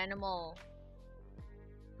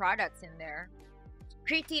products in there.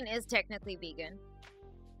 Creatine is technically vegan.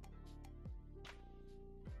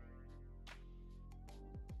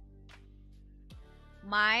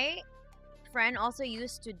 My friend also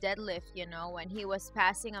used to deadlift, you know, when he was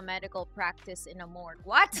passing a medical practice in a morgue.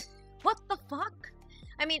 What? What the fuck?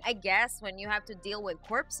 I mean, I guess when you have to deal with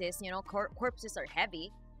corpses, you know, corpses are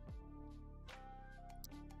heavy.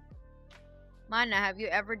 Mana, have you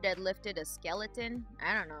ever deadlifted a skeleton?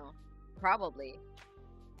 I don't know. Probably.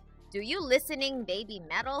 Do you listening Baby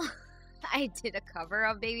Metal? I did a cover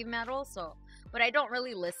of Baby Metal, so but I don't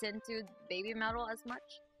really listen to Baby Metal as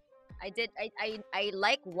much. I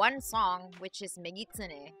like one song, which is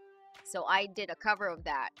Megitsune, so I did a cover of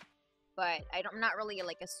that. But I'm not really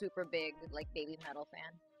like a super big like Baby Metal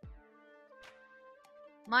fan.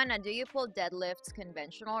 Mana, do you pull deadlifts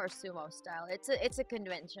conventional or sumo style? It's a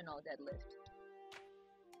conventional deadlift.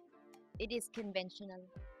 It is conventional.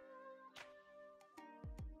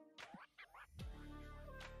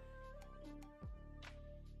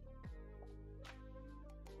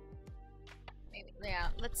 Maybe, yeah.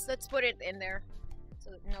 Let's put it in there,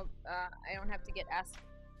 so no, I don't have to get asked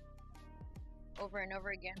over and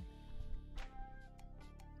over again.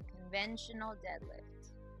 Conventional deadlift.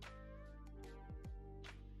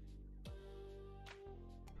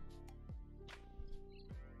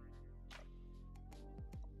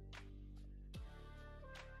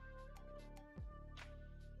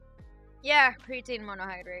 Yeah, creatine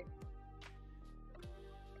monohydrate.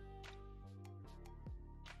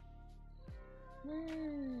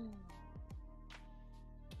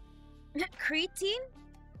 Creatine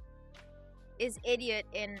is idiot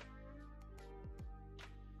in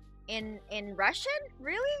Russian?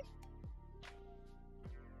 Really?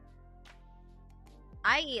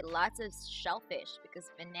 I eat lots of shellfish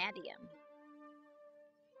because vanadium.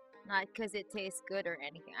 Not because it tastes good or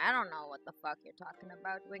anything. I don't know what the fuck you're talking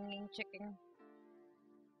about, winging chicken.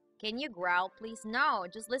 Can you growl, please? No,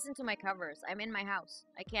 just listen to my covers. I'm in my house.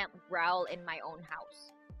 I can't growl in my own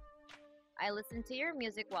house. I listen to your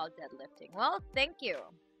music while deadlifting. Well, thank you.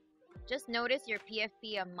 Just notice your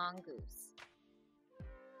PFP a mongoose.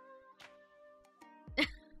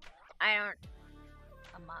 I don't...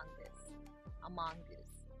 A mongoose. A mongoose.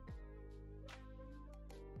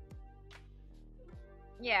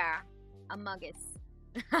 Yeah, a muggus.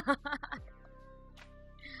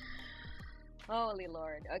 Holy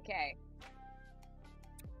Lord. Okay.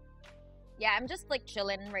 Yeah, I'm just like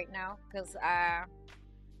chilling right now because I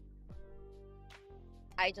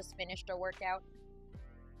just finished a workout.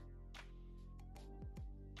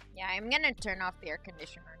 Yeah, I'm gonna turn off the air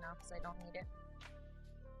conditioner now because I don't need it.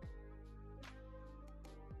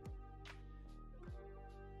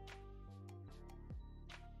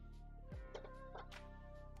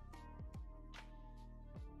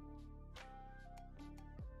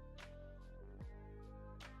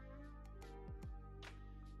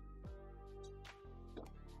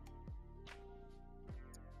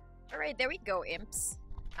 Alright, there we go, imps.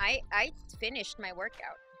 I finished my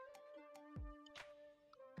workout.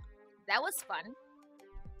 That was fun.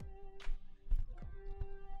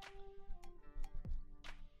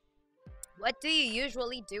 What do you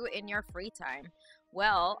usually do in your free time?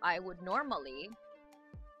 Well, I would normally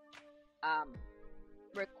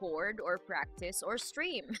record or practice or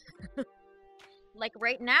stream. Like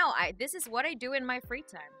right now, this is what I do in my free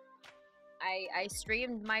time. I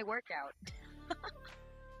streamed my workout.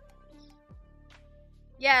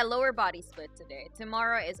 Yeah, lower body split today.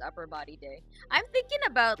 Tomorrow is upper body day. I'm thinking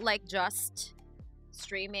about like just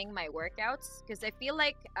streaming my workouts because I feel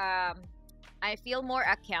like I feel more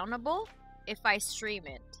accountable if I stream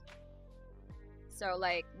it. So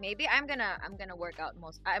like maybe I'm gonna work out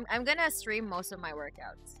I'm gonna stream most of my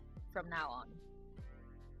workouts from now on.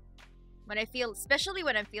 When I feel, especially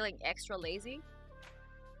when I'm feeling extra lazy,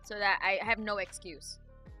 so that I have no excuse.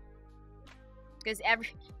 Because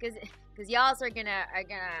y'all are gonna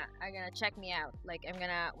check me out. Like I'm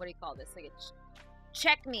gonna, what do you call this? Like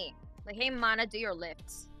check me. Like, hey Mana, do your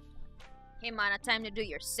lifts. Hey Mana, time to do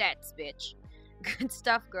your sets, bitch. Good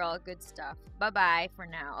stuff, girl. Good stuff. Bye bye for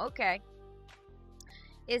now. Okay.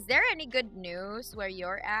 Is there any good news where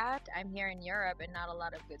you're at? I'm here in Europe and not a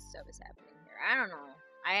lot of good stuff is happening here. I don't know.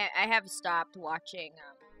 I have stopped watching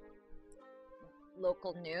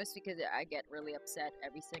local news because I get really upset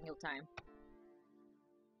every single time.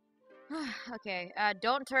 Okay,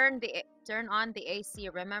 don't turn on the AC.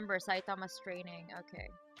 Remember, Saitama's training. Okay.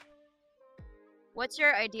 What's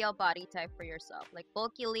your ideal body type for yourself? Like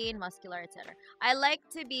bulky, lean, muscular, etc. I like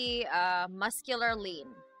to be muscular lean.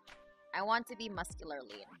 I want to be muscular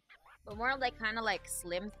lean, but more like kind of like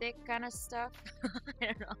slim thick kind of stuff. I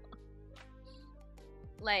don't know.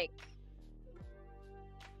 Like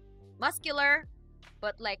muscular,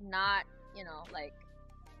 but like not, you know, like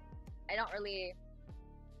I don't really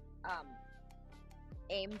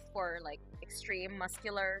aim for like extreme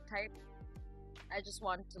muscular type. I just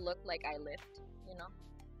want to look like I lift, you know.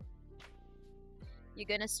 You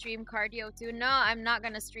gonna stream cardio too? No, I'm not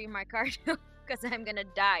gonna stream my cardio because I'm gonna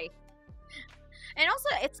die. And also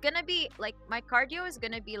it's gonna be like, my cardio is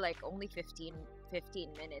gonna be like only 15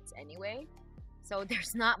 minutes anyway. So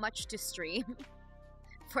there's not much to stream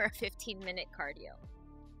for a 15-minute cardio.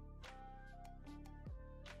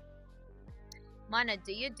 Mana,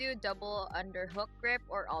 do you do double underhook grip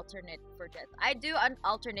or alternate for death? I do an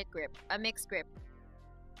alternate grip, a mixed grip.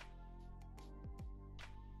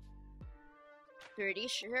 Pretty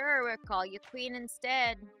sure we'll call you queen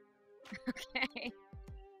instead. Okay.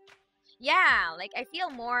 Yeah, like I feel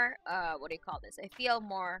more, what do you call this? I feel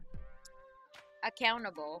more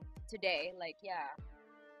accountable today. Like, yeah.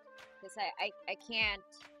 Because I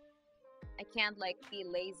can't like be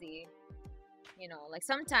lazy. You know, like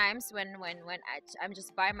sometimes when I'm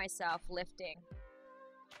just by myself lifting,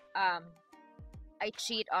 I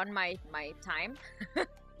cheat on my time.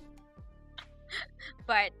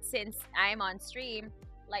 But since I'm on stream,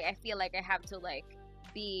 like I feel like I have to like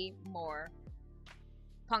be more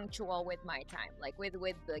punctual with my time, like with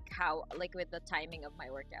like how, like with the timing of my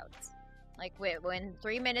workouts. Like when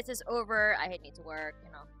 3 minutes is over, I need to work,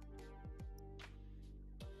 you know.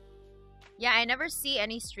 Yeah, I never see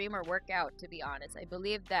any streamer work out, to be honest. I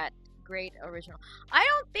believe that great original. I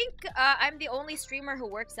don't think I'm the only streamer who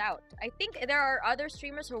works out. I think there are other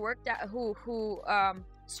streamers who worked out, who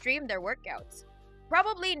stream their workouts.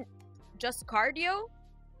 Probably just cardio,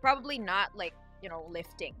 probably not like, you know,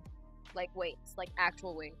 lifting, like weights, like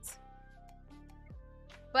actual weights.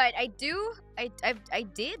 But I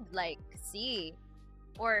did like see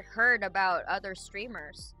or heard about other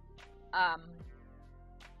streamers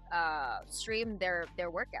stream their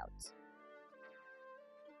workouts.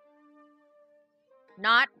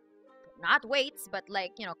 Not weights, but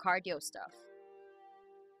like, you know, cardio stuff.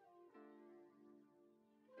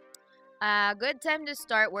 Good time to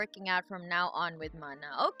start working out from now on with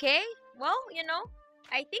Mana. Okay, well, you know,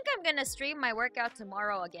 I think I'm gonna stream my workout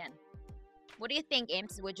tomorrow again. What do you think,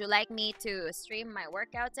 Imps? Would you like me to stream my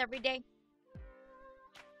workouts every day?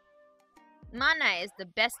 Mana is the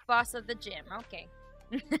best boss of the gym. Okay.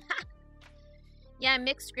 Yeah,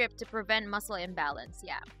 mixed grip to prevent muscle imbalance.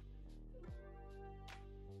 Yeah.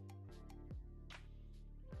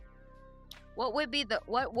 What would be the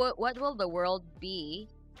what will the world be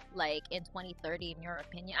like in 2030 in your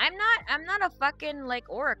opinion? I'm not a fucking like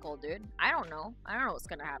oracle, dude. I don't know what's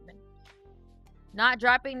gonna happen. Not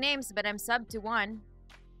dropping names, but I'm sub to 1.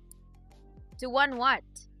 To 1 what?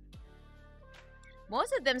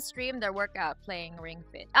 Most of them stream their workout playing Ring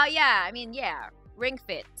Fit. Oh yeah, I mean, yeah, Ring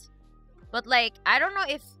Fit. But like, I don't know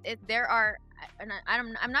if there are,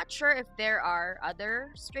 I'm not sure if there are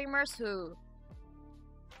other streamers who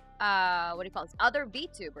what do you call this? Other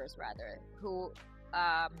VTubers rather, who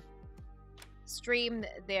stream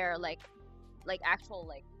their like actual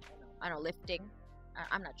like, I don't know, lifting.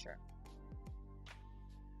 I'm not sure.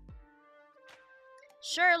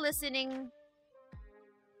 Sure, listening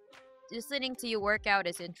to you work out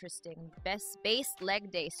is interesting. Base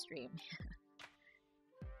leg day stream.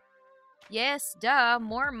 Yes, duh.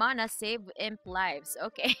 More mana save imp lives.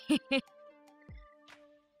 Okay.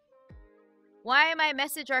 Why my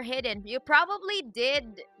message are hidden? You probably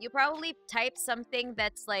typed something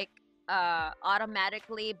that's like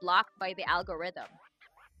automatically blocked by the algorithm.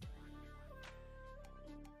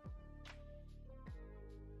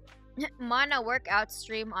 Mana workout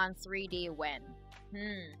stream on 3D when?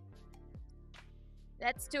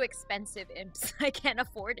 That's too expensive, imps. I can't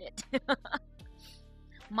afford it.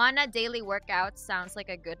 Mana daily workout sounds like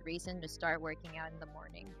a good reason to start working out in the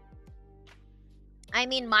morning. I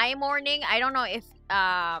mean, my morning, I don't know if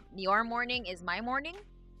your morning is my morning.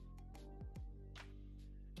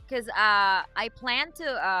 Because I plan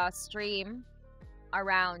to stream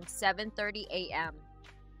around 7:30 a.m.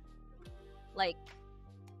 Like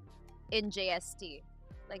in JST,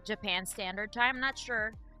 like Japan Standard Time. I'm not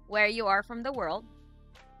sure where you are from the world.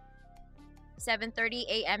 7:30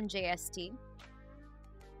 a.m. JST.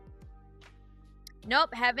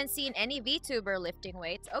 Nope, haven't seen any VTuber lifting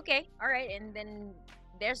weights. Okay, alright, and then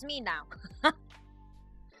there's me now.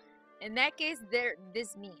 In that case,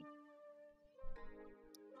 this me.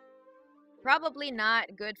 Probably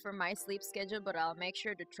not good for my sleep schedule, but I'll make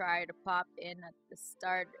sure to try to pop in at the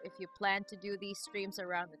start if you plan to do these streams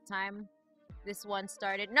around the time this one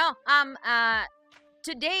started. No,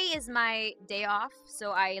 today is my day off,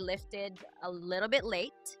 so I lifted a little bit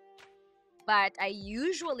late. But I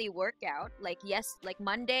usually work out, like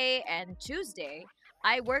Monday and Tuesday,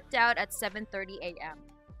 I worked out at 7:30 a.m.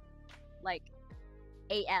 Like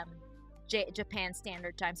a.m. Japan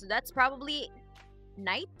Standard Time. So that's probably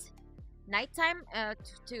nighttime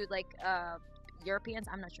to like Europeans.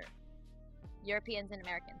 I'm not sure. Europeans and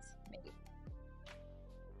Americans, maybe.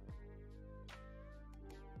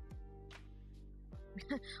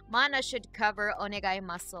 Mana should cover onegai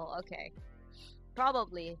muscle. Okay.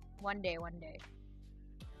 Probably one day, one day.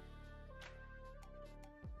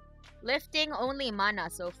 Lifting only Mana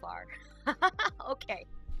so far. Okay.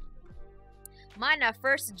 Mana,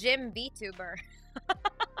 first gym VTuber.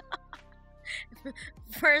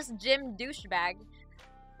 First gym douchebag.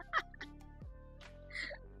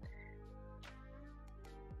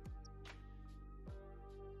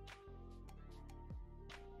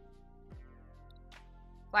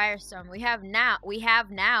 Firestorm. We have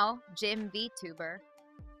now gym VTuber.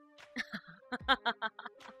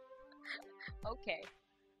 Okay.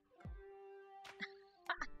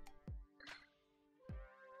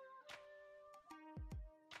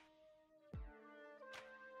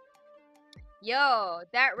 Yo,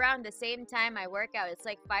 that round the same time I work out. It's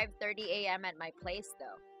like 5:30 a.m. at my place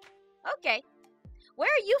though. Okay. Where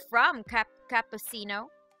are you from, Cappuccino?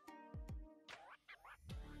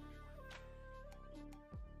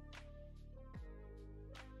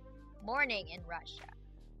 Morning in Russia.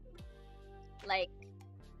 Like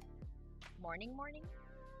morning?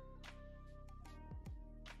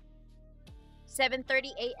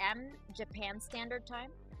 7:30 a.m. Japan Standard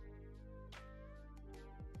Time.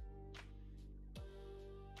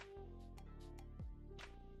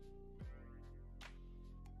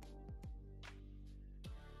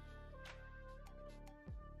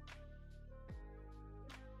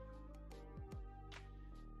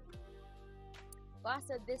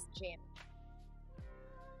 Boss of this gym.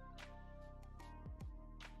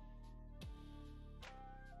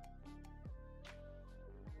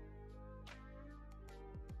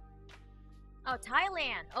 Oh,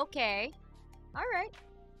 Thailand. Okay. All right.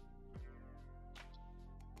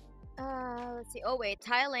 Let's see. Oh wait,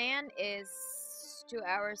 Thailand is 2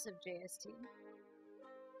 hours of JST.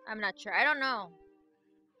 I'm not sure. I don't know.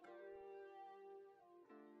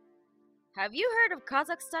 Have you heard of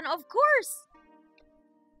Kazakhstan? Of course.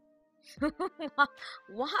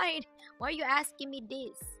 Why are you asking me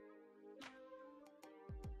this?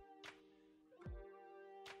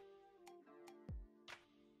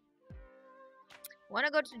 Want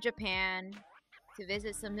to go to Japan to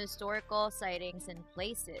visit some historical sightings and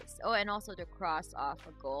places. Oh, and also to cross off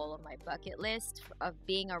a goal on my bucket list of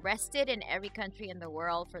being arrested in every country in the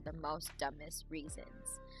world for the most dumbest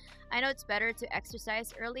reasons. I know it's better to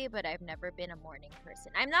exercise early, but I've never been a morning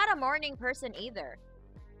person. I'm not a morning person either.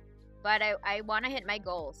 But I want to hit my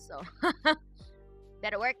goals, so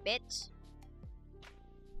better work, bitch.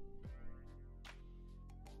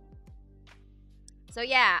 So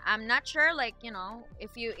yeah, I'm not sure, like, you know,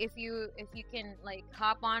 if you can like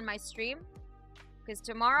hop on my stream, because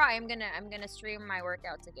tomorrow I'm gonna stream my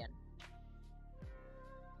workouts again.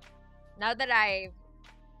 Now that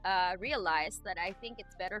I've realized that I think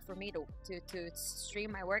it's better for me to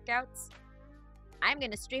stream my workouts, I'm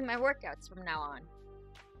gonna stream my workouts from now on.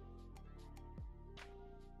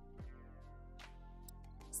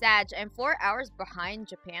 Sag, I'm 4 hours behind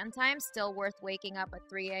Japan time. Still worth waking up at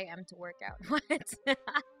 3 a.m. to work out. What?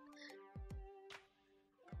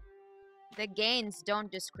 The gains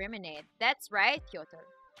don't discriminate. That's right, Kyoto.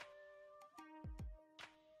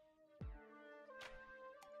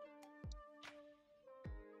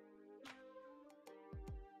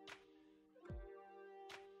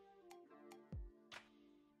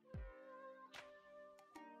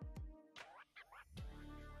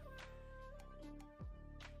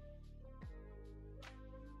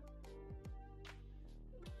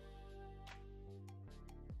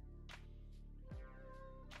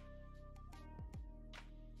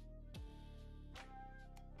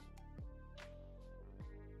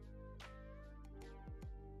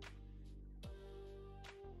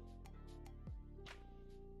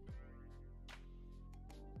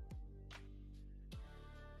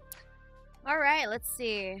 Alright, let's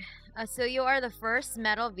see. So you are the first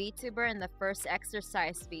metal VTuber and the first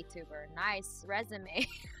exercise VTuber. Nice resume.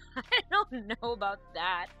 I don't know about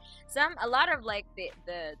that. A lot of like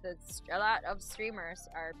a lot of streamers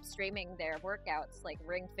are streaming their workouts, like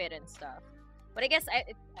Ring Fit and stuff. But I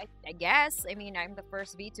guess I mean, I'm the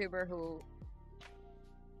first VTuber who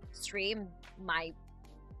streamed my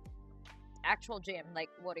actual gym, like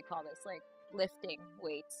what do you call this, like lifting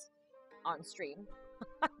weights on stream.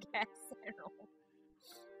 I guess, I don't know.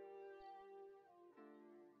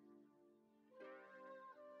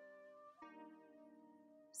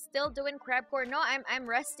 Still doing crabcore? No, I'm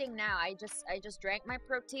resting now. I just drank my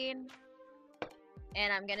protein,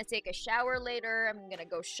 and I'm gonna take a shower later. I'm gonna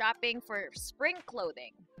go shopping for spring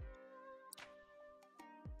clothing.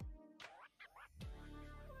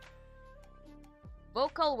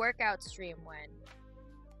 Vocal workout stream when?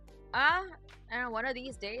 I don't know, one of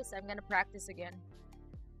these days I'm gonna practice again.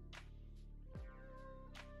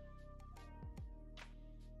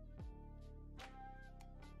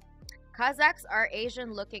 Kazakhs are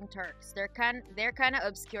Asian-looking Turks. They're kind of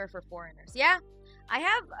obscure for foreigners. Yeah, I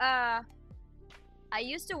have I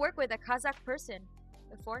used to work with a Kazakh person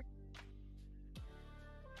before.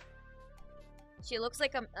 She looks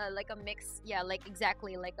like a mix. Yeah, like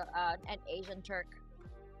exactly like an Asian Turk.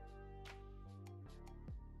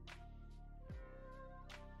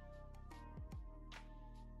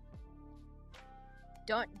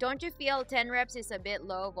 Don't you feel 10 reps is a bit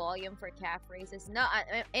low volume for calf raises? No,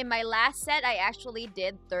 in my last set I actually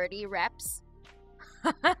did 30 reps.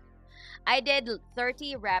 I did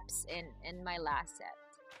 30 reps in my last set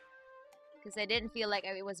because I didn't feel like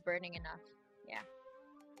it was burning enough. Yeah.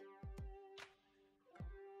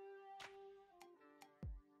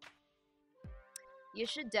 You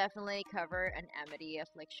should definitely cover an Amity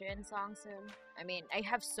Affliction song soon. I mean, I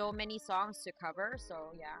have so many songs to cover,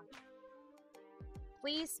 so yeah.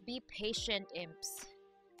 Please be patient, imps.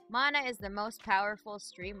 Mana is the most powerful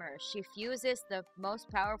streamer. She fuses the most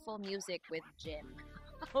powerful music with gym.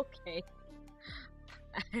 Okay.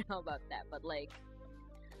 I don't know about that, but like,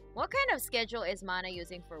 what kind of schedule is Mana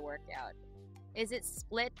using for workout? Is it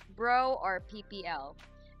split bro or PPL?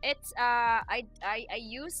 It's I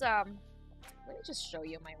use let me just show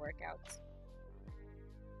you my workouts.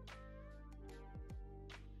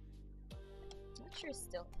 Not sure it's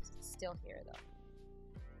still here though.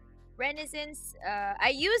 Renaissance, I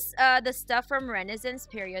use the stuff from Renaissance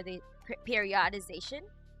periodization.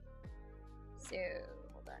 So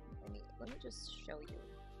hold on, let me just show you.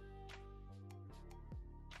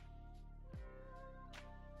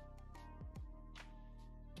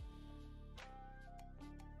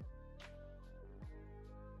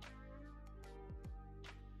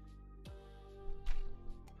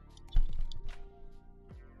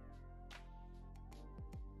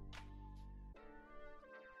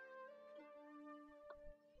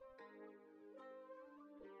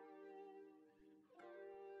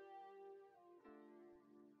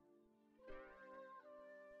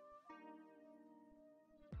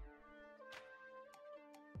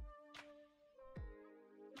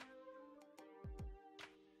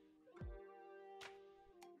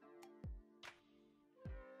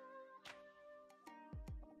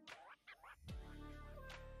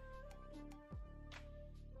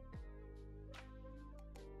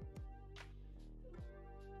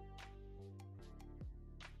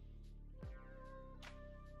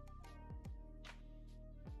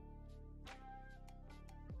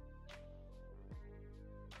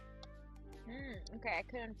 Okay, I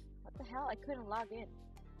couldn't. What the hell? I couldn't log in.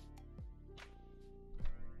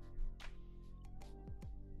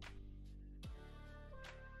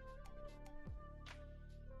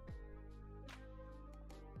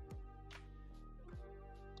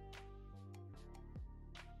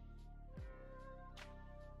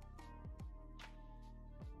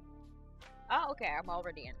 Oh, okay, I'm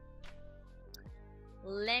already in.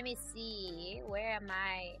 Let me see. Where am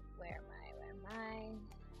I? Where am I? Where am I?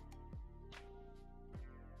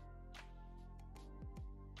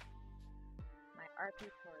 RP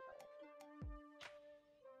portal.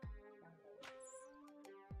 Downloads.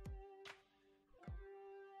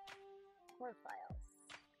 Core files.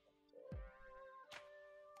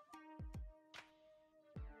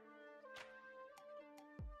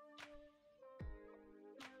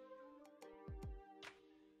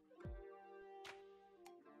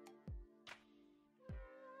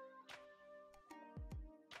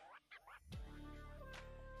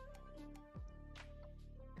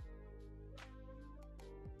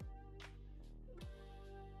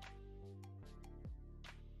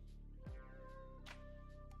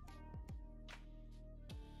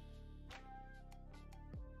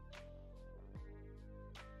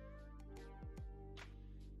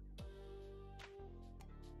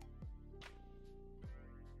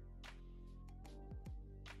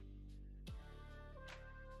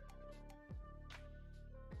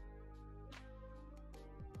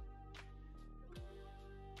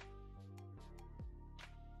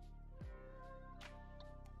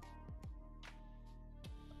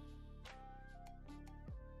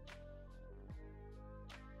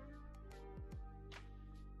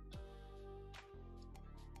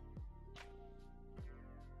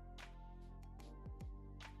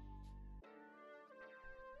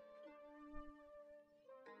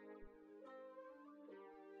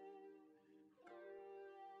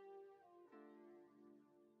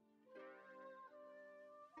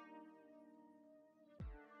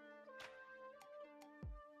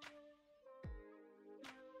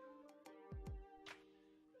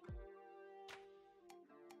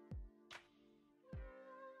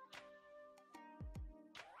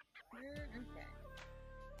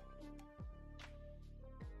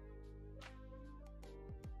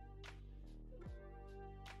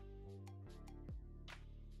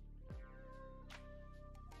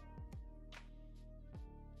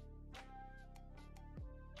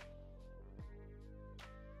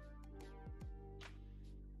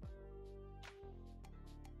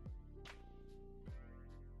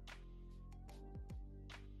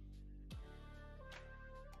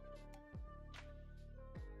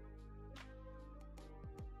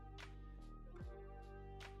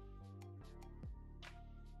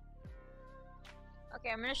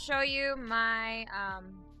 Okay, I'm gonna show you my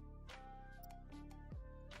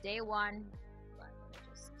day one. I'm gonna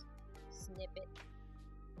just snip it.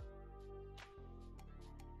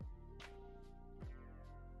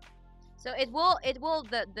 So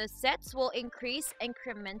the sets will increase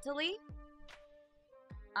incrementally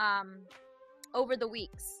over the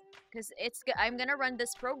weeks, because I'm gonna run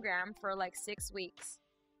this program for like 6 weeks.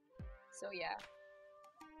 So yeah.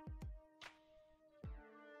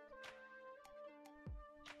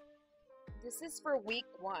 This is for week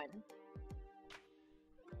 1.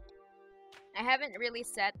 I haven't really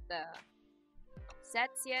set the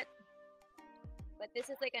sets yet, but this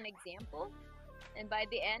is like an example. And by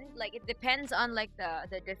the end, like, it depends on like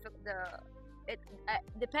it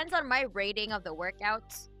depends on my rating of the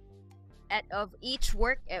workouts of each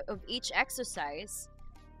exercise.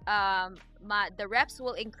 The reps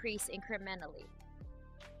will increase incrementally.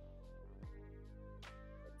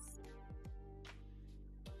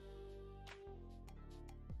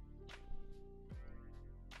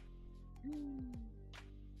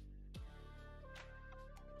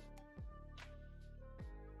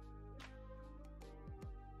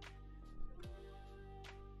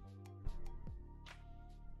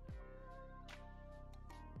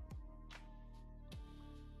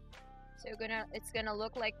 So it's gonna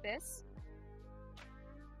look like this.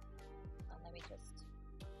 Let me just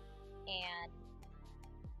and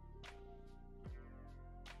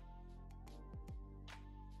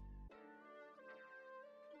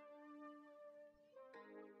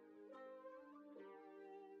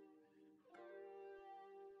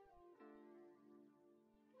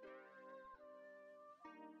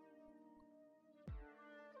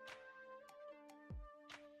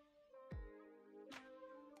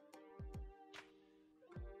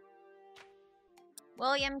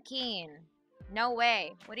William Keane. No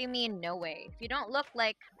way. What do you mean, no way? If you don't look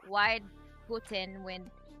like wide Putin,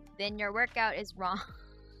 then your workout is wrong.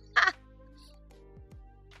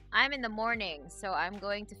 I'm in the morning, so I'm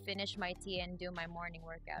going to finish my tea and do my morning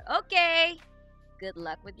workout. Okay. Good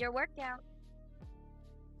luck with your workout.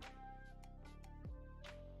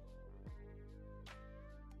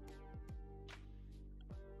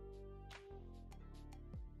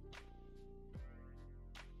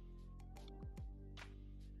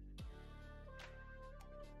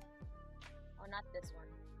 Not this one.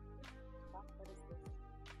 What is this?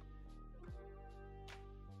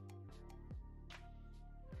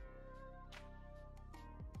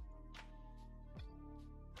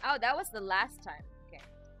 Oh, that was the last time. Okay.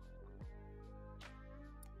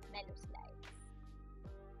 Mellow slides.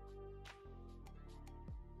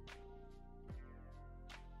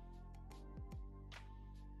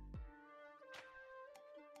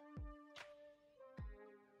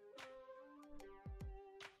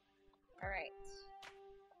 All right.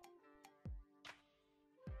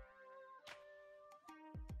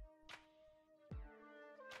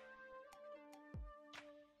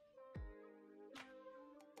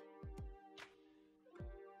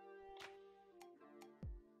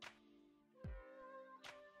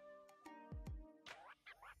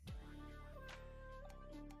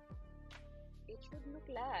 It should look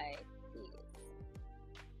like this.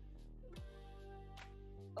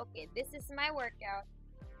 Okay, this is my workout.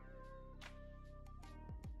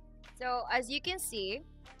 So as you can see,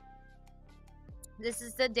 this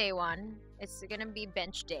is the day one. It's gonna be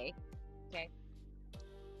bench day. Okay.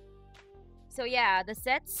 So yeah, the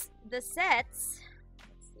sets. Let's see.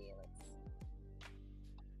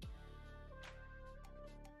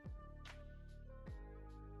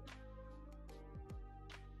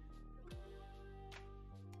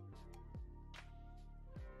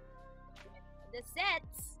 The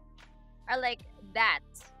sets are like that.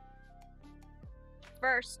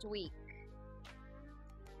 First week.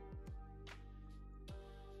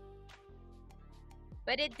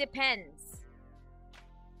 But it depends.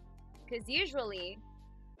 Because usually,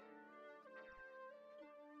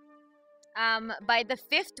 by the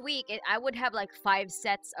 5th week, I would have like 5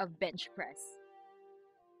 sets of bench press.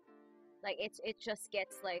 Like it just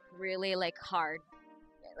gets like really like hard.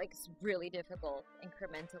 Like it's really difficult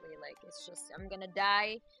incrementally. Like it's just, I'm gonna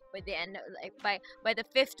die by the end. Like by the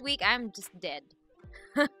 5th week, I'm just dead.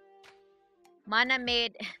 Mana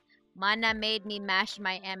made me mash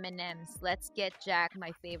my M&Ms. Let's get Jack,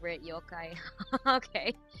 my favorite yokai.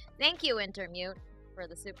 Okay. Thank you, Intermute, for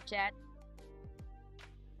the super chat.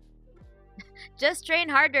 Just train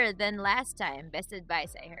harder than last time. Best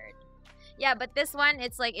advice I heard. Yeah, but this one,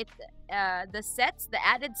 it's like the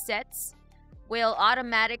added sets will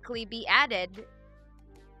automatically be added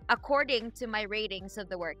according to my ratings of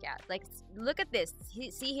the workout. Like, look at this.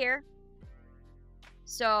 See here?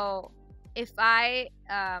 So if I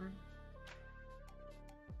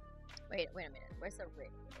wait a minute. Where's the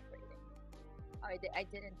rating? Oh, I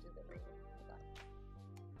didn't do the rating. Hold on.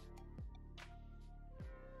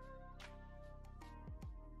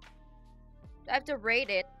 I have to rate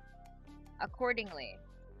it accordingly.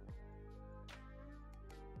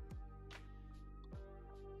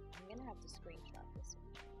 I'm gonna have to screenshot this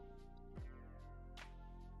one.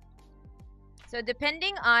 So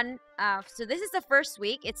depending on so this is the first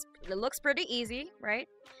week. It looks pretty easy, right?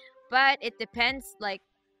 But it depends, like,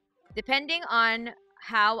 depending on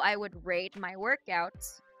how I would rate my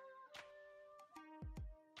workouts,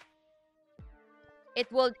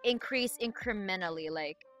 it will increase incrementally,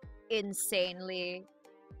 like insanely.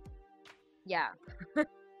 Yeah.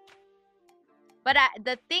 But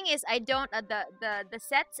the thing is, I don't the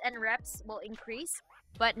sets and reps will increase,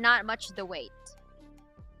 but not much the weight.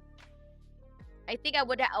 I think I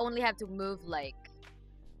would only have to move like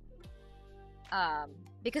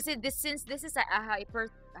because since this is a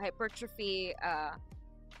hypertrophy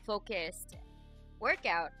focused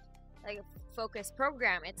workout, like a focused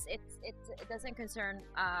program, it doesn't concern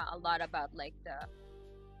a lot about like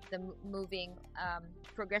the moving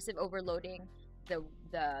progressive overloading the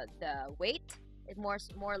weight. It's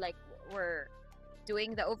more like we're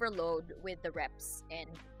doing the overload with the reps and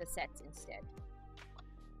the sets instead.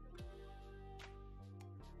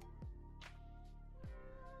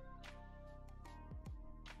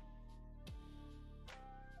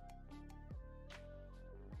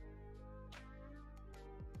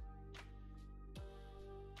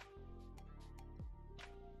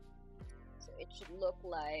 So it should look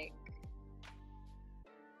like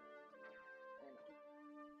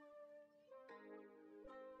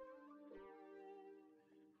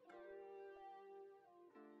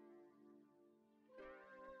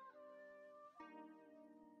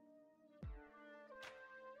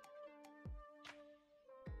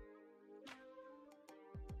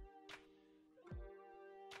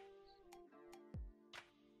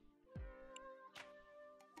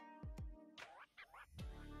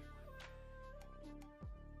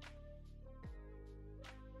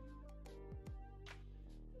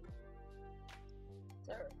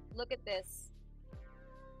look at this.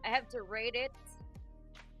 I have to rate it.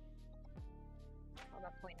 Where's my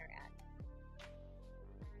pointer at?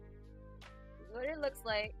 This is what it looks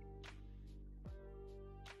like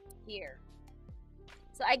here.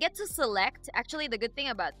 So I get to select. Actually, the good thing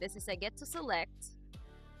about this is I get to select.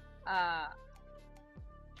 I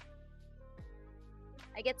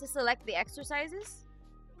get to select the exercises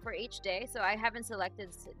for each day. So I haven't selected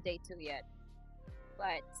day 2 yet.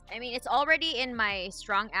 But I mean, it's already in my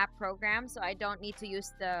Strong app program, so I don't need to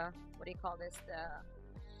use the, what do you call this?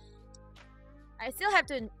 I still have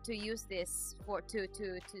to use this for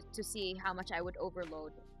to see how much I would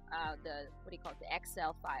overload the, what do you call it, the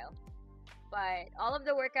Excel file. But all of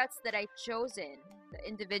the workouts that I've chosen, the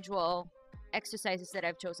individual exercises that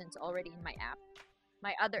I've chosen, is already in my app,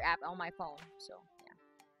 my other app on my phone. So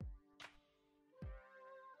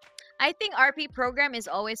I think RP program is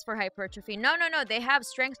always for hypertrophy. No, they have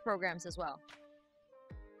strength programs as well.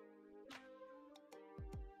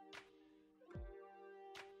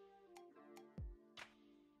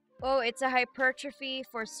 Oh, it's a hypertrophy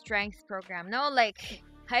for strength program. No, like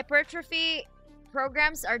hypertrophy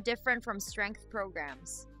programs are different from strength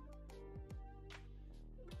programs.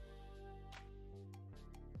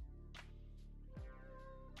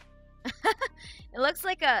 It looks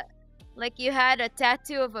like you had a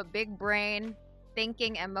tattoo of a big brain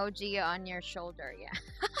thinking emoji on your shoulder. Yeah.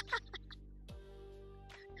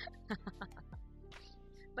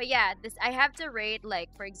 But yeah, this I have to rate,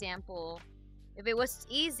 like, for example, if it was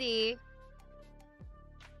easy,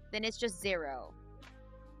 then it's just 0.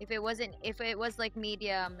 If it was like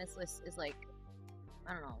medium, is like,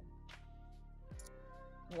 I don't know,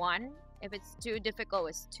 1. If it's too difficult,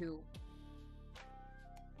 it's 2.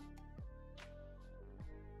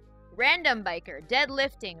 Random biker,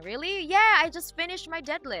 deadlifting. Really? Yeah, I just finished my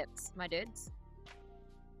deadlifts, my dudes.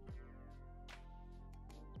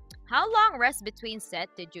 How long rest between set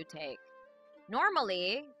did you take?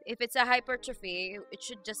 Normally, if it's a hypertrophy, it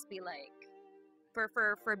should just be like,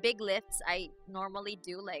 for big lifts, I normally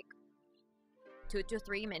do like 2 to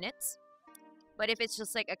 3 minutes. But if it's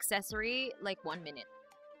just like accessory, like 1 minute.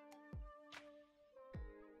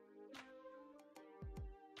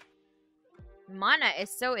 Mana is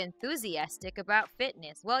so enthusiastic about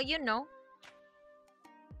fitness. Well, you know.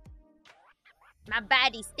 My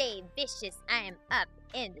body stay vicious. I am up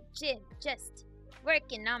in the gym just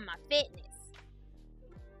working on my fitness.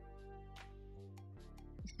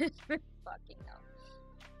 Fucking hell.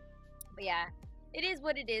 But yeah, It is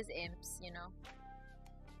what it is, imps, you know.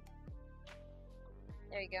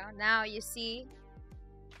 There you go. Now you see,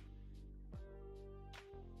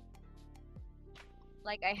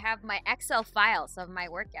 like, I have my Excel files of my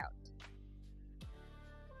workout.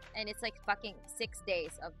 And it's like fucking 6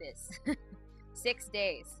 days of this. 6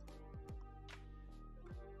 days.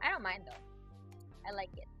 I don't mind though. I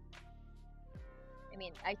like it. I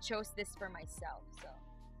mean, I chose this for myself, so.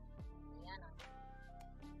 Yeah, no.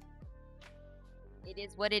 It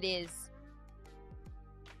is what it is.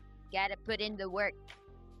 Gotta put in the work.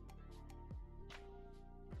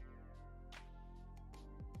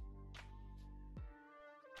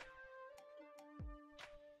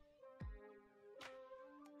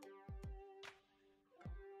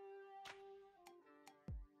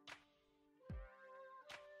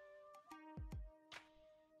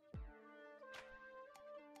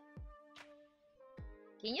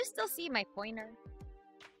 Can you still see my pointer?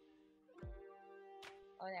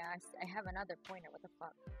 Oh yeah, I have another pointer. What the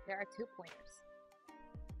fuck? There are 2 pointers.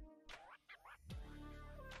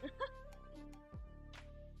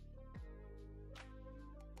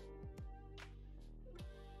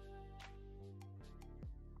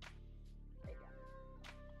 There you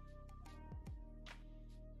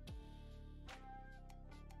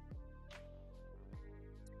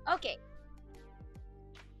go. Okay.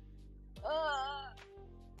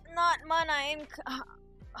 Not mana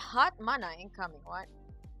hot mana incoming. What?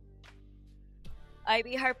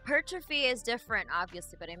 IB hypertrophy is different,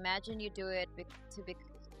 obviously, but imagine you do it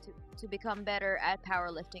to become better at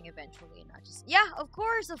powerlifting eventually, not just of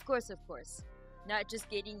course, not just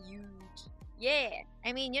getting huge. Yeah,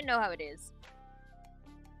 I mean, you know how it is.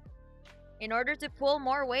 In order to pull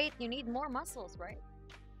more weight, you need more muscles, right?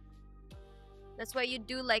 That's why you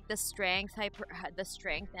do like the strength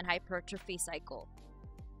and hypertrophy cycle.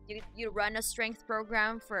 You run a strength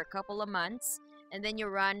program for a couple of months, and then you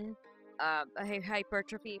run a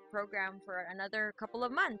hypertrophy program for another couple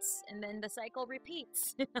of months, and then the cycle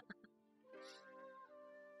repeats.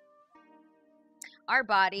 Our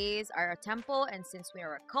bodies are a temple, and since we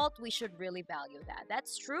are a cult, we should really value that.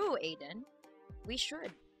 That's true, Aiden. We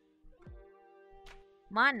should.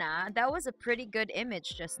 Mana, that was a pretty good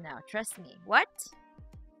image just now. Trust me. What?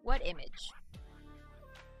 What image?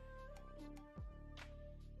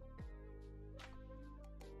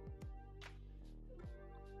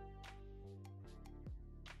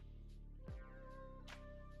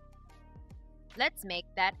 Let's make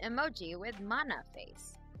that emoji with mana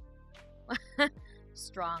face.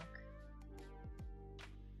 Strong.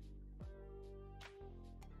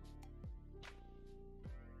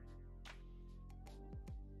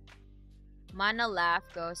 Mana laugh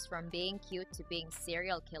goes from being cute to being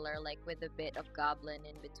serial killer, like with a bit of goblin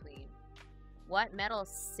in between. What metal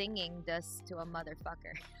singing does to a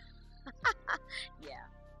motherfucker. Yeah.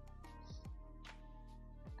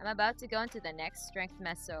 I'm about to go into the next strength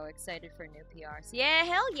meso. Excited for new PRs. Yeah,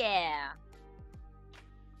 hell yeah.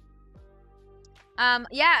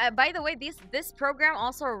 Yeah, by the way, this program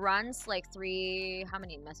also runs like how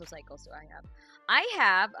many mesocycles do I have? I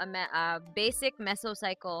have a basic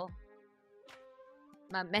mesocycle.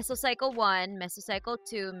 Mesocycle 1, Mesocycle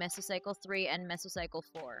 2, Mesocycle 3, and Mesocycle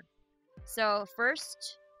 4. So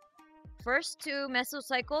first 2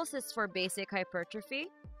 mesocycles is for basic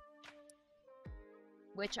hypertrophy,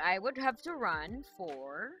 which I would have to run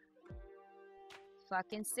for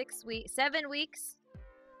fucking 7 weeks.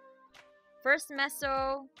 First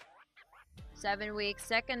meso, 7 weeks.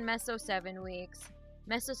 Second meso, 7 weeks.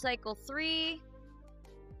 Mesocycle 3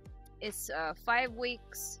 is 5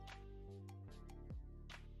 weeks.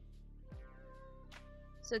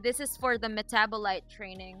 So this is for the metabolite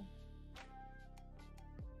training.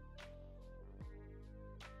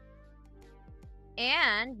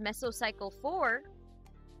 And Mesocycle 4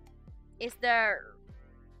 is the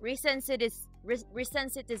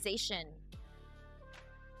resensitization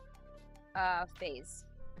phase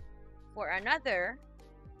for another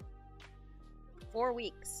 4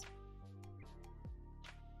 weeks.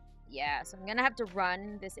 Yeah, so I'm gonna have to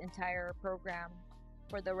run this entire program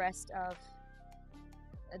for the rest of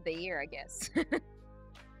the year, I guess.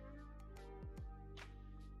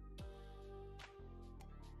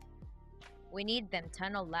 We need them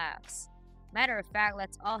tunnel laughs. Matter of fact,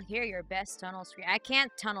 let's all hear your best tunnel scream. I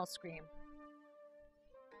can't tunnel scream.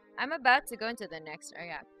 I'm about to go into the next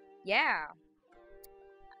area. Yeah.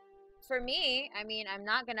 For me, I mean, I'm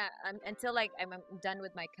not gonna until like I'm done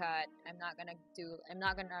with my cut. I'm not gonna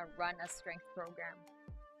run a strength program.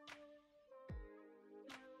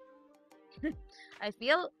 I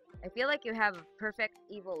feel like you have a perfect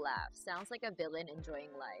evil laugh. Sounds like a villain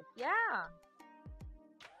enjoying life. Yeah.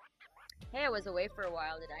 Hey, I was away for a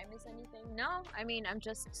while. Did I miss anything? No, I mean, I'm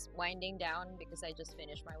just winding down because I just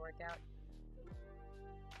finished my workout.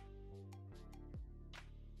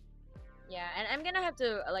 Yeah, and I'm gonna have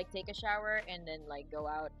to like take a shower and then like go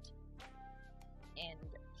out and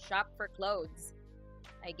shop for clothes,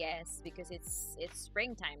 I guess, because it's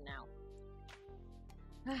springtime now.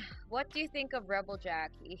 What do you think of Rebel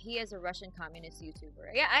Jack? He is a Russian communist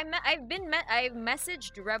YouTuber. Yeah, I've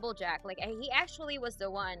messaged Rebel Jack. Like he actually was the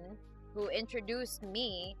one who introduced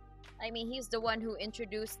me. I mean, he's the one who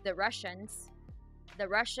introduced the Russians, the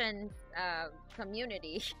Russian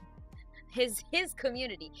community, his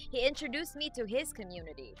community. He introduced me to his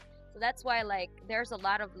community. So that's why like there's a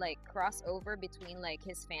lot of like crossover between like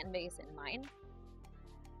his fan base and mine.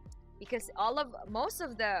 Because most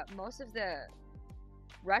of the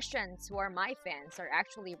Russians who are my fans are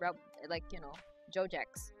actually like, you know,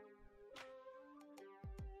 Jojeks.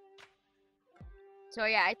 So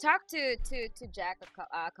yeah, I talked to Jack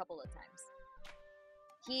a couple of times.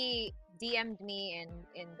 He DM'd me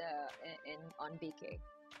on BK.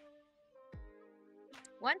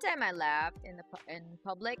 One time I laughed in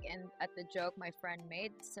public and at the joke my friend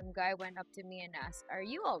made. Some guy went up to me and asked, "Are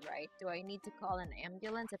you all right? Do I need to call an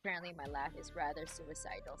ambulance?" Apparently my laugh is rather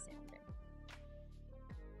suicidal sounding.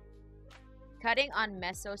 Cutting on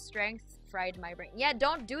meso strength fried my brain. Yeah,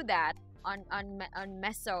 don't do that on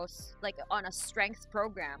mesos, like on a strength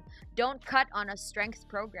program. Don't cut on a strength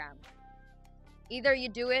program. Either you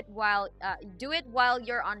do it while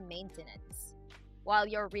you're on maintenance, while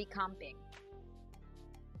you're recomping.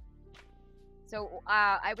 So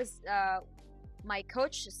my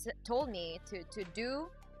coach told me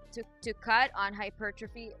to cut on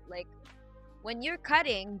hypertrophy. Like when you're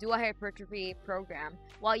cutting, do a hypertrophy program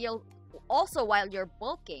while you're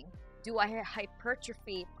bulking. Do a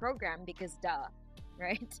hypertrophy program because duh,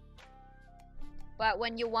 right? But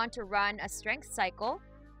when you want to run a strength cycle,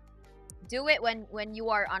 do it when you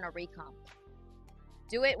are on a recomp.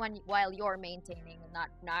 Do it while you're maintaining,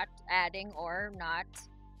 not adding or not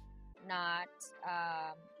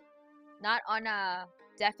on a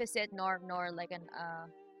deficit nor like an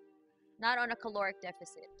not on a caloric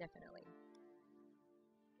deficit, definitely.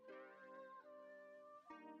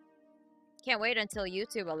 Can't wait until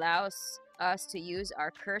YouTube allows us to use our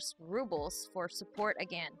cursed rubles for support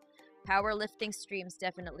again. Powerlifting streams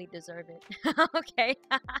definitely deserve it. Okay.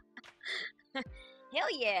 Hell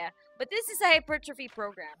yeah. But this is a hypertrophy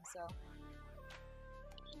program, so.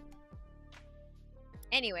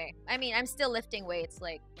 Anyway, I mean, I'm still lifting weights,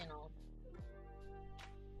 like, you know.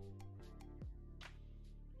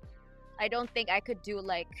 I don't think I could do,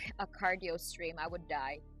 like, a cardio stream. I would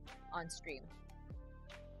die on stream.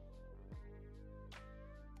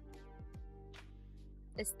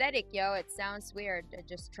 Aesthetic, yo. It sounds weird. I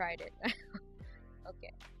just tried it.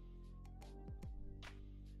 Okay.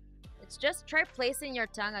 It's just try placing your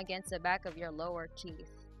tongue against the back of your lower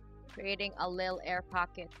teeth, creating a little air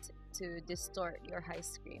pocket to distort your high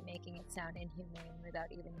scream, making it sound inhumane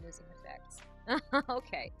without even using effects.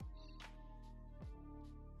 Okay.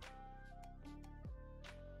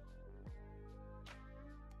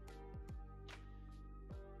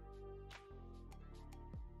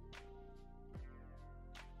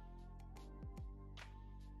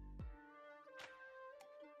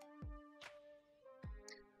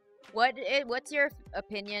 What's your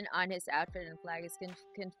opinion on his outfit and flag? His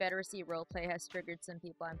Confederacy roleplay has triggered some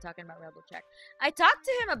people. I'm talking about Rebel Check. I talked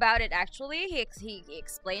to him about it, actually. He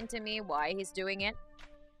explained to me why he's doing it.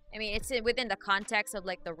 I mean, it's within the context of,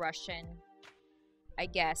 like, the Russian, I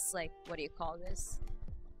guess, like, what do you call this?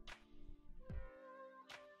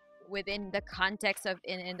 Within the context of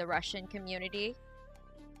in the Russian community.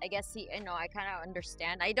 I guess he, you know, I kind of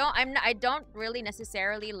understand. I don't really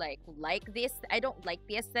necessarily like this. I don't like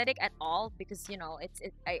the aesthetic at all because, you know, it's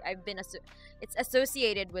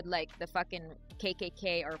associated with like the fucking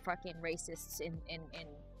KKK or fucking racists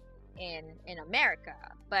in America.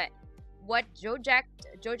 But what Jojak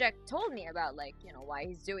told me about, like, you know, why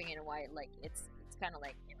he's doing it and why, like, it's kind of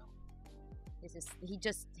like, you know,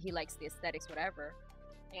 he likes the aesthetics, whatever.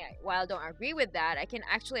 Yeah, while I don't agree with that, I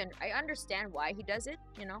understand why he does it,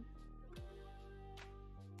 you know.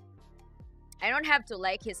 I don't have to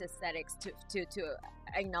like his aesthetics to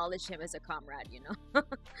acknowledge him as a comrade, you know.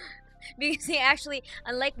 Because he actually,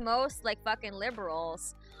 unlike most like fucking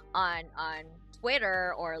liberals on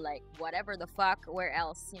Twitter or like whatever the fuck, where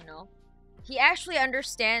else, you know, he actually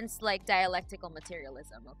understands like dialectical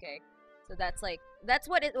materialism, okay? So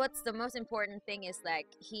what's the most important thing is like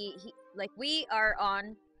he like we are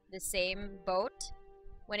on the same boat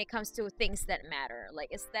when it comes to things that matter,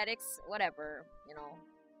 like aesthetics, whatever, you know.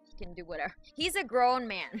 can do whatever. He's a grown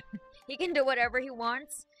man. He can do whatever he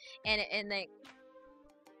wants, and like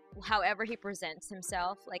however he presents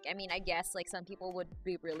himself. Like, I mean, I guess like some people would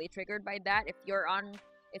be really triggered by that. If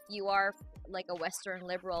you are like a Western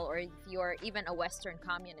liberal, or if you're even a Western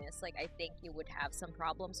communist, like I think you would have some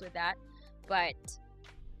problems with that. But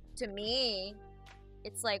to me,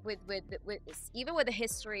 it's like with even with the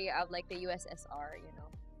history of like the USSR, you know,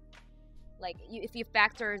 like if you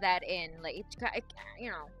factor that in, like you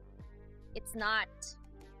know, it's not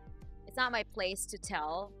my place to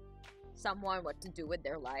tell someone what to do with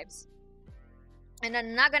their lives, and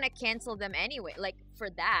I'm not gonna cancel them anyway. Like for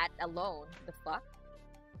that alone, the fuck.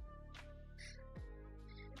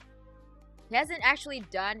 He hasn't actually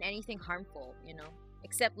done anything harmful, you know,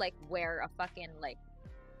 except like wear a fucking like,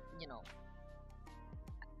 you know,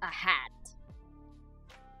 a hat.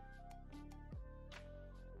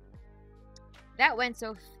 That went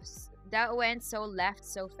so left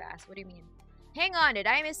so fast. What do you mean? Hang on, did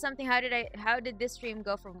I miss something? How did this stream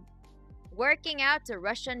go from working out to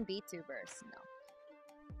Russian VTubers?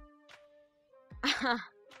 No.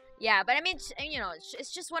 Yeah, but I mean, you know,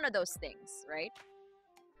 it's just one of those things, right?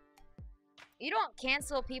 You don't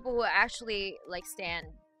cancel people who actually like stand,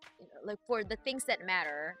 you know, like for the things that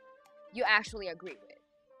matter, you actually agree with.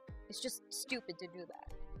 It's just stupid to do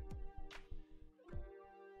that.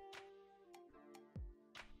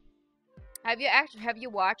 Have you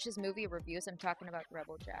watched his movie reviews? I'm talking about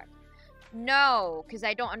Rebel Jack. No, because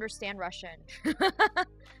I don't understand Russian.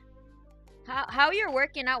 How you're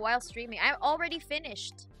working out while streaming? I already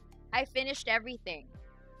finished. I finished everything.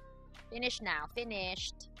 Finished now.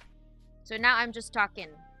 Finished. So now I'm just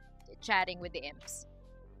chatting with the imps.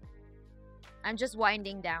 I'm just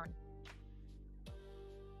winding down.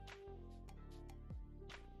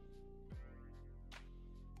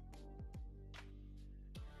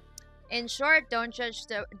 In short, don't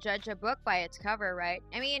judge a book by its cover, right?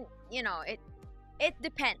 I mean, you know, it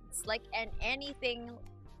depends. Like, and anything,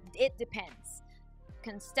 it depends.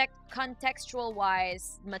 Contextual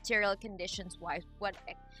wise, material conditions wise, what,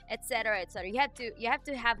 etc., etc. You have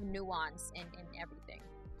to have nuance in everything.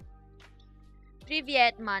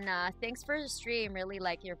 Privyet, mana. Thanks for the stream. Really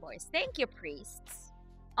like your voice. Thank you, priests.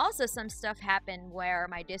 Also, some stuff happened where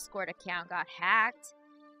my Discord account got hacked,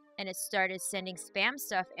 and it started sending spam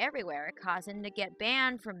stuff everywhere, causing to get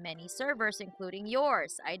banned from many servers, including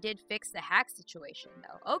yours. I did fix the hack situation,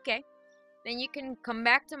 though. Okay. Then you can come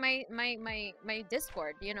back to my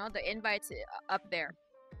Discord. You know, the invite's up there.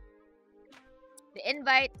 The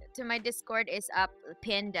invite to my Discord is up,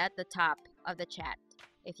 pinned at the top of the chat,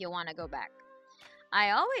 if you want to go back.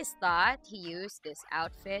 I always thought he used this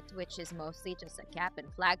outfit, which is mostly just a cap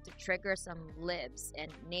and flag, to trigger some libs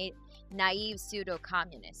and naive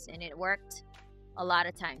pseudo-communists, and it worked a lot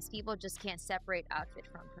of times. People just can't separate outfit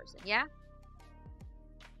from person. Yeah?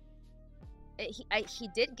 He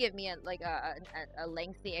did give me a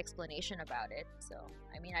lengthy explanation about it, so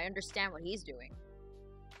I mean, I understand what he's doing.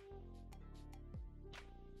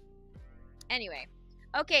 Anyway,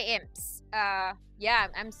 okay, imps. Yeah,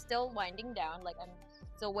 I'm still winding down. Like, I'm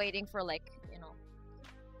still waiting for, like, you know,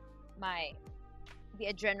 the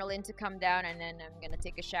adrenaline to come down, and then I'm gonna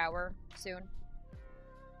take a shower soon.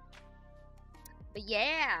 But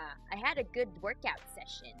yeah, I had a good workout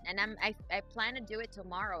session, and I plan to do it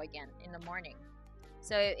tomorrow again in the morning.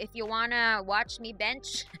 So if you wanna watch me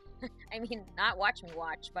bench, I mean, not watch me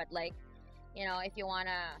watch, but like, you know, if you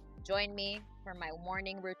wanna join me for my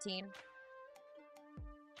morning routine,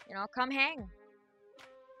 you know, come hang.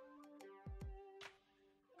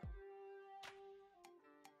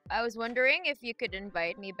 I was wondering if you could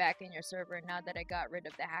invite me back in your server now that I got rid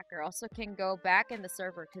of the hacker. Also can go back in the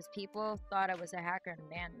server because people thought I was a hacker and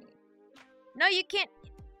banned me. No, you can't.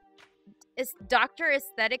 It's Dr.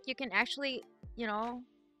 Aesthetic. You can actually, you know,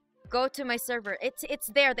 go to my server. It's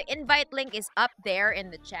there. The invite link is up there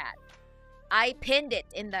in the chat. I pinned it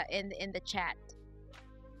in the chat.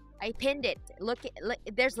 I pinned it. Look,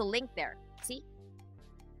 there's a link there. See?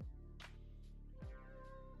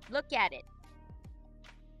 Look at it.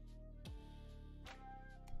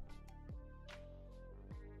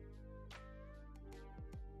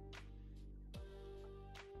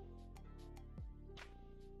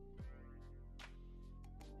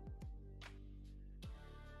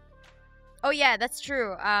 Oh yeah, that's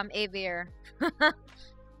true, Avir.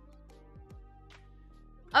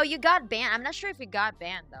 Oh, you got banned? I'm not sure if you got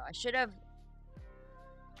banned, though. I should have...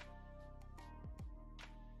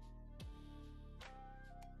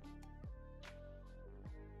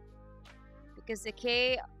 Because the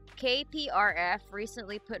KPRF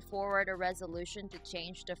recently put forward a resolution to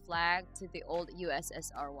change the flag to the old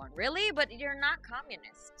USSR one. Really? But you're not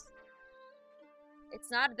communists.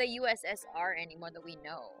 It's not the USSR anymore that we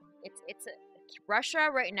know. Russia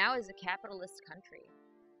right now is a capitalist country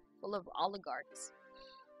full of oligarchs.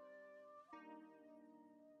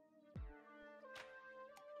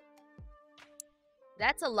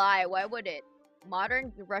 That's a lie. Why would it?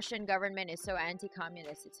 Modern Russian government is so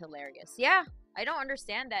anti-communist. It's hilarious. Yeah, I don't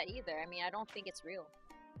understand that either. I mean, I don't think it's real.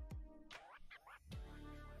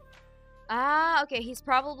 Ah, okay. He's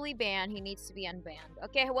probably banned. He needs to be unbanned.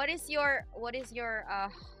 Okay, what is your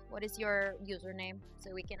username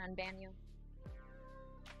so we can unban you?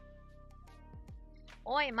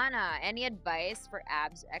 Oi, mana. Any advice for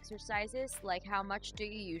abs exercises? Like, how much do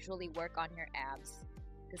you usually work on your abs?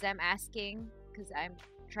 Because I'm asking, because I'm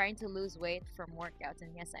trying to lose weight from workouts,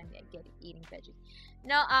 and yes, I'm eating veggies.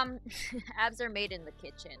 No, abs are made in the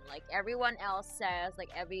kitchen. Like everyone else says, like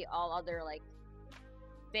all other like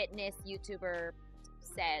fitness YouTuber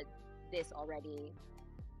said this already.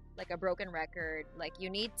 Like a broken record. Like you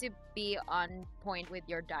need to be on point with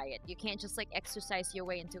your diet. You can't just like exercise your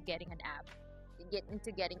way into getting an ab.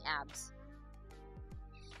 Into getting abs.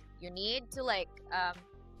 You need to like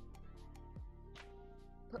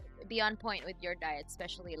be on point with your diet,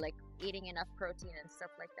 especially like eating enough protein and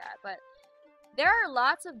stuff like that. But there are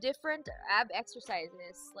lots of different ab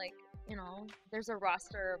exercises. Like, you know, there's a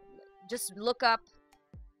roster. Just look up,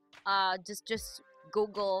 just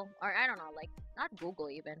Google, or I don't know, like not Google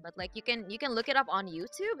even, but like you can look it up on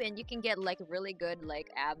YouTube and you can get like really good like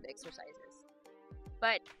ab exercises.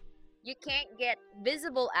 But you can't get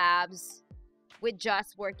visible abs with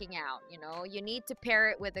just working out, you know? You need to pair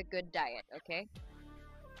it with a good diet, okay?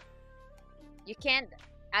 You can't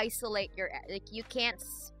isolate your, like, you can't,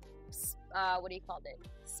 what do you call it?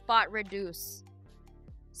 Spot reduce.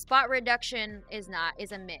 Spot reduction is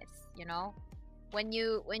a myth, you know? When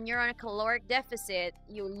you're on a caloric deficit,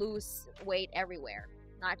 you lose weight everywhere,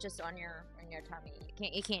 not just on your tummy.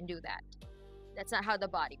 You can't do that. That's not how the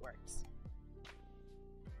body works.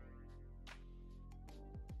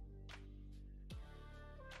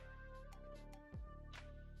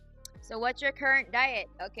 So what's your current diet?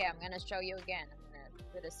 Okay, I'm gonna show you again. I'm gonna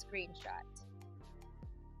put a screenshot.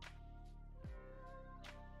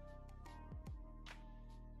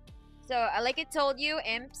 So like I told you,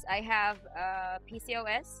 imps, I have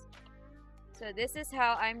PCOS. So this is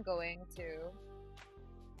how I'm going to.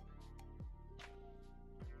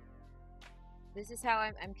 This is how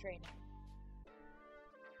I'm training.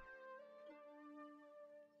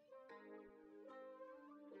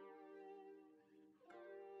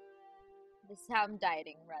 This is how I'm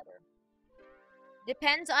dieting, rather.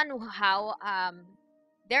 Depends on how,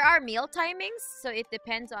 there are meal timings, so it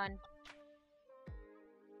depends on.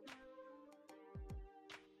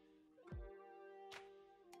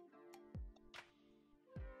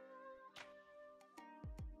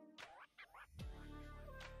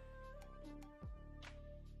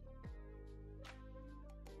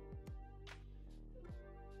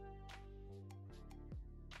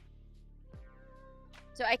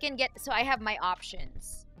 So I have my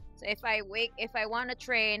options. So if I want to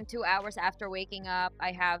train 2 hours after waking up,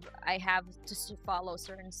 I have to follow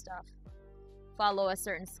certain stuff. Follow a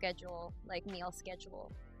certain schedule, like meal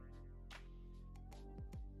schedule.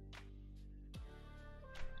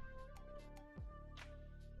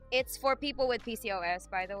 It's for people with PCOS,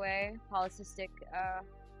 by the way, polycystic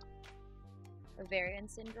ovarian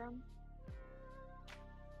syndrome.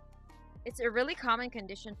 It's a really common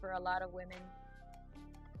condition for a lot of women.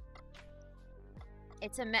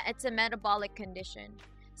 It's a metabolic condition.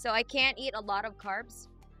 So I can't eat a lot of carbs.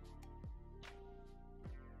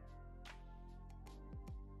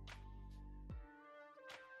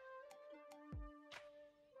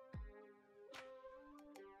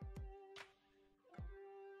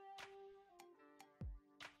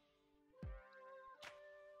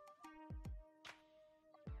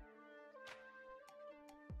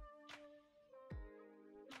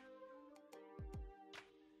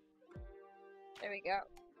 There we go.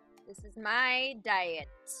 This is my diet.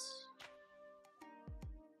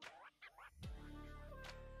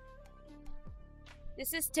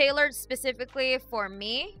 This is tailored specifically for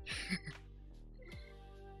me.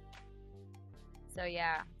 So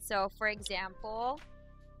yeah. So for example,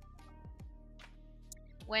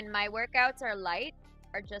 when my workouts are light,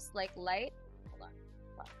 or just like light, hold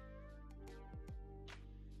on.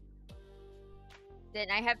 Then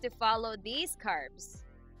I have to follow these carbs.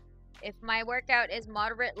 If my workout is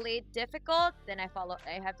moderately difficult, then I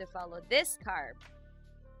have to follow this carb.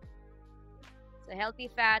 So healthy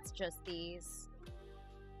fats, just these.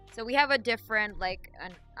 So we have a different like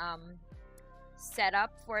an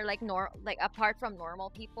setup for like apart from normal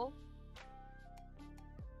people.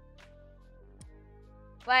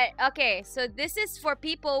 But okay, so this is for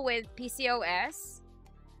people with PCOS,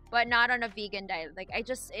 but not on a vegan diet. Like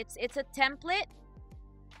it's a template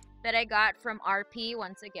that I got from RP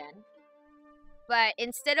once again. But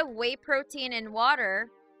instead of whey protein and water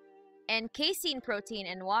and casein protein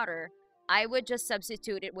and water, I would just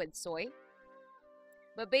substitute it with soy.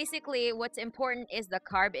 But basically what's important is the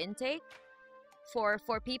carb intake. For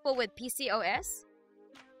people with PCOS,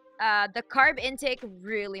 the carb intake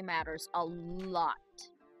really matters a lot.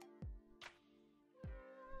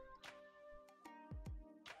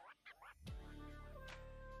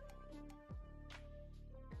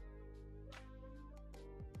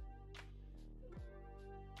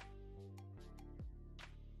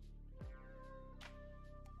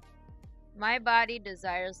 My body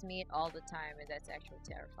desires meat all the time, and that's actually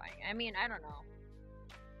terrifying. I mean, I don't know.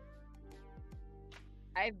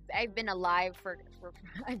 I've been alive for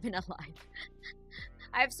I've been alive.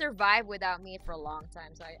 I've survived without meat for a long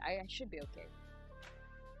time, so I should be okay.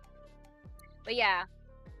 But yeah.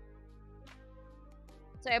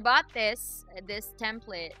 So I bought this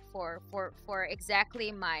template for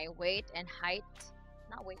exactly my weight and height.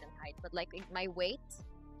 Not weight and height, but like my weight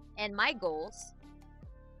and my goals.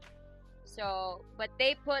 So, but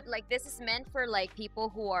they put like this is meant for like people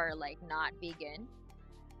who are like not vegan.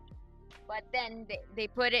 But then they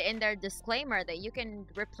put it in their disclaimer that you can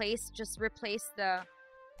replace the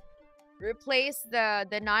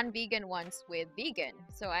non-vegan ones with vegan.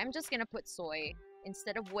 So I'm just gonna put soy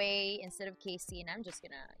instead of whey, instead of casein. I'm just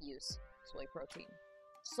gonna use soy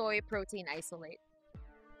protein isolate.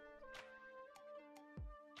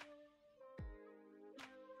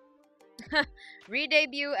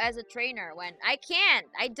 Re-debut as a trainer when I can't.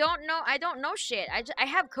 I don't know shit. I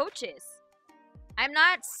have coaches. I'm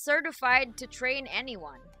not certified to train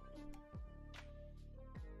anyone.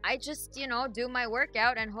 I just, you know, do my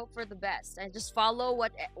workout and hope for the best. I just follow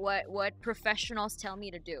what professionals tell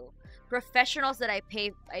me to do. Professionals that I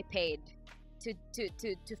paid to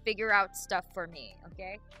figure out stuff for me,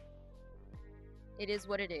 okay? It is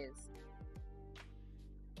what it is.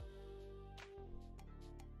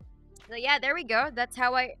 So yeah, there we go. That's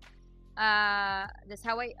how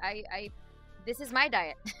this is my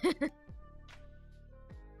diet.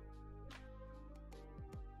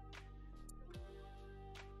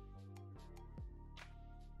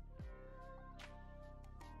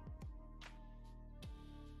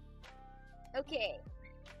 Okay.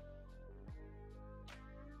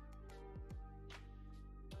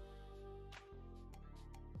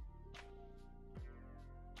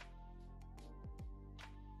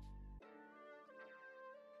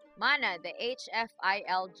 Mana, the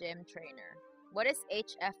HFIL gym trainer. What is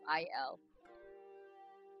HFIL?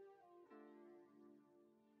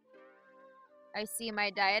 I see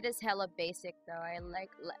my diet is hella basic though. I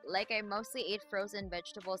I mostly eat frozen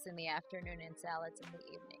vegetables in the afternoon and salads in the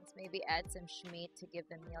evenings. Maybe add some meat to give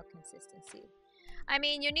the meal consistency. I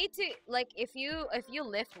mean, you need to like if you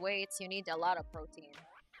lift weights, you need a lot of protein.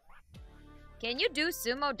 Can you do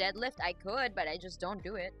sumo deadlift? I could, but I just don't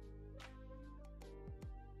do it.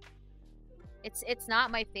 It's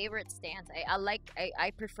not my favorite stance.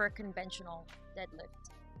 I prefer conventional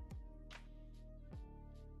deadlift.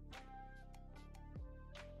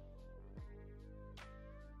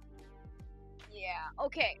 Yeah.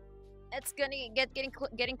 Okay. It's gonna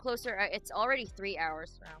getting closer. It's already 3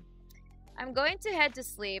 hours from. I'm going to head to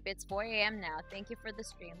sleep. It's 4 a.m. now. Thank you for the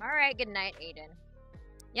stream. All right. Good night, Aiden.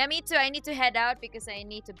 Yeah, me too. I need to head out because I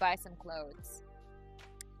need to buy some clothes.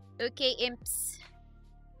 Okay, imps.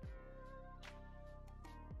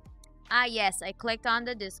 Ah, yes. I clicked on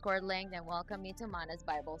the Discord link and welcome me to Mana's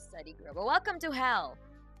Bible study group. Well, welcome to hell,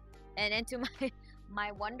 and into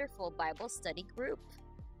my wonderful Bible study group.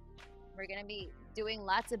 We're gonna be doing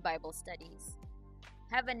lots of Bible studies.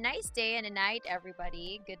 Have a nice day and a night,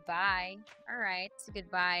 everybody. Goodbye. All right.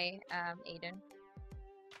 Goodbye, Aiden.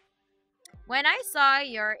 When I saw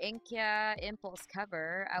your Inkia Impulse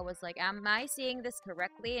cover, I was like, am I seeing this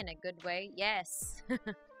correctly in a good way? Yes.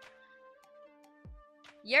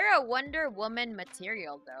 You're a Wonder Woman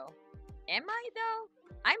material, though. Am I, though?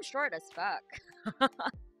 I'm short as fuck.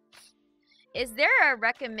 Is there a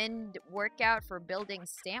recommend workout for building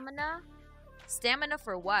stamina? Stamina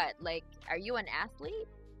for what? Like, are you an athlete?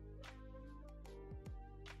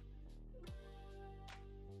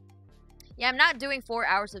 Yeah, I'm not doing 4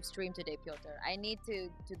 hours of stream today, Piotr. I need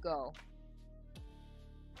to go.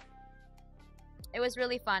 It was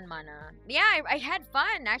really fun, Mana. Yeah, I had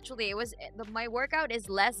fun actually. It was my workout is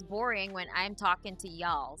less boring when I'm talking to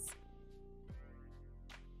y'alls.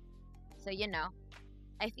 So you know,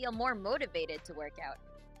 I feel more motivated to work out.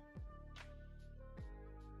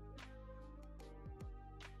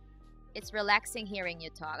 It's relaxing hearing you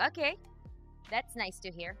talk. Okay, that's nice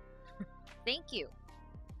to hear. Thank you.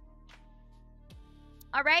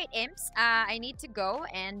 All right, imps. I need to go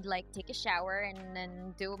and like take a shower and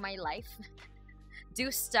then do my life. Do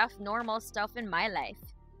stuff, normal stuff in my life.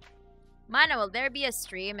 Mana, will there be a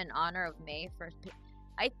stream in honor of May 1st?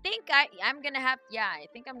 I think I'm gonna have, yeah, I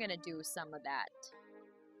think I'm gonna do some of that.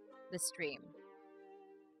 The stream.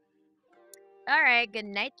 Alright, good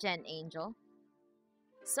night, Jen Angel.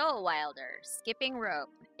 Soul Wilder, skipping rope.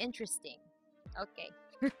 Interesting. Okay.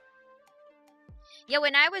 Yeah,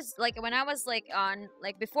 when I was like on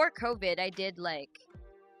like before COVID, I did like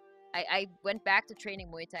I went back to training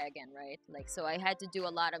Muay Thai again, right? Like so I had to do a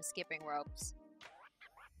lot of skipping ropes.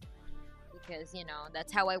 Because, you know,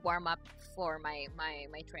 that's how I warm up for my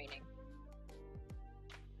training.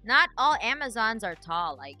 Not all Amazons are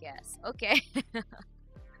tall, I guess. Okay.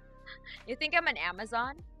 You think I'm an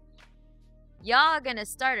Amazon? Y'all are gonna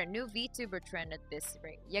start a new VTuber trend at this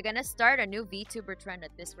rate. You're gonna start a new VTuber trend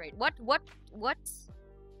at this rate. What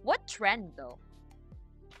trend though?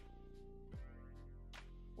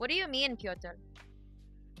 What do you mean, Piotr?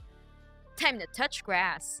 Time to touch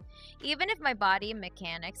grass. Even if my body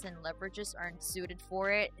mechanics and leverages aren't suited for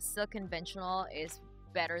it, still conventional is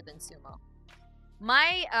better than sumo.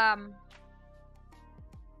 My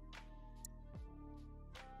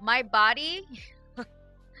body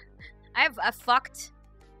I have a fucked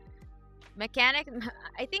mechanic.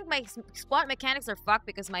 I think my squat mechanics are fucked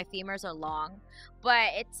because my femurs are long, but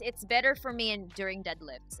it's better for me during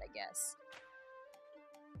deadlifts, I guess.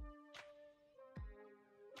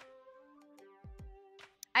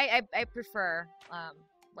 I prefer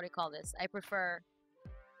what do you call this? I prefer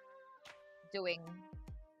doing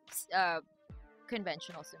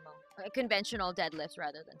conventional sumo, conventional deadlifts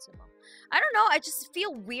rather than sumo. I don't know. I just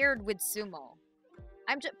feel weird with sumo.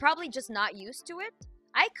 I'm probably just not used to it.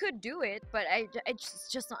 I could do it, but it's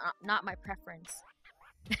just not my preference.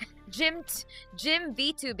 Gym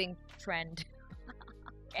VTubing trend.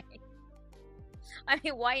 Okay. I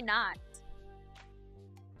mean, why not?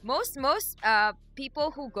 Most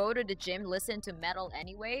people who go to the gym listen to metal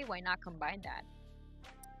anyway. Why not combine that?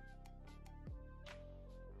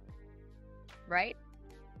 Right?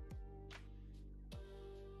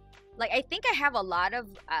 Like I think I have a lot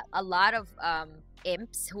of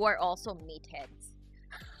imps who are also meatheads.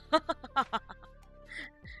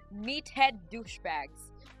 Meathead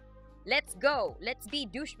douchebags. Let's go. Let's be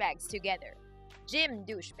douchebags together. Gym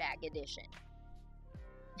douchebag edition.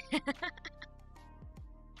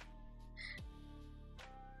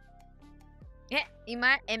 Yeah,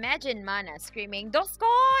 imagine Mana screaming,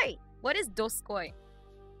 Doskoi! What is Doskoi?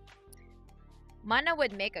 Mana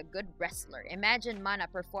would make a good wrestler. Imagine Mana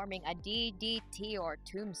performing a DDT or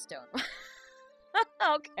tombstone.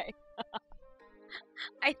 Okay.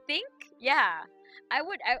 I think, yeah. I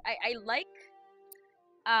like,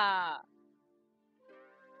 I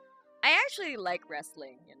actually like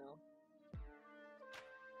wrestling, you know.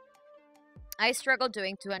 I struggle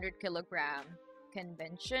doing 200 kilogram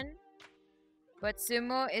convention. But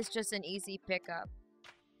sumo is just an easy pickup.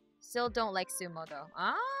 Still don't like sumo though.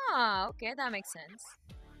 Ah, okay, that makes sense.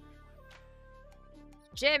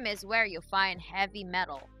 Gym is where you find heavy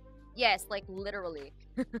metal. Yes, like literally.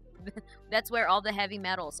 That's where all the heavy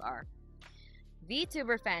metals are.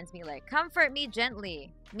 VTuber fans be like, comfort me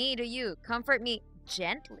gently. Me to you, comfort me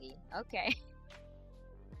gently. Okay.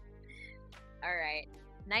 Alright.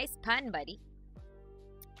 Nice pun, buddy.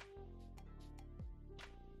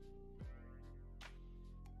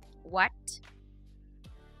 What?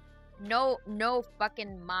 No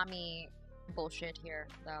fucking mommy bullshit here,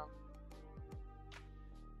 though.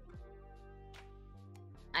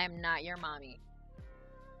 I'm not your mommy.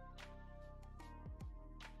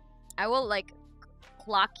 I will, like,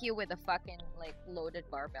 clock you with a fucking, like, loaded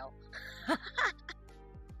barbell.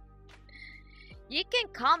 You can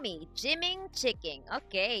call me Jimming Chicking.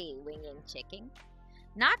 Okay, Winging Chicking.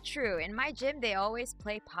 Not true. In my gym, they always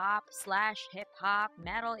play pop/hip-hop.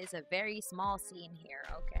 Metal is a very small scene here.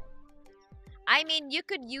 Okay. I mean, you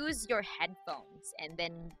could use your headphones and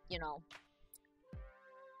then, you know,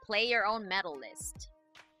 play your own metal list.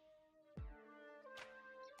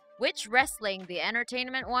 Which wrestling? The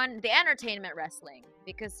entertainment one? The entertainment wrestling.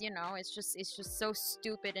 Because, you know, it's just so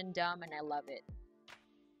stupid and dumb and I love it.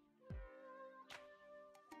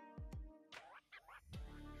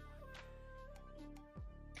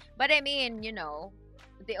 But I mean, you know,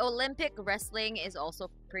 the Olympic wrestling is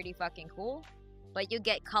also pretty fucking cool. But you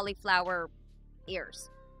get cauliflower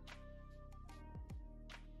ears.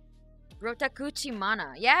 Rotakuchi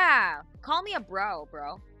Mana. Yeah! Call me a bro,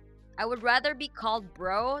 bro. I would rather be called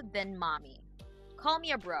bro than mommy. Call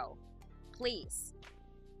me a bro. Please.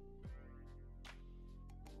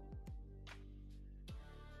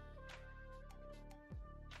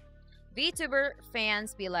 VTuber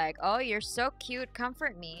fans be like, oh, you're so cute,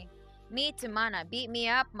 comfort me. Me to Mana, beat me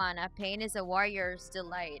up, Mana. Pain is a warrior's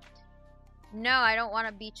delight. No, I don't want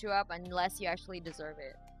to beat you up unless you actually deserve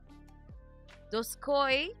it.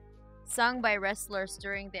 Doskoi, sung by wrestlers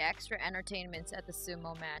during the extra entertainments at the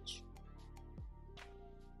sumo match.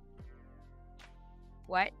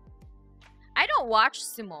 What? I don't watch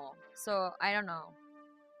sumo, so I don't know.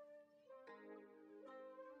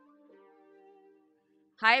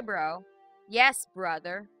 Hi, bro. Yes,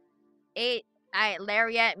 brother.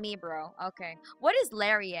 Lariat me, bro. Okay. What is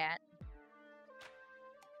lariat?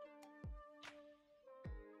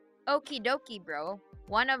 Okie dokie, bro.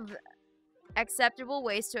 One of acceptable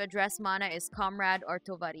ways to address Mana is comrade or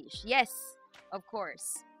tovarish. Yes, of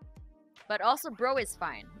course. But also bro is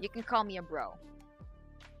fine. You can call me a bro.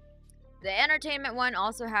 The entertainment one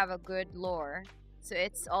also have a good lore. So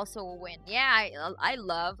it's also a win. Yeah,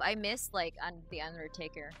 I miss like The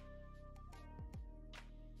Undertaker.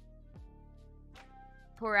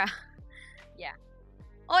 Pura. Yeah.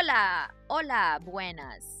 Hola, hola,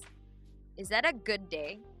 buenas. Is that a good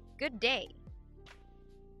day? Good day.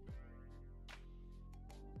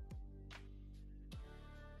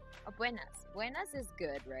 Oh, buenas. Buenas is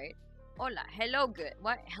good, right? Hola, hello, good.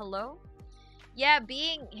 What? Hello? Yeah,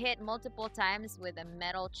 being hit multiple times with a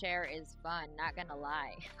metal chair is fun, not gonna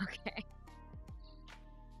lie. Okay.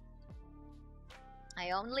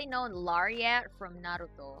 I only know Lariat from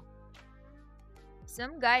Naruto.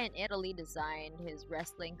 Some guy in Italy designed his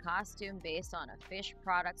wrestling costume based on a fish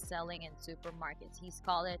product selling in supermarkets. He's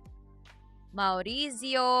called it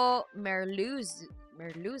Maurizio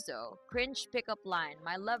Merluzzo. Cringe pickup line.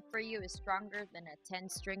 My love for you is stronger than a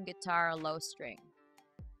 10-string guitar low string.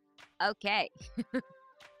 Okay.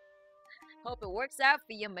 Hope it works out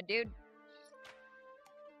for you, my dude.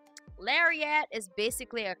 Lariat is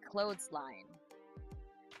basically a clothesline.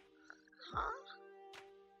 Huh?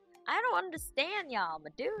 I don't understand y'all, my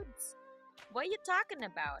dudes. What are you talking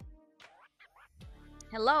about?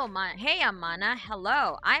 Hello, Mana. Hey, I'm Mana.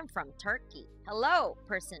 Hello, I'm from Turkey. Hello,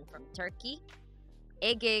 person from Turkey.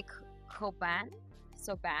 Ege Koban?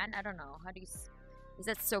 Soban? I don't know. How do you... Is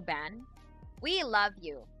that Soban? We love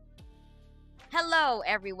you. Hello,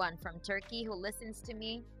 everyone from Turkey who listens to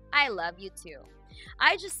me. I love you too.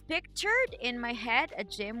 I just pictured in my head a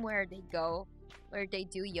gym where they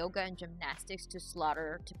do yoga and gymnastics to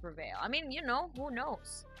slaughter to prevail. I mean, you know, who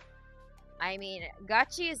knows? I mean,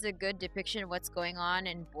 Gachi is a good depiction of what's going on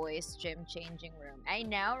in boys' gym changing room. I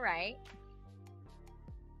know, right?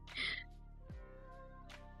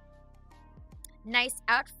 Nice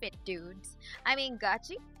outfit, dudes. I mean,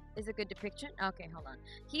 Gachi is a good depiction. Okay, hold on.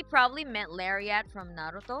 He probably meant Lariat from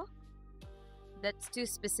Naruto. That's too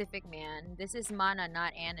specific, man. This is Mana,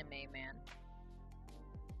 not anime, man.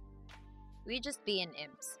 We just being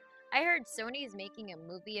imps. I heard Sony is making a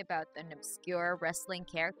movie about an obscure wrestling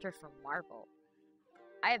character from Marvel.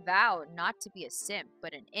 I vow not to be a simp,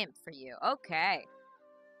 but an imp for you. Okay.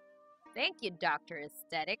 Thank you, Dr.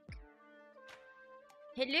 Aesthetic.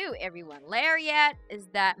 Hello, everyone. Lariat is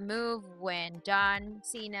that move when John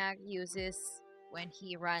Cena uses when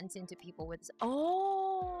he runs into people with...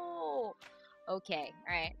 Oh! Okay,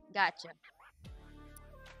 alright. Gotcha.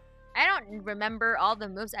 I don't remember all the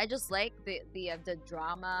moves. I just like the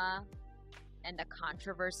drama and the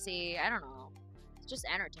controversy. I don't know. It's just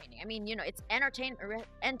entertaining. I mean, you know, it's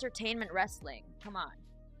entertainment wrestling. Come on.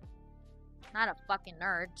 Not a fucking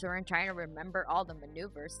nerd. So we're trying to remember all the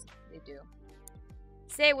maneuvers they do.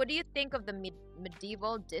 Say, what do you think of the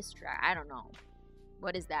medieval diss track? I don't know.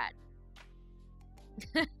 What is that?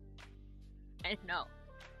 I don't know.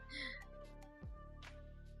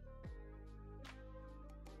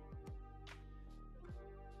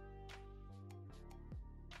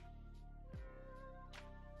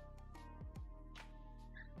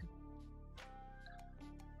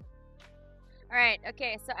 Alright,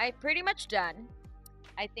 okay, so I'm pretty much done.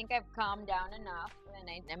 I think I've calmed down enough, and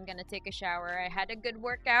I'm gonna take a shower. I had a good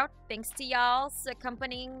workout. Thanks to y'all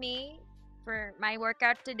accompanying me for my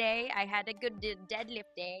workout today. I had a good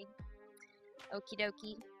deadlift day. Okie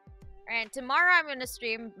dokie. Alright, tomorrow I'm gonna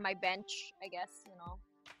stream my bench, I guess, you know.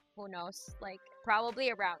 Who knows? Like,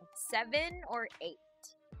 probably around 7 or 8.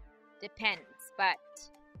 Depends, but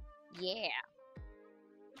yeah.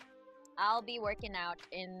 I'll be working out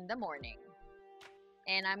in the morning.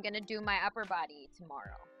 And I'm gonna do my upper body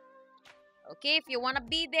tomorrow. Okay, if you wanna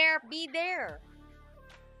be there, be there.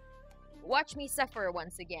 Watch me suffer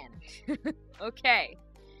once again. Okay.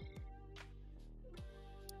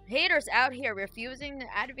 Haters out here refusing to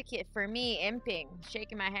advocate for me, imping.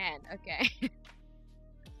 Shaking my head. Okay.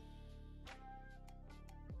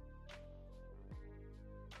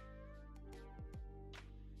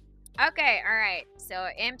 Okay, alright. So,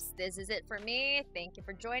 imps, this is it for me. Thank you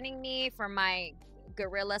for joining me for my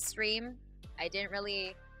gorilla stream. I didn't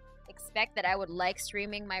really expect that I would like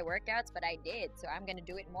streaming my workouts, but I did. So, I'm gonna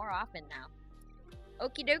do it more often now.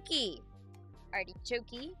 Okie dokie.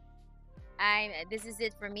 Artichokey. This is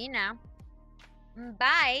it for me now.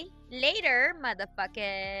 Bye. Later,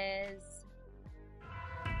 motherfuckers.